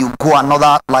 and then you go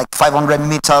another like 500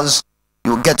 meters.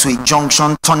 You get to a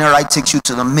junction. Turning right takes you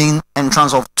to the main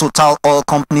entrance of Total Oil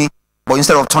Company, but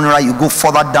instead of turning right, you go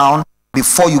further down.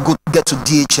 Before you get to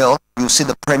DHL, you see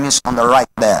the premise on the right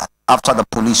there, after the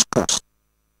police post.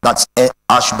 That's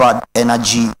Ashbad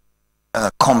Energy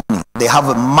Company. They have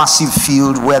a massive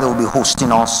field where they will be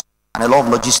hosting us, and a lot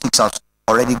of logistics has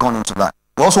already gone into that.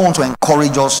 We also want to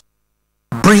encourage us,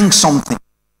 bring something,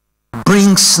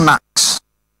 bring snacks,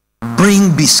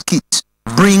 bring biscuits,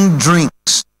 bring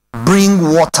drinks, bring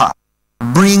water,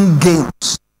 bring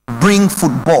games, bring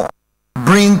football,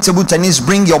 bring table tennis,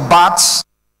 bring your bats,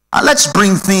 and let's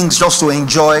bring things just to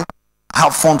enjoy,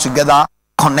 have fun together,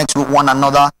 connect with one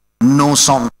another,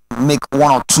 make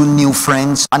 1 or 2 new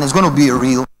friends, and it's going to be a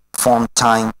real fun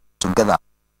time together.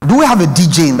 Do we have a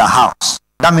DJ in the house?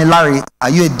 Dami Larry, are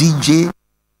you a DJ?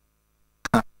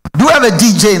 Do we have a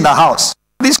DJ in the house?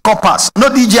 These coppers, no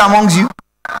DJ amongst you?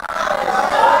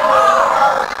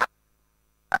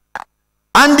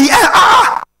 Andy,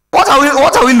 what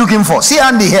are we looking for? See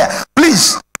Andy here,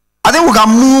 please. I think we can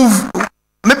move,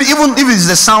 maybe even if it's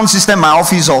the sound system in my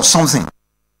office or something.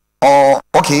 Or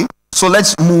okay, so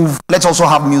let's move. Let's also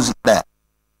have music there.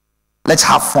 Let's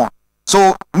have fun.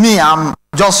 So me, I'm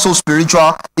just so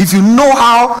spiritual. If you know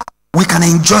how we can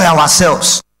enjoy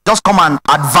ourselves, just come and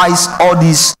advise all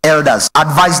these elders.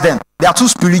 Advise them. They are too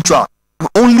spiritual.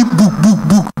 Only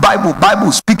book,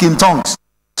 Bible, speak in tongues.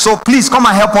 So please come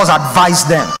and help us advise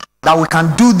them that we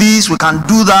can do this, we can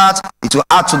do that. It will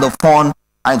add to the fun,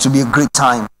 and it will be a great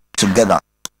time together.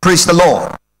 Praise the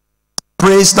Lord.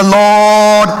 Praise the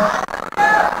Lord.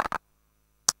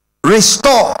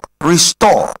 Restore,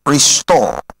 restore,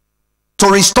 restore. To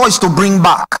restore is to bring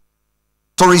back.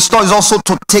 To restore is also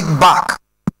to take back.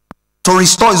 To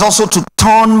restore is also to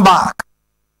turn back.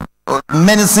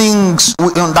 Many things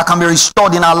that can be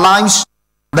restored in our lives.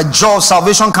 The joy of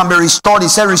salvation can be restored. He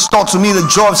said, restore to me the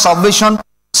joy of salvation.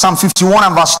 Psalm 51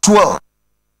 and verse 12.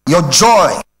 Your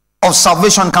joy of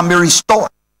salvation can be restored.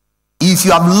 If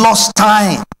you have lost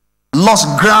time, lost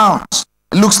grounds,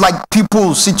 it looks like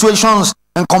people, situations,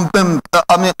 and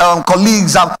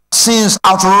colleagues have since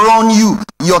outrun you,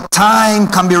 your time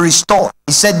can be restored.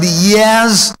 He said the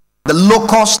years, the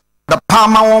locust, the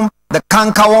palmerworm, the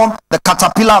cankerworm, the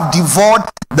caterpillar have devoured.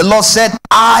 The Lord said,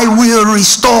 I will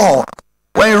restore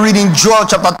When you read in Joel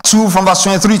chapter 2 from verse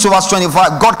 23 to verse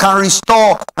 25, God can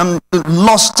restore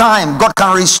lost time. God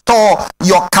can restore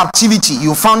your captivity.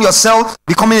 You found yourself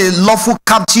becoming a lawful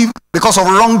captive because of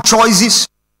wrong choices,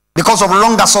 because of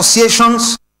wrong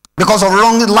associations, because of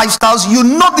wrong lifestyles. You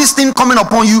know this thing coming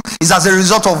upon you is as a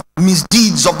result of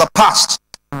misdeeds of the past.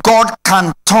 God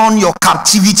can turn your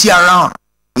captivity around.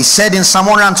 He said in Psalm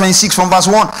 126 from verse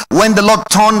 1, when the Lord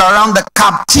turned around the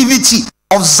captivity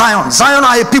of Zion. Zion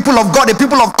are a people of God, a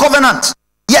people of covenant,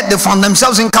 yet they found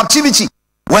themselves in captivity.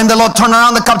 When the Lord turned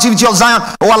around the captivity of Zion,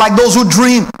 who are like those who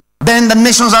dream, then the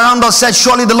nations around us said,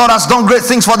 surely the Lord has done great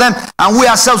things for them, and we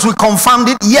ourselves we confirmed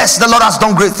it. Yes, the Lord has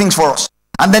done great things for us.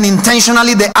 And then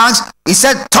intentionally they asked, he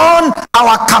said, turn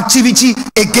our captivity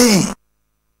again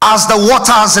as the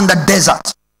waters in the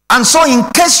desert. And so in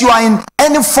case you are in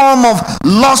any form of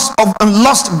lost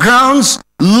grounds,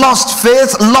 lost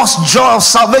faith, lost joy of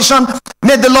salvation,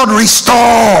 may the Lord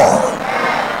restore.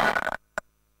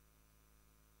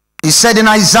 He said in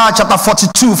Isaiah chapter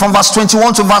 42 from verse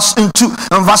 21 to verse 22,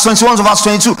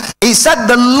 he said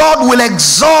the Lord will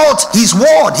exalt his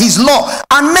word, his law,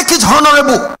 and make it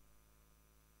honorable.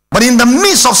 But in the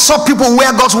midst of some people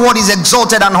where God's word is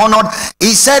exalted and honored,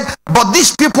 he said, but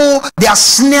these people, they are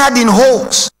snared in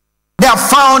holes. They are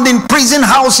found in prison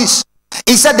houses.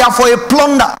 He said they are for a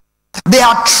plunder. They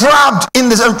are trapped in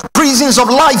the prisons of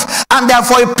life, and they are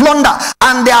for a plunder,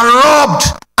 and they are robbed,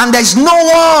 and there is no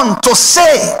one to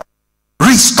say,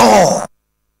 restore.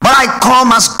 But I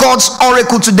come as God's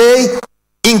oracle today,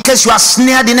 in case you are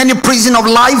snared in any prison of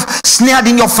life, snared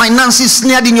in your finances,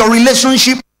 snared in your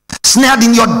relationship, snared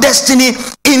in your destiny,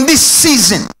 in this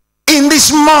season, in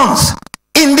this month,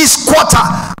 in this quarter,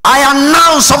 I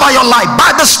announce over your life,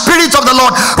 by the Spirit of the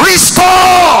Lord,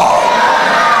 restore.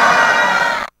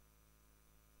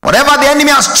 Whatever the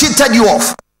enemy has cheated you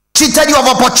of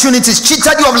opportunities,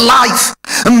 cheated you of life,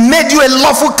 and made you a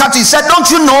lawful captive. He said, don't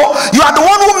you know you are the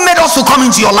one who made us to come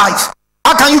into your life?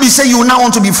 How can you be saying you now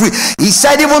want to be free? He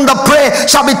said, even the prey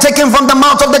shall be taken from the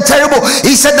mouth of the terrible.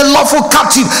 He said, the lawful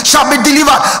captive shall be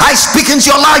delivered. I speak into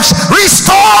your lives,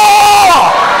 restore.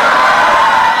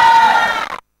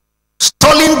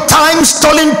 Stolen time,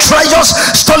 stolen treasures,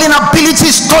 stolen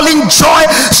abilities, stolen joy,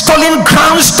 stolen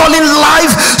ground, stolen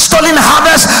life, stolen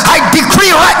harvest. I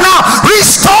decree right now,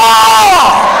 restore.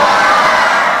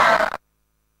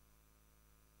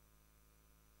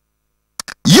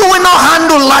 You will not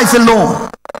handle life alone.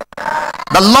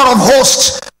 The Lord of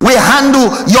hosts will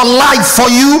handle your life for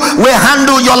you, will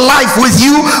handle your life with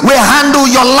you, will handle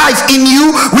your life in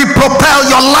you, will propel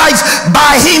your life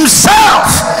by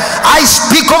himself. I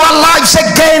speak over lives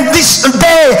again this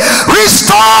day.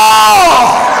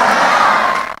 Restore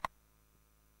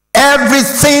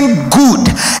everything good,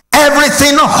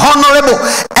 everything honorable,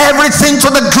 everything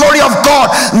to the glory of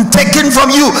God taken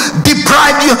from you,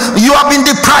 deprived you have been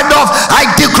deprived of. I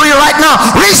decree right now,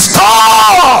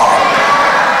 restore.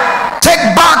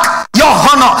 Take back your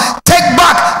honor, take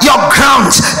back your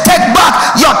grounds, take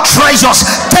back your treasures,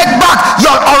 take back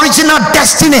your original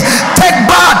destiny, take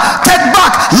back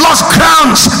lost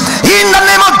grounds in the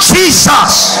name of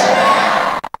Jesus.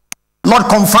 Lord,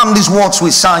 confirm these words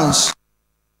with signs.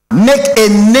 Make a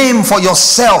name for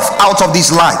yourself out of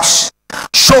these lives.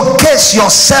 Showcase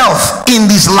yourself in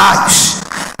these lives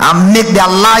and make their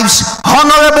lives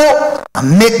honorable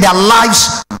and make their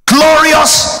lives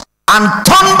glorious, and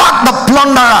turn back the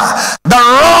plunderer, the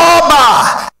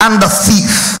robber, and the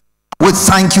thief. We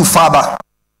thank you, Father.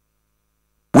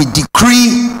 We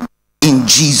decree in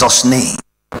Jesus' name.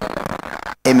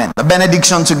 Amen. The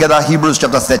benediction together, Hebrews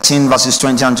chapter 13, verses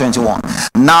 20 and 21.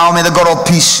 Now may the God of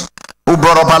peace, who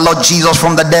brought up our Lord Jesus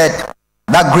from the dead,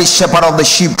 that great shepherd of the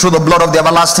sheep, through the blood of the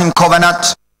everlasting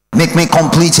covenant, make me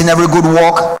complete in every good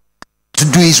work, to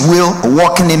do his will,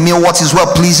 working in me what is well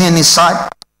pleasing in his sight,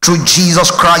 through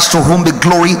Jesus Christ, to whom be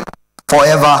glory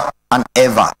forever and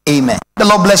ever. Amen. The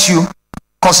Lord bless you,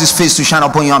 cause his face to shine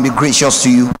upon you and be gracious to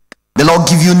you. The Lord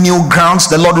give you new grounds.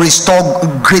 The Lord restore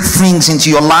great things into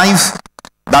your life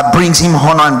that brings him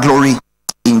honor and glory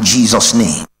in Jesus'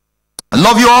 name. I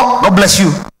love you all. God bless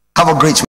you. Have a great week.